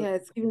 That's right. Yeah,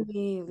 it's giving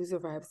me loser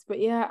vibes. But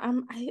yeah,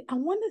 I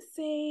want to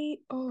say,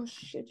 oh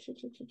shit.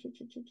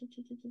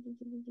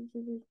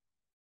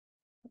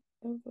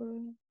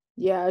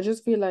 Yeah, I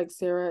just feel like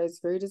Sarah is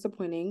very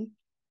disappointing.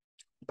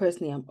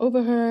 Personally, I'm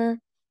over her.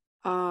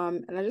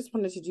 And I just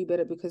wanted to do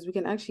better because we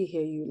can actually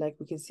hear you. Like,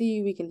 we can see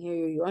you, we can hear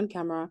you, you're on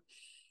camera.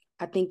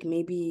 I think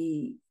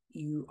maybe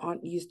you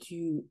aren't used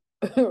to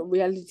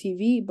reality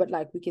TV, but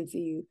like we can see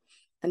you.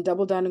 And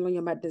double downing on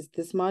your madness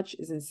this much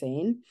is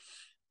insane.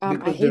 I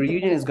Because the hate the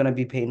reunion is gonna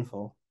be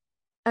painful.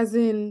 as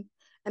in,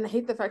 and I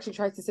hate the fact she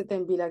tries to sit there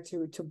and be like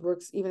to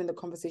Brooks, even in the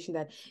conversation,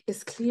 that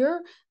it's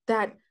clear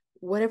that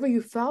whatever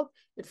you felt,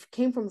 it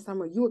came from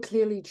somewhere. You were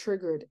clearly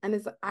triggered. And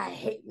it's I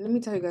hate, let me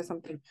tell you guys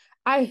something.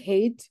 I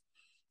hate,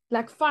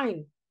 like,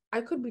 fine,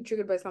 I could be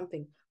triggered by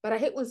something, but I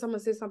hate when someone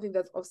says something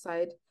that's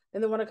offside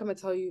and they want to come and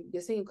tell you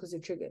you're saying it because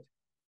you're triggered.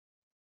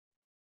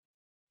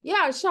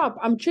 Yeah, sharp.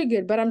 I'm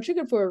triggered, but I'm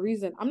triggered for a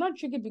reason. I'm not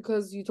triggered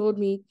because you told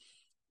me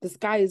the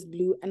sky is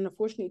blue, and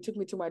unfortunately, it took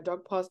me to my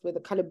dark past where the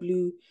color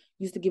blue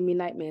used to give me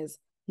nightmares.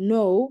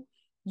 No,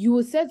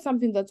 you said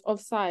something that's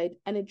offside,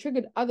 and it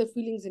triggered other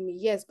feelings in me.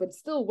 Yes, but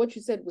still, what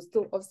you said was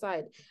still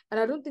offside, and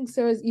I don't think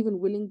Sarah's even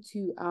willing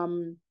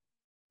to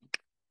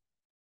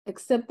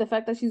accept the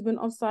fact that she's been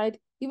offside.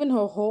 Even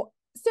her whole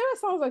Sarah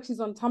sounds like she's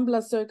on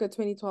Tumblr circa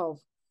 2012.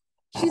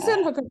 She said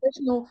in her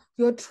confessional,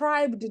 "Your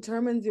tribe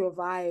determines your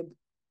vibe."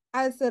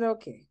 I said,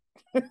 okay.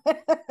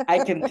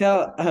 I can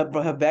tell her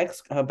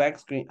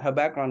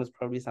background is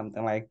probably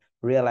something like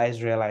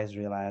realize, realize,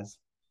 realize.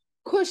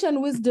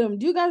 Cushion wisdom.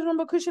 Do you guys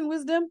remember cushion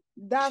wisdom?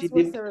 She That's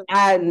what did. Sarah.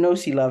 I know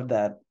she loved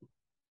that.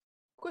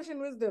 Cushion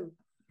wisdom.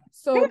 I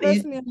So think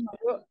personally,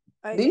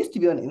 they used to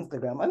be on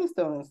Instagram. Are they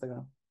still on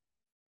Instagram?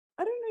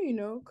 I don't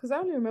know, because I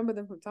only remember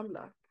them from Tumblr.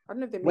 I don't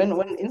know if they made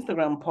When it to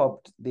Instagram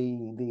popped, they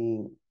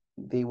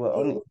were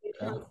on they Instagram.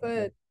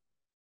 transferred.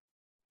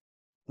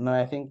 No,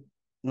 I think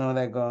no,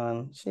 they're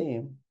gone.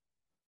 Shame.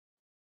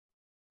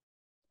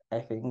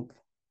 I think.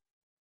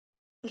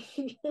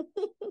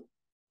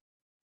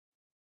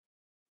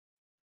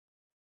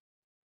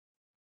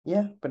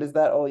 Yeah, but is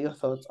that all your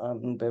thoughts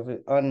on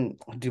on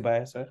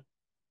Dubai, sir?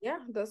 Yeah,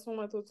 that's all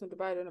my thoughts on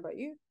Dubai. I don't know about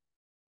you.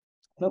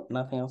 Nope,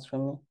 nothing else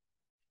from me.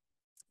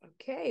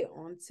 Okay,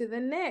 on to the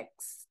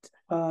next.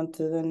 On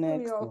to the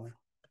next one.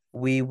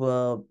 We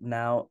will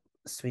now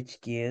switch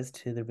gears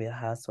to the Real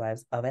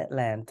Housewives of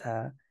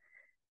Atlanta.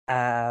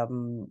 I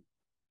don't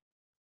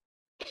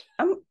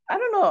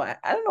know.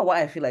 I don't know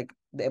why I feel like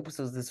the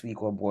episodes this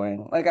week were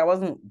boring. Like I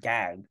wasn't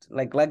gagged.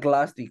 Like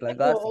last week. Like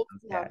They were last week all I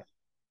was filler. gagged.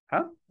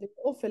 Huh? They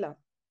were all filler.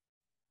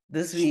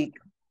 This week,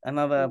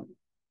 another I was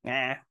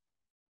Yeah.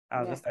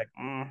 just like,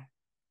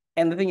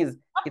 And the thing is,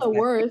 Not it's the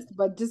worst,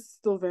 but just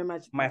still very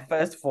much. my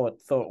first thought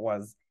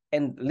was,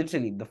 and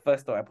literally the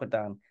first thought I put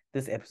down,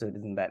 this episode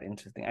isn't that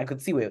interesting. I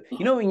could see where,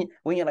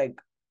 when you're like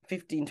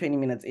 15, 20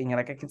 minutes in, you're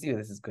like, I can see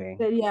where this is going.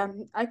 Yeah,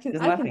 I can.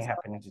 There's I can nothing tell.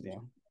 happening today.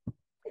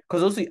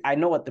 Because also, I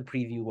know what the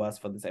preview was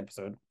for this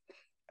episode.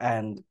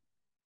 And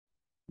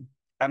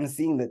I'm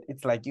seeing that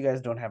it's like you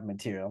guys don't have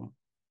material.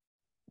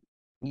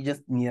 You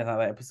just need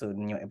another episode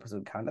in your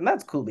episode count. And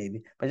that's cool,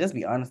 baby. But just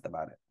be honest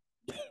about it.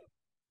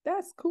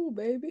 That's cool,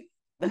 baby.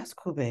 That's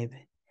cool,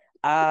 baby.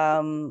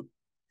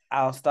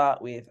 I'll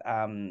start with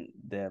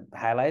the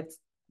highlights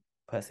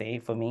per se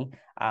for me.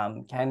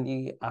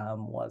 Kandi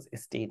was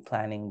estate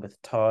planning with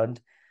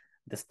Todd,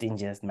 the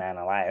stingiest man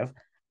alive.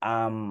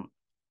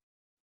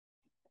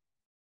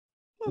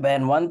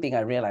 Then one thing I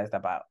realized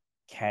about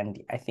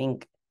Kandi, I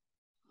think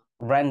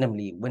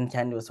randomly when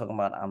Kandi was talking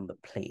about the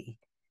play,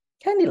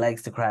 Kandi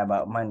likes to cry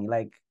about money.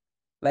 Like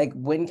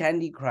when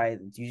Kandi cries,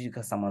 it's usually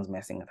because someone's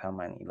messing with her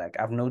money. Like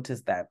I've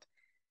noticed that,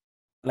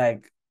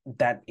 like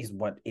that is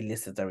what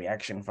elicits a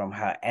reaction from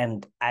her,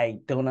 and I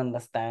don't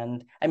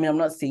understand. I mean, I'm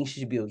not saying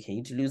she should be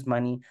okay to lose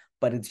money,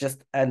 but it's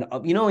just when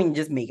you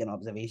just make an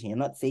observation, you're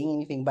not saying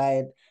anything by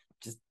it.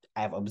 Just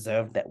I've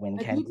observed that when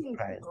I do Kandi think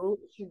cries,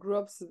 she grew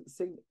up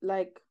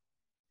like.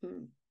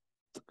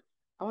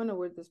 I want to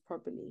word this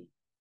properly,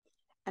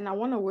 and I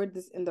want to word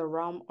this in the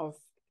realm of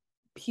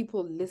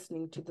people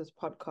listening to this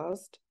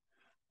podcast.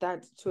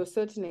 That to a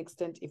certain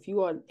extent, if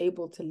you are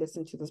able to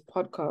listen to this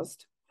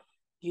podcast,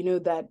 you know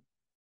that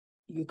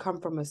you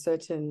come from a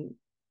certain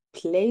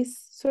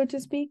place, so to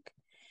speak.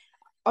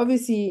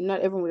 Obviously, not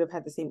everyone would have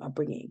had the same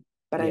upbringing,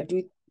 but I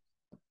do.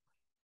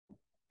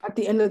 At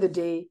the end of the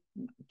day,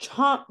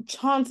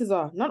 chances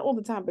are, not all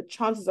the time, but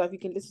chances are, if you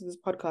can listen to this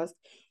podcast,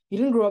 you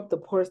didn't grow up the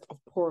poorest of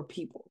poor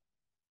people.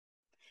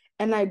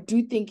 And I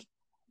do think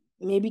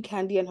maybe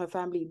Kandi and her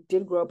family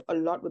did grow up a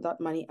lot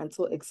without money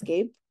until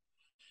Escape,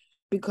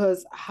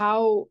 because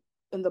how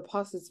in the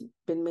past it's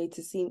been made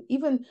to seem,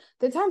 even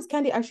the times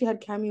Kandi actually had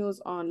cameos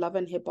on Love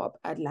and Hip Hop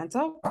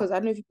Atlanta, because I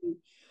don't know if you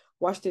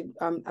watched it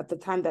at the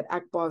time that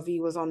Akbar V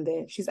was on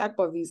there. She's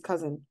Akbar V's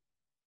cousin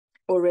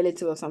or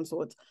relative of some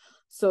sort.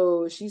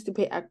 So she used to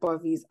pay Akbar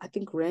V's, I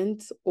think,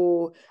 rent,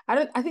 or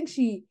I think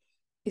she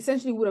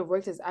essentially would have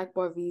worked as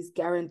Akbar V's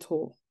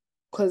guarantor.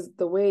 Because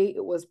the way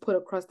it was put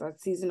across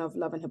that season of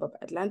Love and Hip Hop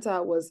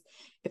Atlanta was,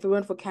 if it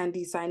weren't for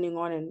Kandi signing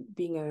on and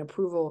being an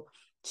approval,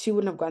 she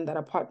wouldn't have gotten that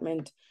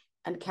apartment.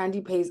 And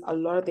Kandi pays a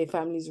lot of their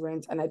family's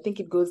rent. And I think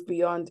it goes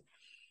beyond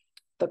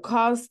the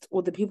cast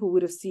or the people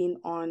would have seen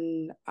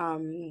on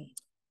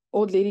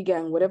Old Lady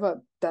Gang,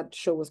 whatever that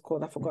show was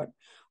called, I forgot.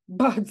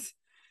 But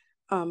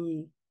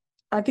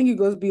I think it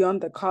goes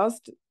beyond the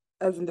cast,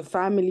 as in the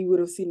family would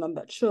have seen on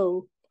that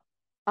show.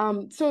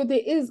 So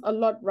there is a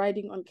lot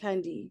riding on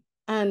Kandi.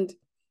 And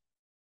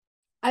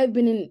I've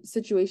been in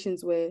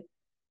situations where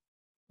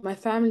my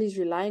family is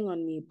relying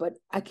on me, but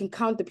I can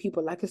count the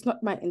people. Like, it's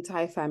not my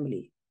entire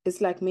family.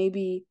 It's like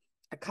maybe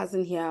a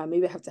cousin here,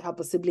 maybe I have to help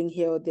a sibling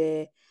here or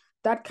there,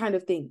 that kind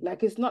of thing.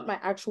 Like, it's not my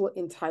actual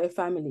entire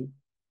family.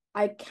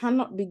 I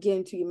cannot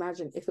begin to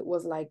imagine if it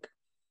was like,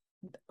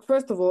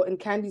 first of all, in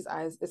Kandi's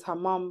eyes, it's her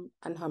mom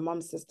and her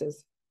mom's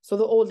sisters. So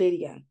the old lady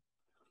gang.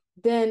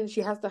 Then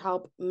she has to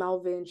help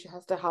Melvin. She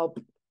has to help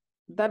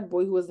that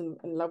boy who was in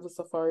love with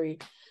Safari.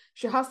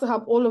 She has to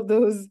help all of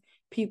those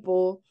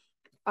people.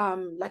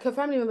 Like her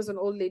family members, an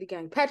old lady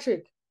gang.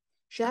 Patrick,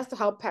 she has to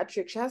help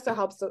Patrick. She has to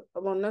help,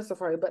 well, not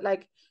Safari, but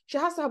like she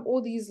has to help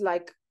all these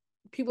like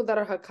people that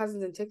are her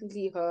cousins and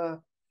technically her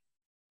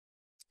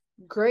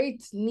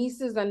great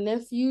nieces and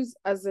nephews,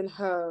 as in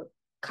her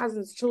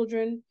cousins'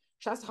 children.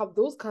 She has to help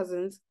those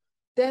cousins.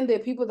 Then there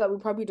are people that we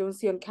probably don't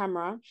see on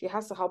camera. She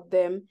has to help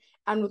them.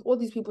 And with all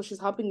these people, she's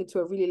helping it to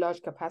a really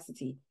large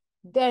capacity.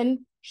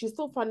 Then she's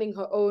still funding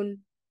her own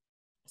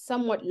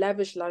somewhat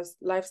lavish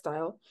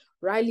lifestyle.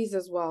 Riley's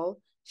as well.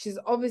 She's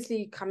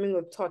obviously coming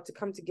with Todd to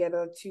come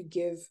together to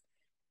give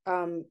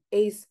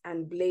Ace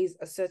and Blaze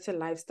a certain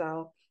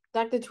lifestyle.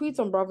 Like the tweets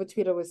on Bravo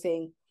Twitter were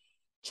saying,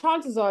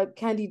 chances are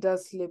Kandi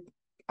does slip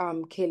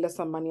Kayla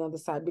some money on the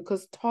side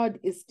because Todd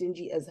is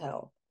stingy as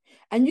hell.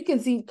 And you can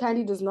see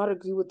Kandi does not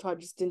agree with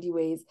Todd's stingy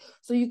ways.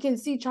 So you can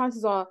see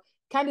chances are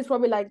Kandi's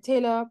probably like,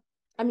 Kayla,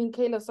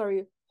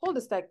 sorry, hold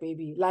the stack,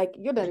 baby. Like,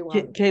 you're daddy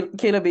one.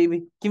 Kayla,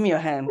 baby, give me your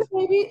hand.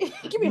 Baby,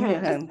 give me your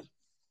hand.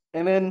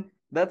 And then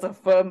that's a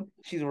firm,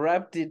 she's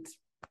wrapped it.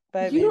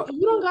 Bye, you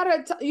don't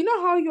gotta, you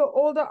know how your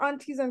older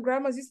aunties and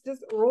grandmas used to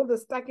just roll the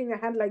stack in your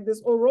hand like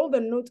this, or roll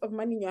the note of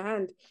money in your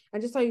hand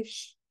and just like,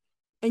 shh.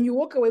 And you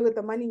walk away with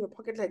the money in your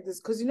pocket like this.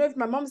 Because, you know, if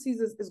my mom sees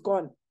this, it's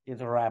gone.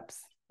 It's a wrap.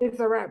 It's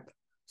a wrap.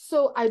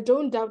 So I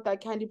don't doubt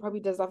that Kandi probably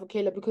does that for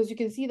Kayla, because you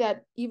can see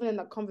that even in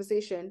that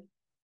conversation,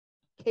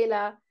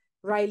 Kayla,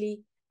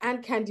 Riley,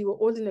 and Kandi were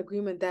all in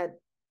agreement that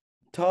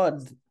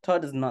Todd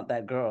is not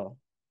that girl.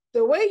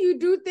 The way you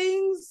do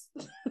things,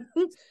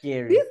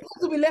 scary. These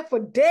guys will be left for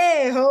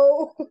dead,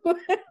 ho.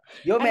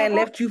 Your man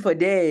left you for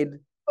dead.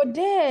 For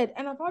dead.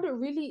 And I found it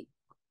really,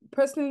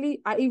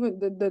 personally,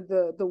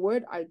 the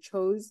word I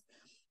chose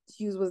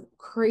to use was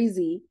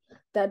crazy,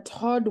 that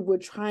Todd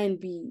would try and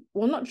be,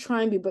 well, not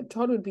try and be, but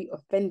Todd would be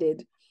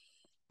offended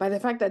by the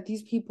fact that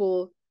these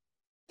people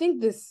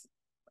think this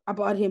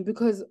about him,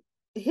 because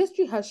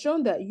history has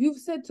shown that. You've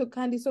said to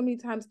Kandi so many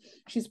times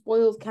she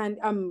spoils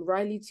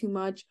Riley too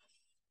much.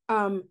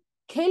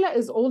 Kayla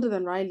is older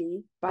than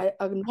Riley by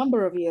a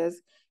number of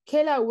years.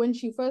 Kayla, when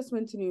she first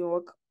went to New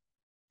York,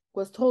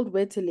 was told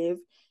where to live.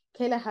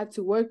 Kayla had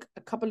to work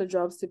a couple of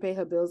jobs to pay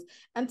her bills.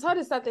 And Todd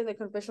is sat in the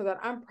confessional that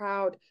I'm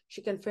proud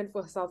she can fend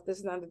for herself, this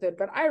and that and the third.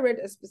 But I read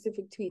a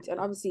specific tweet, and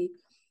obviously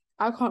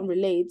I can't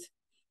relate,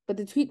 but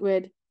the tweet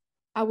read,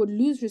 I would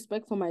lose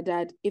respect for my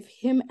dad if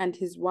him and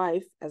his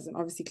wife, as in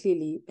obviously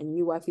clearly a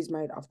new wife he's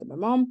married after my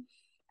mom,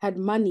 had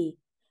money,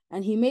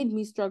 and he made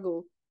me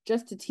struggle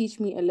just to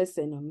teach me a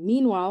lesson.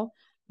 Meanwhile,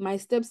 my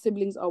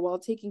step-siblings are well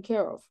taken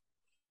care of.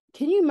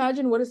 Can you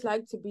imagine what it's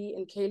like to be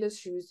in Kayla's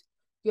shoes?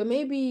 You're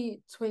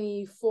maybe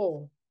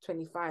 24,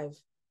 25.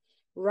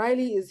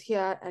 Riley is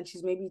here and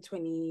she's maybe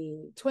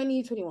 20,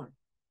 21.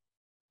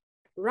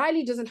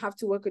 Riley doesn't have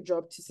to work a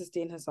job to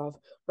sustain herself.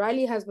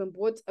 Riley has been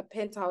bought a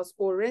penthouse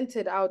or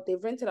rented out.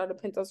 They've rented out a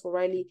penthouse for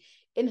Riley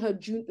in her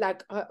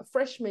her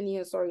freshman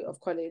year, of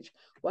college,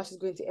 while she's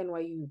going to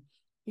NYU.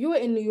 You are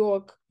in New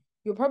York.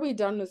 You're probably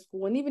done with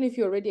school. And even if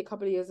you're already a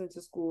couple of years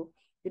into school,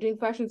 you're doing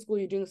fashion school,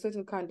 you're doing a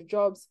certain kind of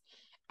jobs,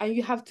 and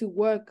you have to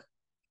work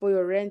for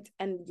your rent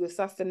and your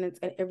sustenance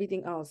and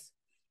everything else.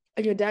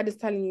 And your dad is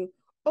telling you,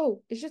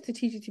 oh, it's just to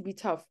teach you to be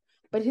tough.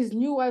 But his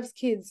new wife's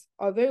kids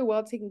are very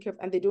well taken care of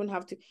and they don't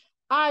have to.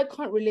 I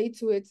can't relate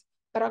to it,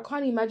 but I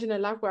can't imagine a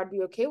life where I'd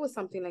be okay with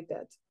something like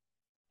that.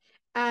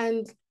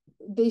 And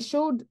they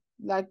showed,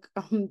 like,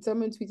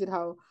 someone tweeted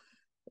how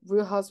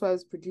Real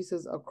Housewives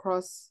producers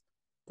across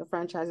the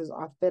franchises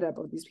are fed up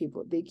of these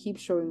people. They keep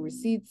showing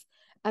receipts.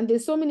 And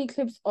there's so many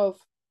clips of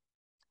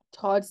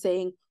Todd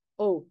saying,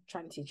 oh,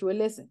 trying to teach you a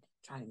lesson,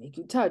 trying to make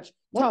you tough.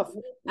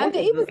 And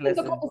they even said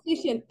the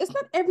conversation, it's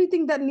not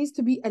everything that needs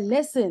to be a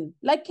lesson.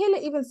 Like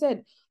Kayla even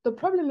said, the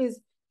problem is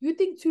you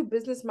think too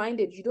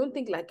business-minded. You don't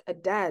think like a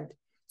dad.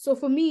 So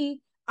for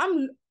me,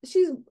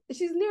 she's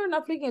near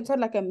enough looking at Todd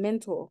like a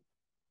mentor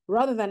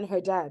rather than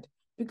her dad.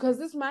 Because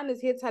this man is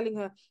here telling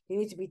her, you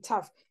need to be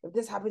tough. If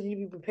this happens, you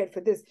need to be prepared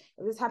for this.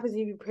 If this happens, you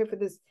need to be prepared for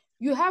this.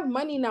 You have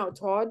money now,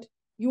 Todd.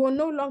 You are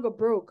no longer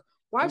broke.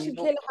 Why should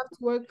Kayla have to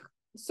work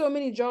so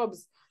many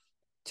jobs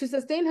to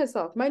sustain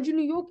herself? Mind you,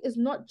 New York is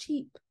not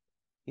cheap.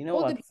 You know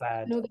what's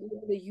sad?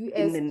 The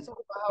US.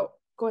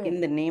 Go ahead.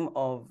 In the name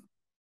of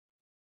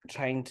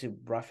trying to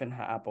roughen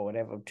her up or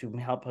whatever to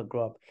help her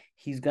grow up,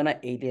 he's gonna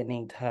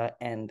alienate her,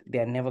 and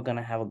they're never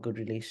gonna have a good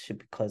relationship,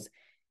 because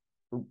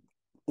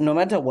no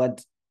matter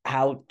what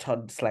how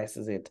Todd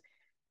slices it.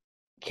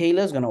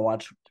 Kayla's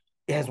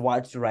has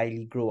watched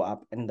Riley grow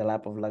up in the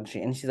lap of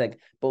luxury, and she's like,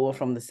 but we're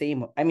from the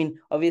same. I mean,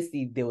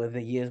 obviously there were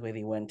the years where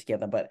they weren't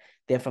together, but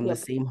they're from the Yep.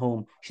 same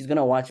home. She's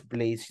gonna watch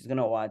Blaze. She's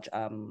gonna watch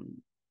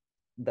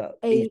the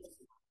Ace,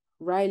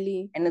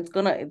 Riley. and it's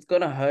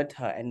gonna hurt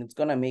her, and it's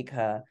gonna make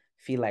her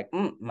feel like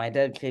my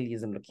dad clearly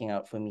isn't looking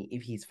out for me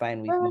if he's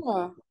fine with me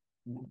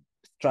Yeah.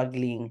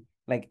 struggling,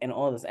 like, and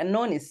all this. And no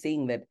one is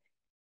saying that.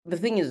 The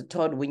thing is,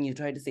 Todd, when you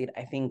try to say it,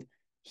 I think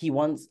he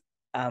wants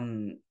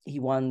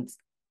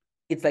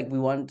it's like we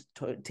want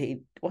to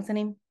what's her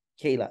name?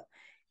 Kayla.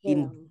 Yeah.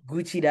 In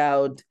Gucci'd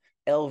out,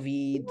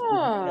 LV,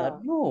 Yeah.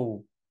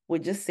 no. We're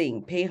just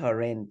saying pay her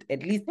rent.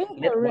 At least Make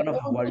let her, one of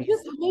her or worries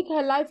just make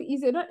her life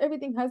easier. Not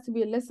everything has to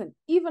be a lesson.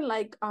 Even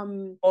like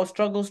or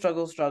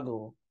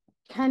struggle.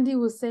 Candy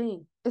was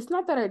saying, it's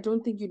not that I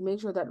don't think you'd make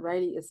sure that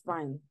Riley is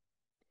fine.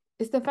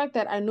 It's the fact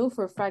that I know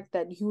for a fact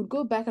that he would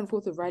go back and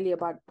forth with Riley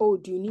about, oh,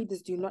 do you need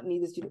this? Do you not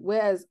need this?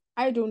 Whereas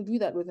I don't do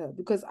that with her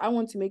because I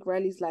want to make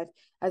Riley's life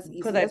as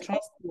Because easy I as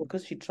trust possible.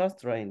 because she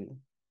trusts Riley.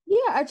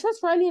 Yeah, I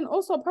trust Riley. And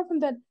also, apart from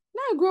that,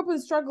 now I grew up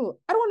in struggle.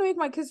 I don't want to make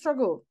my kids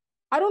struggle.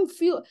 I don't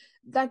feel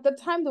like the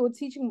time they were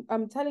teaching,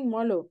 I'm telling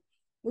Marlo,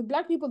 with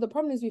Black people, the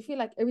problem is we feel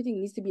like everything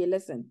needs to be a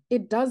lesson.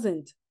 It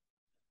doesn't.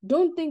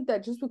 Don't think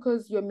that just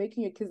because you're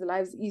making your kids'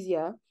 lives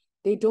easier,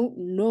 they don't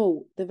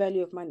know the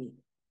value of money.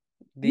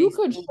 You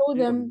could show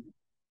them,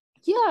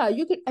 yeah,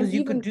 you could, and because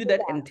you could even do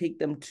that and take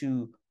them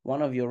to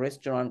one of your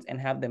restaurants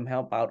and have them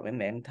help out when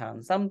they're in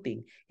town.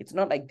 Something. It's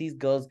not like these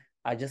girls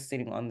are just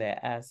sitting on their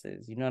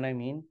asses. You know what I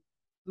mean?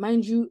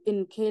 mind you,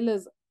 in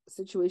Kayla's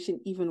situation,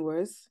 even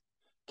worse.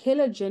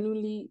 Kayla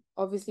genuinely,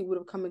 obviously, would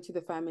have come into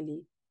the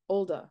family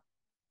older,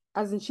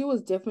 as in she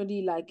was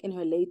definitely like in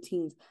her late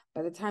teens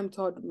by the time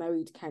Todd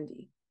married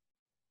Candy.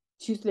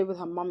 She used to live with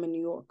her mom in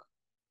New York.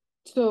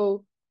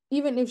 So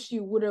even if she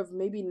would have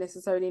maybe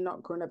necessarily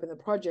not grown up in the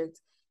project,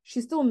 she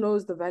still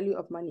knows the value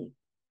of money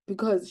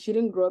because she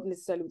didn't grow up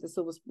necessarily with a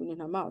silver spoon in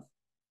her mouth.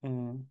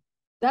 Mm.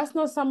 That's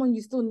not someone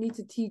you still need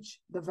to teach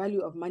the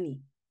value of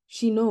money.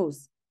 She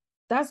knows.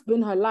 That's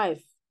been her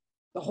life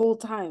the whole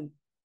time.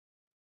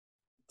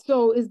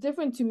 So it's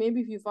different to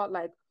maybe if you felt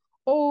like,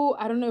 oh,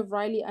 I don't know if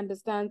Riley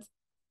understands.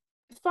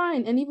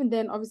 Fine. And even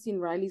then, obviously, in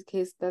Riley's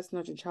case, that's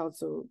not your child,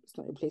 so it's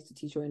not your place to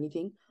teach or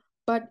anything.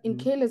 But in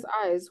Kayla's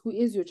eyes, who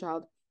is your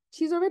child,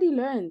 she's already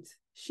learned.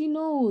 She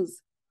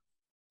knows.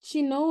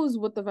 She knows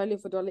what the value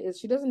of a dollar is.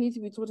 She doesn't need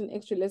to be taught an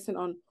extra lesson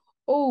on,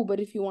 oh, but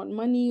if you want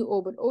money,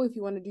 or but oh, if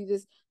you want to do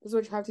this, this is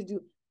what you have to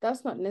do.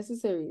 That's not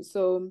necessary.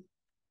 So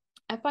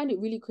I find it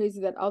really crazy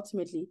that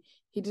ultimately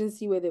he didn't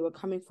see where they were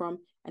coming from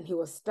and he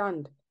was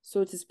stunned,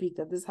 so to speak,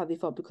 that this is how they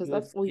felt because He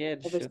was that's all he scared,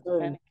 ever she was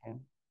shown. panicking.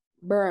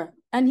 Bruh.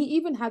 And he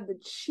even had the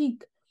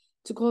cheek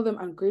to call them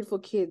ungrateful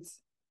kids.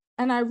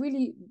 And I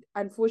really,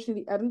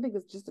 unfortunately, I don't think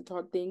it's just a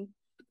Todd thing.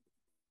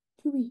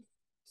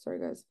 Sorry,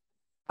 guys.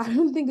 I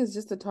don't think it's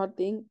just a Todd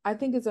thing. I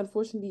think it's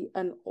unfortunately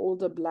an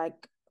older Black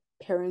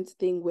parents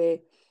thing where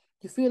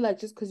you feel like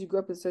just because you grew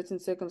up in certain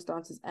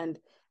circumstances and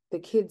the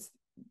kids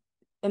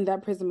in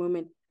that present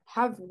moment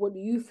have what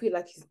you feel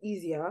like is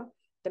easier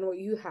than what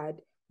you had,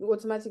 you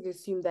automatically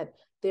assume that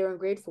they're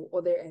ungrateful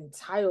or they're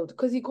entitled.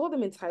 Because he called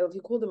them entitled, he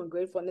called them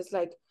ungrateful, and it's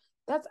like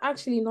that's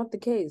actually not the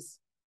case.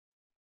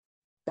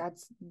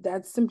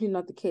 That's simply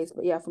not the case.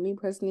 But yeah, for me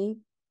personally,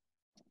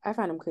 I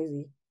find him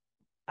crazy.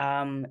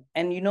 And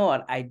you know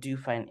what I do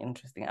find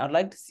interesting? I'd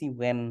like to see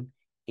when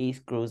Ace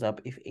grows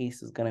up, if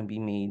Ace is gonna be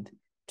made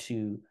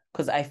to,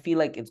 because I feel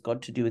like it's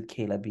got to do with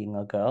Kayla being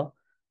a girl.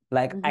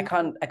 Like I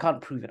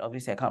can't prove it.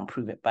 Obviously, I can't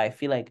prove it, but I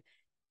feel like,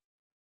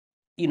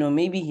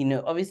 maybe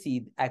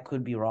obviously I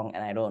could be wrong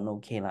and I don't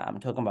know Kayla. I'm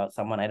talking about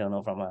someone I don't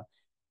know from a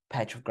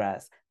patch of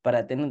grass. But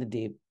at the end of the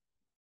day,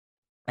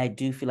 I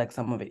do feel like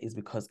some of it is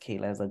because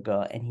Kayla is a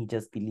girl and he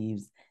just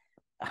believes,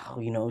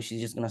 oh,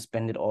 she's just gonna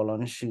spend it all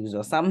on shoes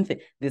or something.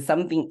 There's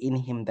something in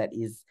him that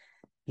is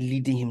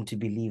leading him to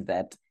believe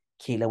that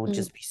Kayla would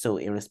just be so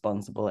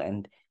irresponsible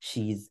and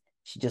she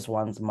just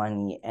wants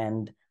money.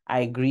 And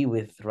I agree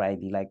with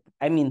Riley. Like,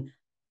 I mean,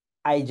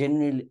 I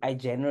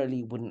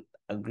generally wouldn't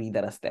agree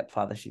that a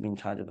stepfather should be in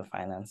charge of the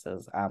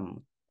finances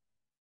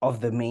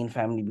of the main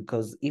family,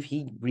 because if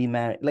he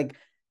remarried, like,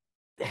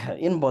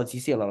 in bots,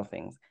 you see a lot of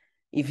things.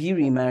 If he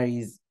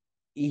remarries,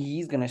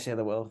 he's gonna share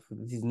the wealth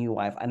with his new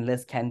wife,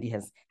 unless Candy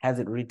has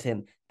it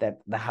written that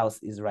the house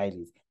is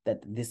Riley's, that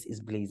this is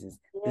Blaze's,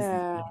 this is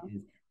Yeah.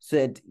 Blaze's.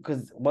 So,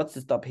 because what's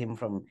to stop him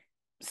from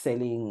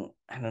selling,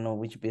 I don't know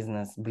which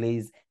business,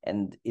 Blaze,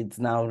 and it's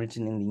now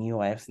written in the new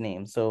wife's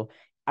name. So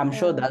I'm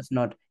sure that's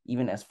not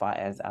even as far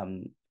as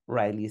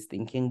Riley's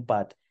thinking,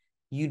 but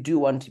you do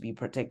want to be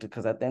protected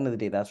because at the end of the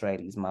day, that's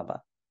Riley's mother.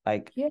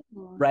 Like, Yeah.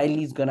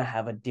 Riley's gonna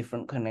have a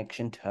different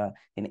connection to her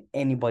than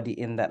anybody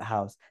in that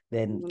house,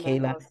 than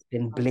Kayla,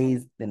 than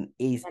Blaze, than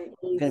Ace.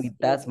 It's gonna be,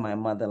 that's my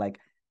mother. Like,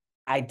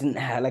 I didn't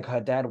have, like,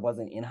 her dad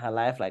wasn't in her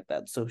life like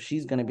that. So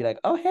she's gonna be like,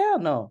 oh hell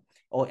no.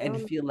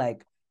 And feel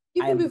like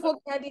Even I'm before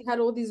Candy had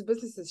all these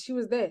businesses, she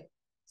was there.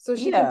 So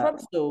she can yeah.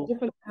 probably So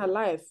different in her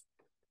life.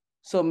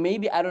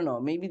 maybe I don't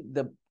know, maybe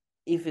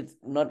if it's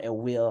not a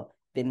will,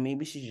 then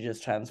maybe she should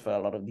just transfer a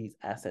lot of these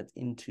assets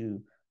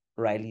into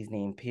Riley's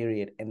name,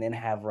 period, and then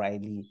have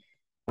Riley.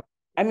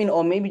 I mean,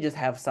 or maybe just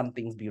have some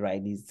things be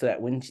Riley's, so that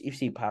if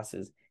she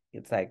passes,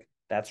 it's like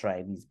that's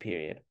Riley's,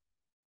 period.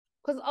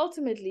 Because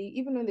ultimately,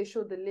 even when they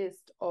showed the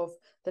list of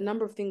the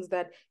number of things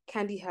that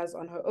Candy has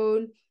on her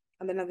own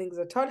and then other things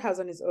that Todd has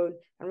on his own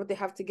and what they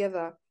have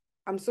together,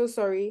 I'm so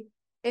sorry.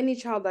 Any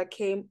child that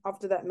came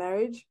after that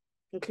marriage,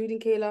 including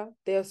Kayla,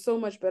 they are so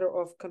much better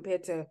off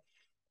compared to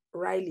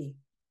Riley.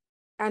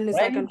 And it's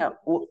Riley, now,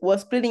 we're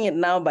splitting it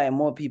now by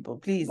more people,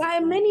 please. By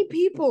many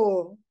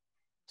people.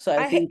 So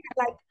I think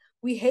like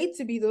we hate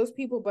to be those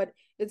people, but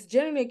it's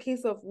generally a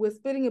case of we're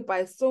splitting it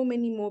by so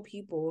many more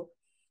people.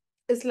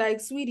 It's like,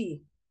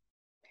 sweetie.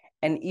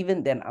 And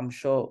even then, I'm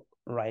sure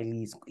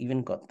Riley's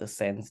even got the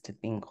sense to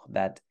think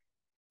that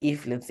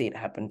if, let's say, it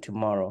happened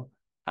tomorrow,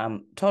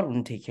 Todd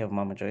wouldn't take care of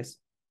Mama Joyce.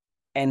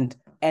 And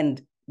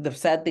the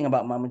sad thing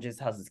about Mama Joyce's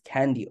house is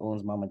Candy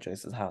owns Mama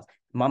Joyce's house.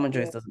 Mama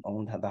Joyce doesn't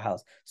own the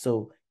house.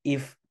 So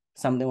if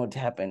something were to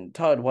happen,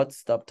 what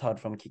stopped Todd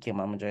from kicking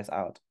Mama Joyce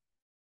out?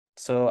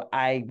 So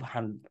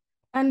and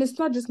it's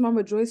not just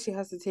Mama Joyce she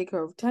has to take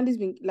care of. Candy's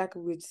been, like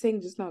we were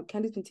saying just now,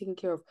 Candy's been taking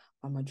care of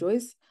Mama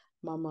Joyce,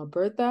 Mama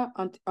Bertha,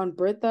 Aunt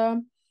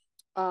Bertha,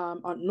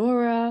 Aunt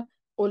Nora,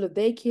 all of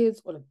their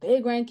kids, all of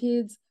their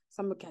grandkids,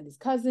 some of Candy's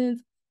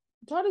cousins.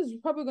 Todd is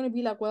probably going to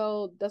be like,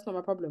 well, that's not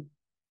my problem.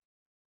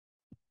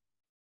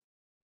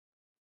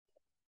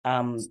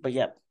 But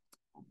yeah,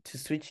 to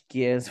switch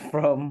gears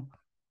from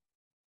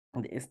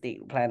the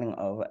estate planning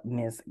of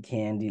Miss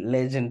Candy,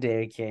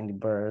 legendary Kandi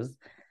Burruss.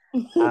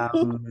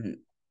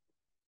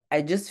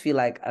 I just feel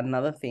like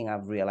another thing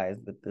I've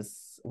realized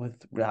with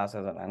Real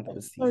Housewives of Atlanta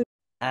this season,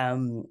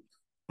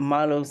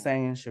 Marlo,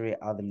 Sanya, and Sheree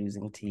are the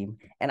losing team,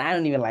 and I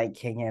don't even like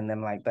Kenya and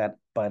them like that.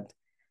 But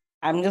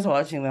I'm just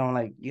watching them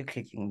like you're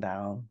clicking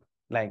down,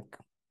 like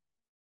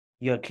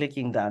you're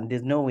clicking down.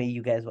 There's no way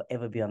you guys will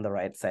ever be on the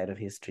right side of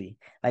history.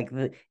 Like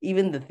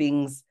even the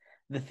things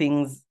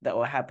that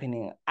were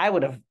happening, I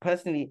would have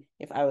personally,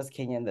 if I was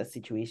Kenya in that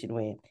situation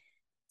where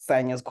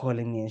Sanya's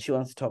calling me and she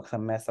wants to talk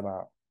some mess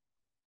about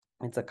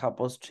it's a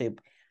couple's trip.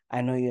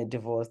 I know you're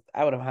divorced.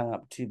 I would have hung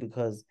up too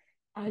because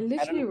I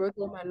literally wrote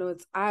on my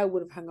notes, I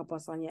would have hung up on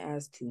Sanya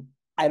as too.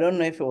 I don't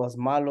know if it was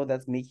Marlo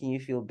that's making you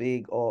feel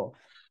big or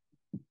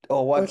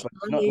what, but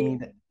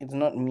it's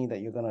not me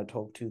that you're gonna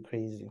talk too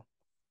crazy.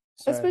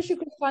 Sorry. Especially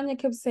because Sanya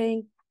kept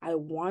saying, I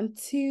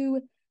want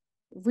to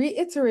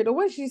reiterate, or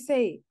what did she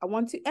say? I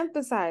want to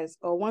emphasize,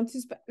 or want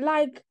to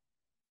like,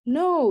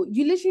 no,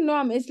 you literally know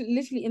I'm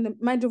literally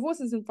my divorce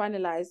isn't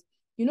finalized.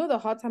 You know the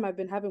hard time I've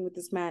been having with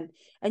this man,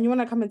 and you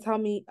want to come and tell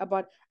me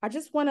about, I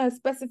just want to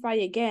specify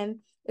again,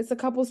 it's a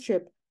couple's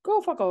trip.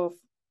 Go fuck off.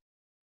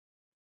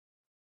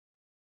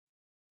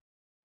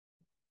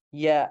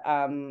 Yeah,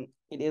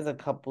 it is a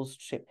couple's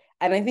trip.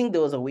 And I think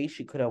there was a way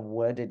she could have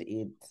worded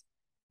it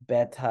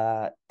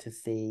better to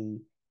say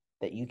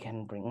that you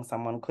can bring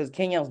someone, because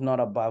Kenya's not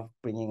above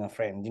bringing a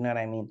friend. You know what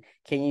I mean?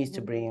 Kenya used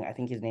to bring, I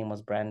think his name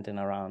was Brandon,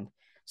 around.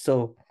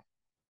 So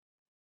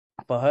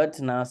for her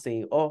to now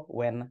say, oh,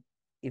 when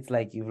it's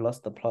like you've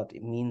lost the plot,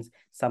 it means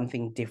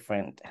something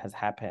different has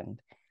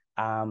happened.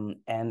 And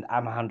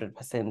I'm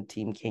 100%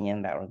 team Kenya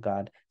in that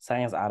regard.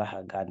 Sanya's out of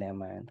her goddamn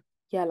mind.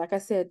 Yeah, like I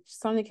said,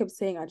 Sonia kept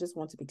saying, I just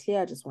want to be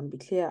clear. I just want to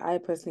be clear. I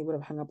personally would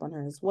have hung up on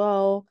her as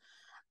well.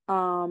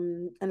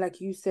 And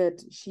like you said,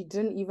 she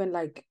didn't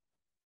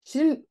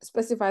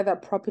specify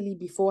that properly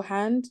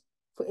beforehand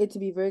for it to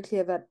be very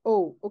clear that,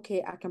 oh,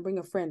 okay, I can bring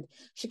a friend.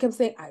 She kept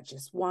saying, I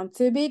just want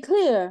to be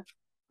clear.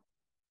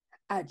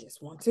 I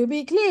just want to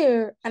be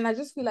clear. And I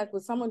just feel like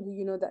with someone who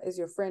you know that is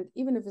your friend,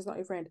 even if it's not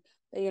your friend,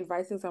 that you're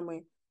inviting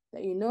somewhere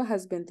that you know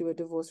has been through a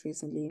divorce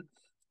recently,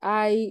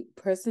 I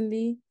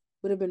personally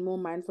would have been more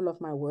mindful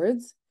of my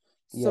words.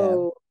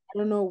 So I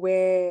don't know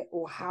where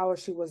or how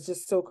she was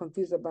just so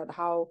confused about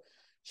how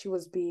she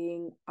was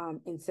being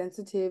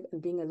insensitive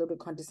and being a little bit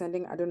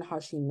condescending. I don't know how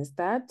she missed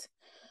that.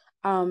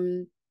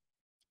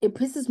 It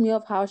pisses me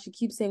off how she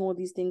keeps saying all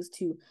these things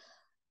to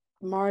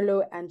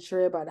Marlo and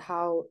Sheree about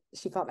how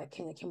she felt like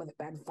Kenya came with a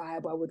bad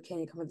vibe. Why would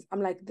Kenya come with?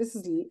 I'm like, this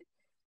is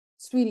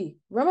sweetie.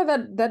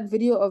 Remember that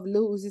video of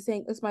Lil Uzi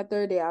saying, it's my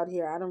third day out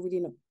here. I don't really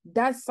know.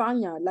 That's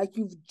Sanya. Like,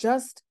 you've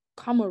just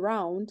come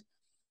around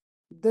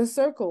the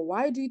circle.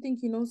 Why do you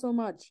think you know so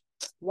much?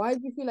 Why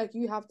do you feel like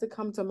you have to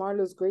come to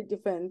Marlo's great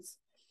defense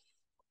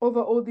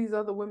over all these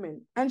other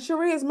women? And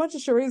Sheree, as much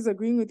as Sheree is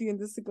agreeing with you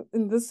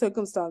in this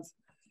circumstance,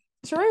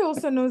 Sheree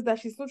also knows that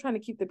she's still trying to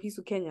keep the peace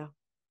with Kenya.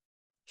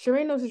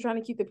 Sheree knows she's trying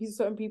to keep the peace with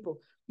certain people.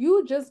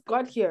 You just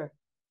got here.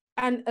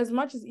 And as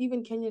much as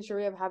even Kenya and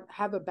Sheree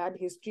have a bad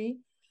history,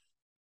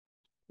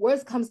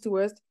 worst comes to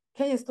worst,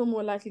 Kenya's still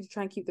more likely to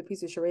try and keep the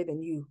peace with Sheree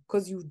than you.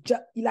 Because you've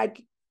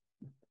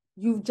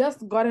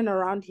just gotten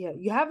around here.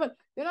 You're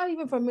not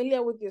even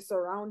familiar with your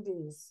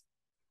surroundings.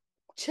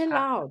 Chill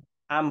out.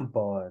 I'm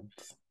bored.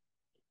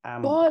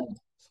 Bored.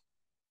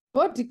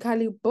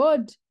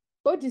 Bored.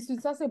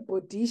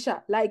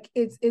 Bodisha. Like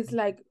it's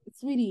like,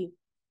 sweetie,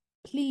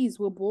 please,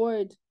 we're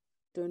bored.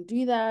 Don't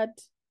do that.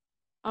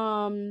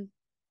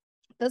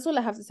 That's all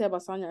I have to say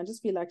about Sonia. I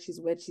just feel like she's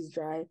wet, she's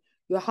dry.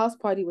 Your house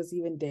party was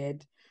even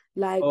dead.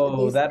 Like they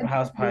Oh, said that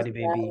house it was party,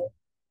 dry. baby.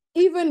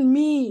 Even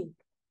me,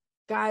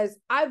 guys,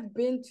 I've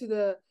been to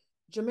the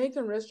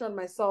Jamaican restaurant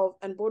myself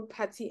and bought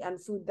patty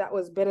and food that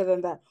was better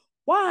than that.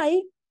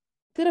 Why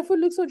did the food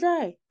look so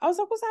dry? I was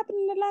like, what's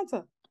happening in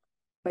Atlanta?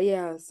 But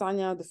yeah,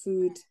 Sonia, the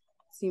food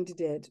seemed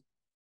dead.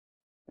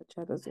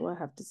 But that's all I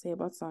have to say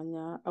about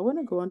Sonia. I want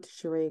to go on to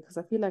Sheree because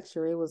I feel like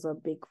Sheree was a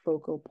big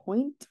focal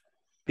point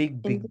Big,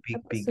 in big, this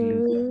big, big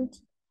loser.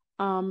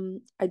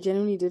 episode. I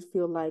genuinely did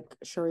feel like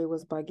Sheree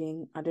was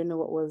bugging. I don't know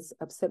what was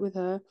upset with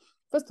her.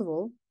 First of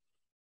all,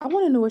 I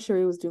want to know what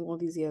Sheree was doing all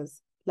these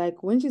years.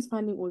 Like when she's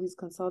finding all these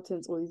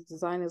consultants, all these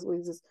designers, all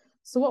these.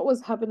 So what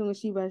was happening with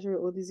She by Sheree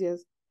all these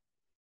years?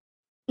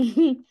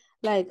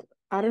 Like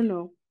I don't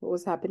know what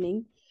was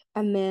happening.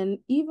 And then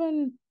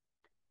even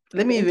the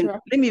interaction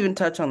Let me even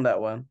touch on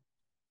that one.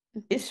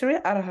 Is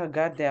Sheree out of her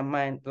goddamn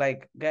mind?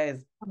 Like,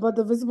 guys, about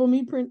the visible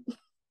me print.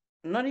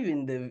 not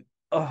even the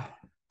oh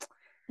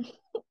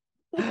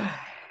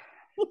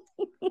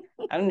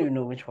I don't even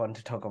know which one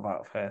to talk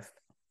about first.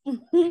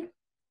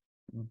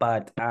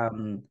 But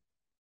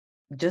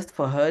just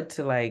for her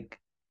to like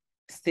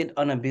sit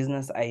on a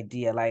business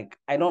idea, like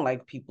I don't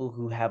like people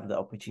who have the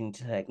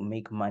opportunity to like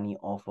make money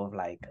off of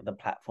like the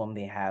platform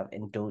they have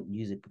and don't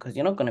use it because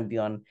you're not gonna be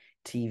on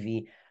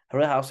TV.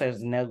 Real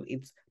Housewives now,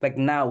 it's like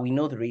now we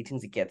know the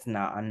ratings it gets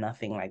now are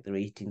nothing like the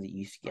ratings it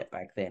used to get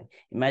back then.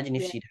 Imagine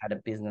if Yeah, she'd had a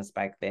business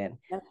back then.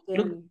 back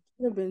Look, then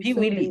should have been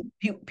so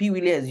big. P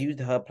Willie has used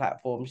her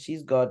platform.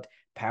 She's got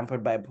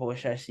Pampered by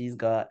Portia. She's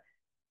got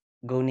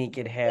Go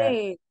Naked Hair.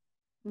 Hey.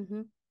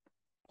 Mm-hmm.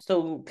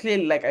 So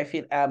clearly, like I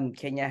feel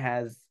Kenya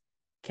has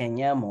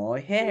Kenya more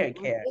hair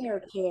care.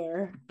 Hair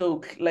care.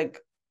 So like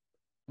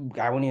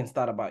I won't even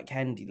start about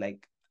Candy.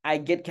 Like I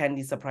get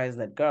Candy surprised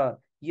that girl,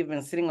 you've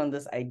been sitting on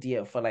this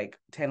idea for like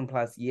 10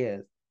 plus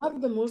years. Have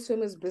the most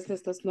famous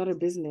business that's not a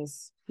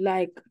business.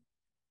 Like,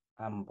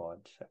 I'm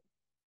bored.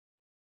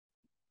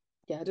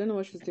 yeah, I don't know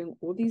what she's doing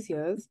all these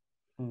years.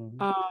 Mm.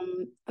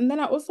 And then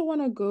I also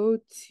want to go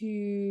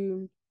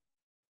to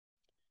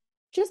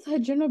just her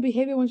general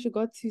behavior when she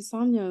got to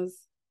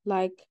Sanya's.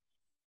 Like,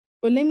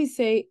 but let me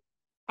say,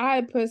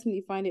 I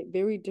personally find it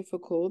very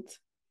difficult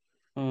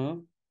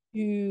Mm.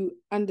 to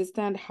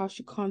understand how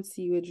she can't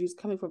see where Drew's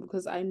coming from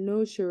because I know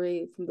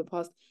Sheree from the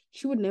past,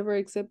 she would never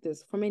accept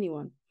this from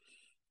anyone.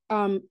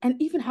 And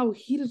even how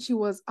heated she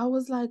was, I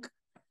was like,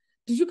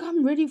 did you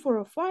come ready for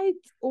a fight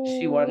or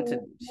She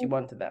wanted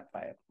that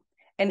fight.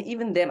 And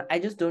even then, I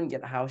just don't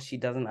get how she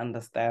doesn't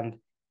understand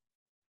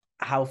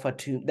how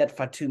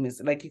Fatum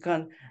is like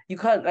you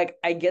can't like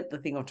I get the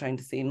thing of trying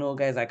to say no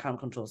guys I can't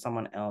control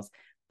someone else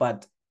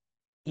but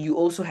you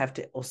also have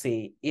to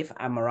say if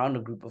I'm around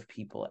a group of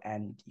people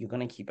and you're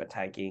gonna keep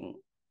attacking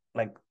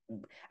like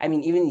I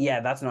mean even yeah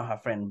that's not her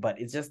friend but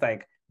it's just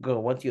like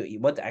girl what's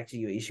actually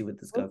your issue with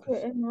this girl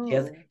what's your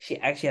because MO? she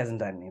actually hasn't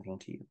done anything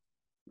to you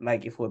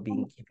like if we're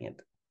being keeping it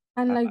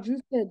And like Drew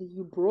said,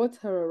 you brought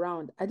her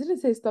around. I didn't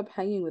say stop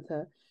hanging with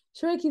her.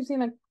 Sheree keeps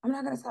saying like, I'm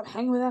not gonna stop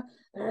hanging with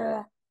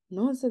her.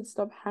 No one said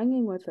stop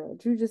hanging with her.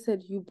 Drew just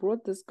said you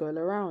brought this girl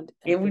around,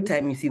 and for every this,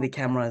 time you see the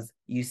cameras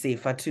you say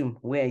Fatum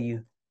where are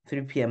you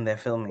 3 p.m. they're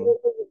filming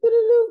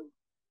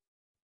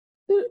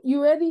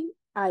you ready?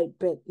 I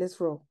bet. Let's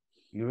roll.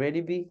 you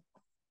ready B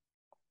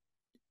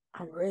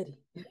I'm ready.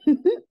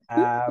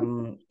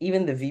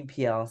 even the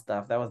VPL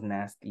stuff that was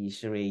nasty.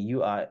 Sheree,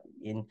 you are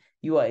in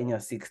your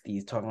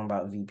 60s talking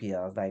about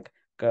VPLs. Like,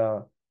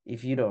 girl,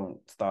 if you don't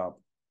stop,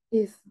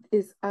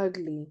 It's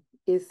ugly.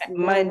 It's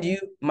not.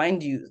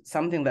 mind you,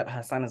 something that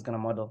her son is gonna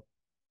model.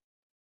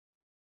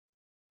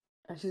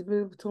 And she's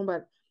been talking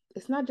about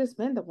it's not just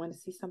men that want to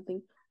see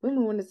something.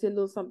 Women want to see a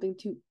little something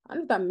too. I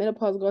know that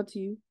menopause got to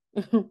you,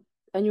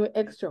 and you're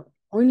extra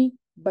horny,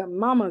 but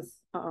mamas,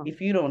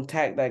 If you don't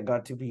tag that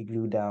got to be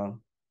glued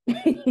down,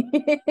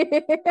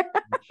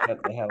 shut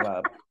the hell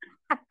up.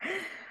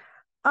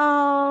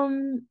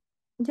 um,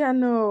 yeah,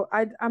 no,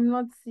 I'm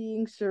not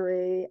seeing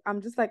Sheree.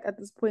 I'm just like at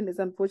this point, it's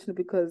unfortunate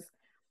because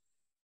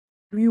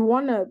you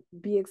want to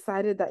be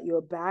excited that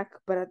you're back,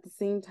 but at the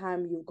same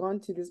time, you've gone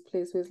to this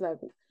place where it's like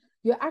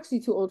you're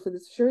actually too old for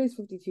this. Sheree's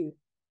 52.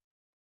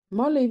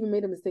 Marlo even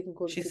made a mistake and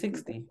called her She's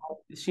 60. 60.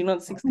 Is she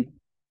not 60?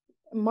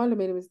 Marlo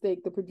made a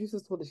mistake. The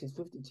producers told her she's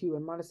 52,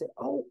 and Marlo said,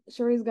 "Oh,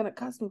 Sheree's gonna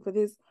cuss me for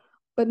this,"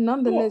 but Oh,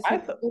 nonetheless,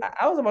 she's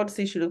I was about to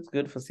say she looks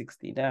good for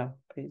 60 now.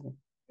 Crazy.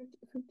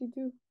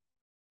 52.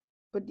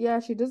 But yeah,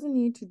 she doesn't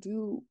need to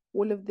do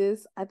all of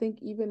this. I think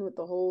even with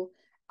the whole,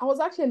 I was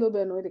actually a little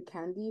bit annoyed at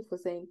Candy for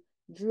saying,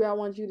 Drew, I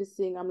want you to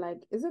sing. I'm like,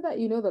 is it that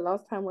you know the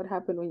last time what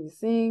happened when you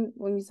sang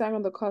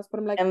on the cast? But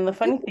I'm like, And the this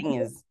funny is thing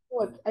your is,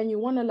 sport, and you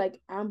want to like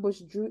ambush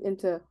Drew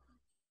into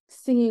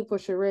singing for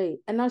Sheree.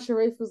 And now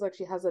Sheree feels like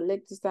she has a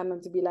leg to stand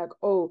on to be like,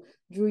 oh,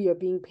 Drew, you're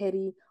being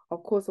petty.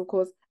 Of course, of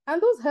course.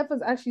 And those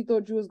heifers actually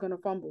thought Drew was going to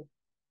fumble.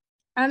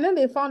 And then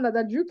they found out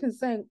that Drew can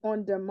sing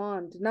on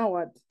demand. Now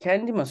what?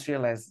 Candy must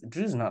realize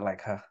Drew's not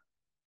like her.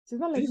 She's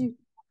not like Drew's you.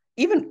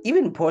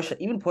 even Portia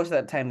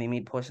that time they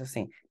made Portia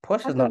sing.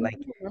 Portia's At the not like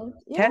moment,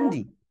 right? Yeah.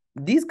 Candy.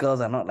 These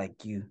girls are not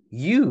like you.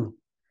 You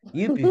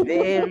be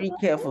very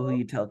careful who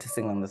you tell to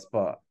sing on the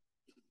spot.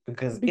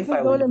 Because if Because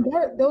I were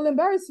you, they'll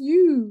embarrass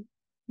you. look,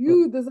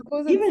 You, the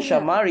supposed even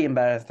singer. Shamari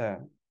embarrassed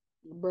her.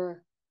 Bruh.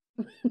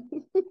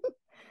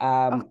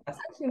 I Um,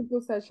 actually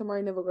feel sad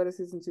Shamari never got a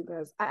season 2,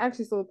 guys. I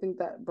actually still think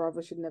that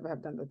Bravo should never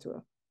have done that to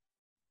her.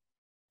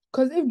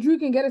 Because if Drew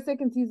can get a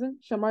second season,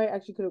 Shamari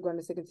actually could have gotten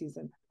a second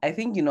season. I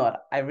think you know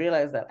what I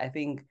realized that I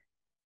think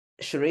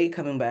Sheree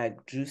coming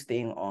back, Drew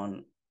staying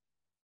on,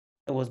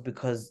 it was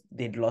because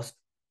they'd lost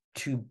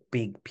two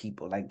big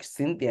people like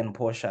Cynthia and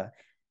Portia.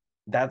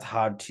 That's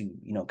hard to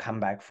come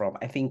back from.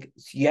 I think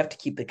you have to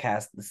keep the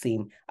cast the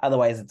same,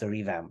 otherwise it's a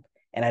revamp.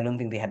 And I don't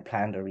think they had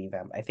planned a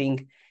revamp. I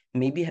think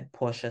maybe had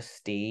Portia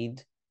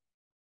stayed,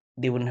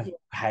 they wouldn't have Yeah.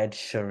 hired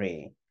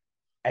Sheree.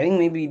 I think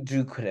maybe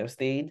Drew could have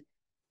stayed,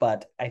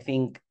 but I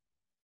think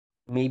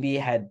maybe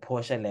had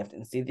Portia left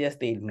and Cynthia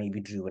stayed, maybe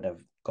Drew would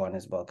have gone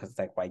as well. Because it's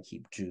like, why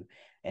keep Drew?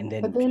 And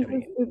But then then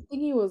Sheree. if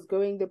Thingy was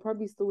going, they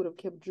probably still would have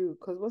kept Drew.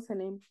 Because what's her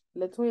name?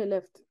 Latoya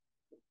left.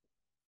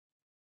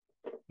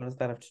 What does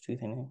that have to do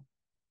with anything?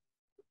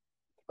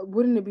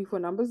 Wouldn't it be for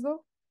numbers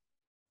though?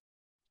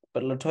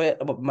 But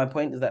but my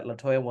point is that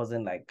Latoya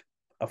wasn't like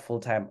a full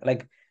time,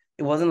 like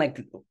it wasn't like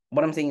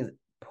what I'm saying is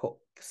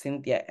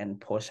Cynthia and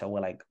Portia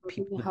were like We're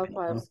people thinking who'd been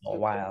on Housewives for a kept it.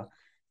 while.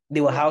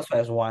 They were Yeah.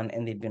 housewives one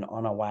and they'd been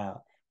on a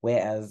while.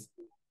 Whereas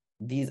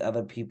these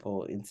other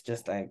people, it's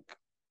just like,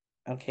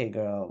 okay,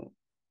 girl,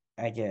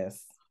 I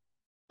guess.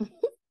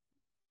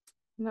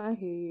 No, I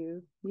hear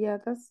you. Yeah,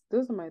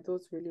 those are my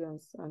thoughts really on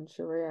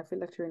Sheree. I feel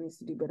like Sheree needs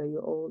to do better.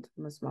 You're old.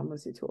 Miss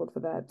Mamas, you're too old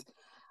for that.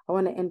 I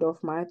want to end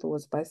off my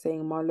thoughts by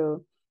saying,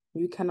 Marlo,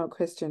 you cannot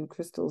question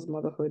Crystal's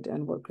motherhood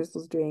and what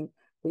Crystal's doing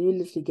when you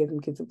literally giving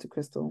kids up to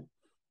Crystal.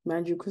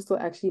 Mind you, Crystal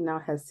actually now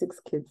has 6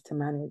 kids to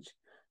manage,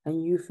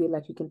 and you feel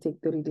like you can take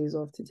 30 days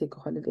off to take a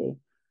holiday.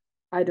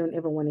 I don't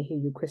ever want to hear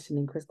you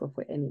questioning Crystal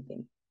for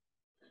anything.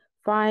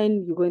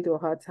 Fine, you're going through a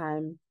hard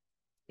time.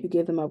 You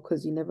gave them up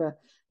because you never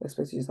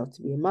expected yourself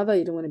to be a mother.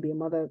 You don't want to be a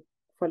mother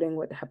following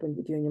what happened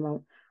with you and your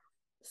mom.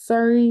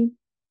 Sorry,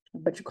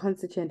 but you can't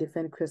sit here and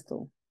defend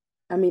Crystal.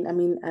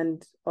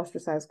 And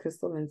ostracize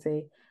Crystal and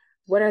say,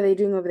 what are they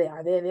doing over there?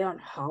 Are they on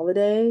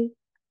holiday?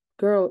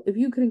 Girl, if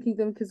you couldn't keep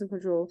them kids in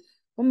control,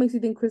 what makes you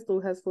think Crystal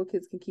has 4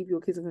 kids can keep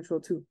your kids in control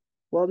too?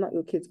 Well, not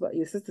your kids, but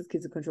your sister's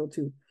kids in control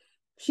too.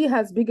 She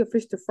has bigger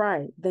fish to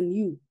fry than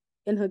you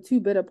in her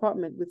 2-bed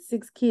apartment with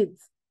 6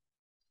 kids.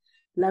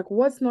 Like,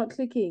 what's not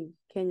clicking,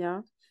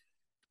 Kenya?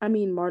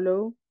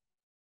 Marlo.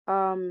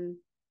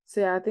 So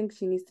yeah, I think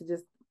she needs to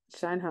just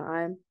shine her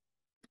eye.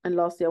 And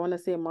lastly, I want to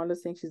say Marlo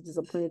saying she's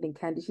disappointed in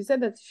Candy. She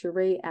said that to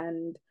Sheree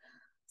and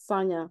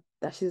Sanya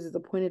that she's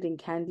disappointed in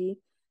Candy.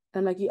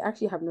 And like, you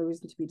actually have no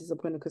reason to be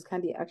disappointed because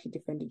Candy actually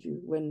defended you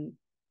when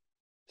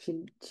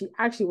she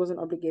actually wasn't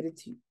obligated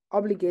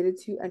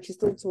to, and she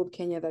still told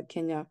Kenya that,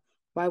 Kenya,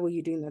 why were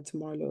you doing that to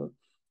Marlo?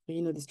 And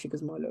you know this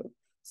triggers Marlo.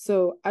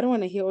 So I don't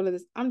want to hear all of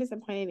this. I'm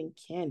disappointed in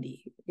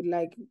Candy.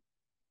 Like,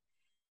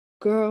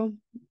 girl,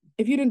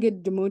 if you don't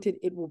get demoted,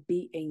 it will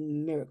be a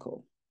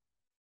miracle.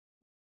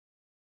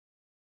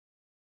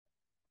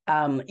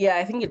 Yeah,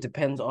 I think it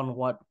depends on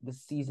what the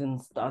season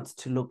starts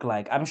to look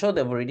like. I'm sure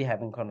they're already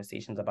having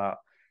conversations about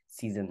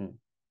season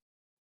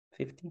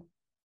 50.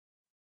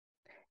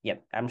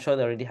 Yep, I'm sure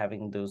they're already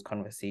having those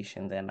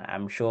conversations, and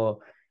I'm sure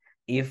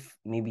if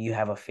maybe you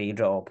have a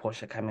Phaedra or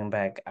Portia coming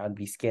back, I'd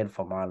be scared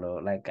for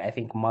Marlo. Like, I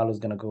think Marlo's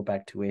gonna go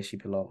back to where she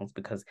belongs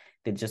because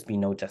there'd just be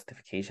no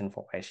justification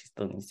for why she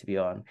still needs to be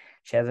on.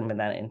 She hasn't been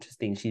that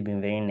interesting. She's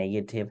been very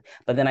negative.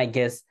 But then I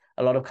guess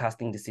a lot of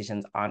casting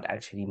decisions aren't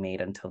actually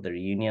made until the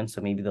reunion, so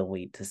maybe they'll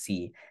wait to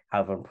see how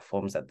everyone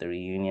performs at the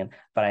reunion.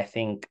 But I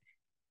think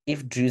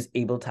if Drew's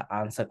able to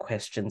answer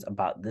questions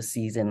about the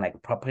season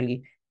like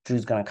properly,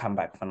 Drew's gonna come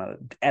back for another,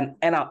 and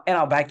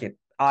I'll back it.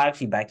 I'll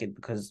actually back it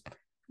because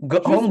go,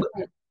 Drew's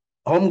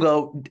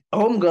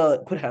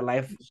homegirl put her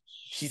life.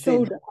 She said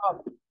showed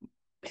up.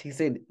 she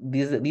said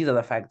these are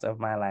the facts of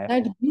my life,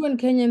 Like, you and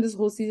Kenya in this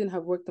whole season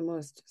have worked the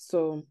most.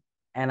 So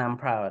and I'm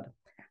proud.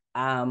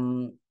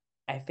 Um,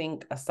 I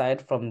think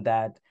aside from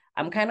that,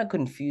 I'm kind of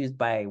confused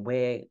by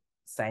where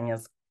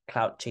Sanya's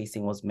clout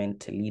chasing was meant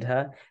to lead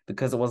her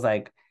because it was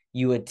like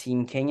you were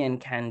team Kenya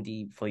and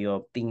Candy for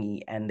your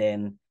thingy, and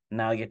then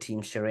now you're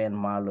team Sheree and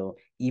Marlo,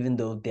 even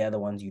though they're the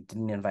ones you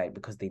didn't invite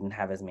because they didn't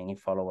have as many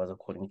followers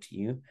according to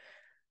you.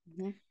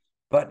 mhm.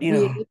 But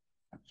Weird.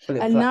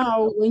 flip And flop.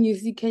 now when you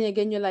see Kenya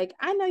again, you're like,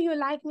 I know you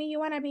like me. You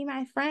want to be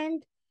my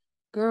friend?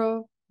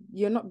 Girl,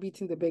 you're not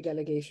beating the big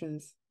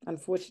allegations,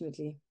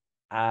 unfortunately.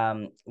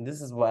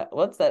 This is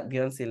what's that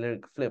Beyonce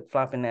lyric? Flip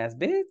flopping ass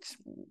bitch.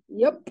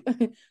 Yep.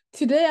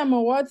 Today I'm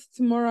a what?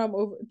 Tomorrow I'm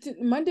over.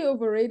 Monday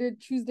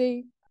overrated.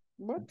 Tuesday,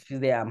 what?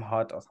 Tuesday I'm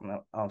hot or something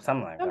like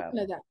Something that.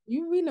 like that.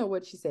 We know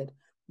what she said.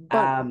 But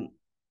Um,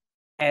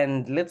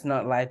 and let's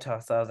not lie to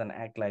ourselves and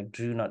act like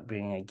Drew not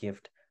bringing a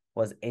gift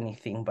was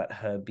anything but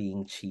her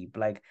being cheap.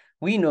 Like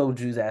we know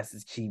Drew's ass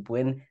is cheap.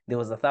 When there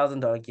was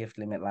 $1,000 gift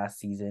limit last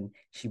season,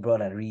 she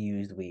brought a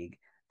reused wig.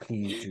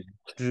 Please,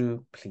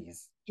 Drew,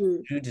 please.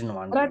 True. Drew didn't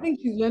want But I to. think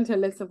she's learned her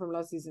lesson from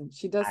last season.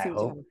 She does I seem to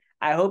hope. have.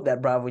 I hope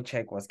that Bravo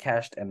check was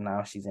cashed and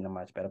now she's in a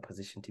much better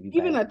position to be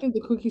Even buying. I think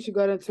the cookie she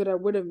got on Twitter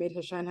would have made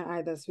her shine her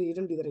eye. That's sweet. You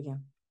don't do that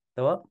again.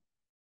 The what?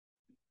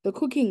 The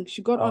cooking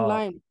she got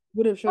online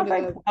would have I showed was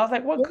her like,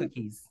 that. what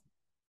cookies?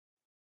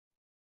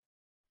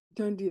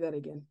 Don't do that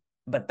again.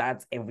 But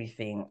that's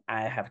everything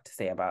I have to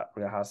say about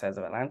Real Housewives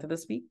of Atlanta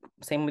this week.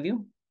 Same with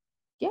you?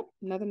 Yep,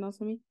 nothing else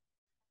for me.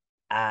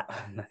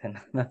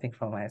 Nothing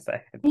from my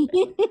side.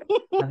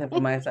 Nothing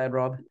from my side,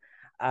 Rob.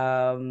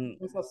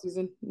 What's up,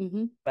 Susan?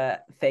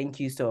 But thank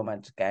you so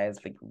much, guys,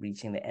 for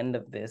reaching the end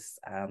of this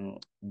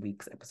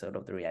week's episode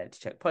of the Reality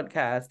Check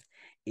podcast.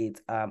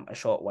 It's a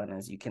short one,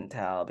 as you can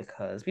tell,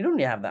 because we don't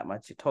really have that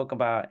much to talk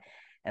about,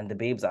 and the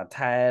babes are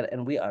tired,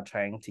 and we're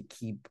trying to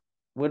keep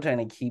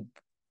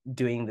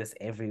doing this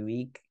every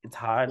week. It's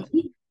hard.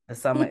 The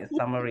summer is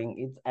summering.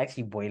 It's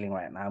actually boiling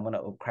right now. I'm gonna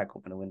crack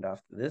open a window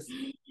after this.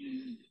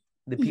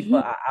 The people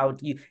are out.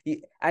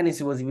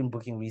 Anis was even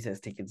booking recess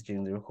tickets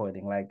during the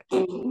recording. Like,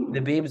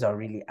 the babes are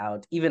really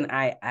out. Even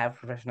I have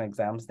professional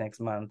exams next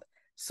month,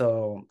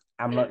 so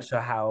I'm not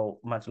sure how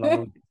much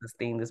longer we can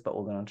sustain this, but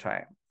we're gonna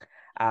try.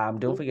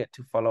 Don't forget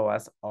to follow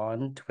us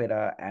on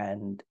Twitter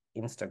and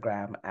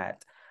Instagram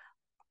at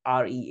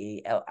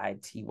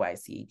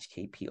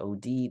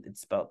REALITYCHKPOD.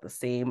 It's spelled the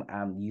same.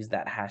 Use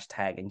that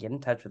hashtag and get in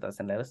touch with us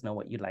and let us know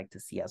what you'd like to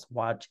see us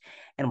watch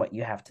and what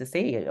you have to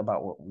say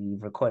about what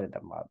we've recorded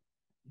about.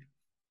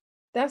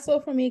 That's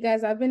all from me,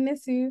 guys. I've been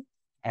Nesu.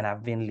 And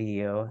I've been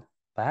Leo.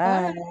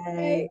 Bye.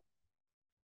 Bye.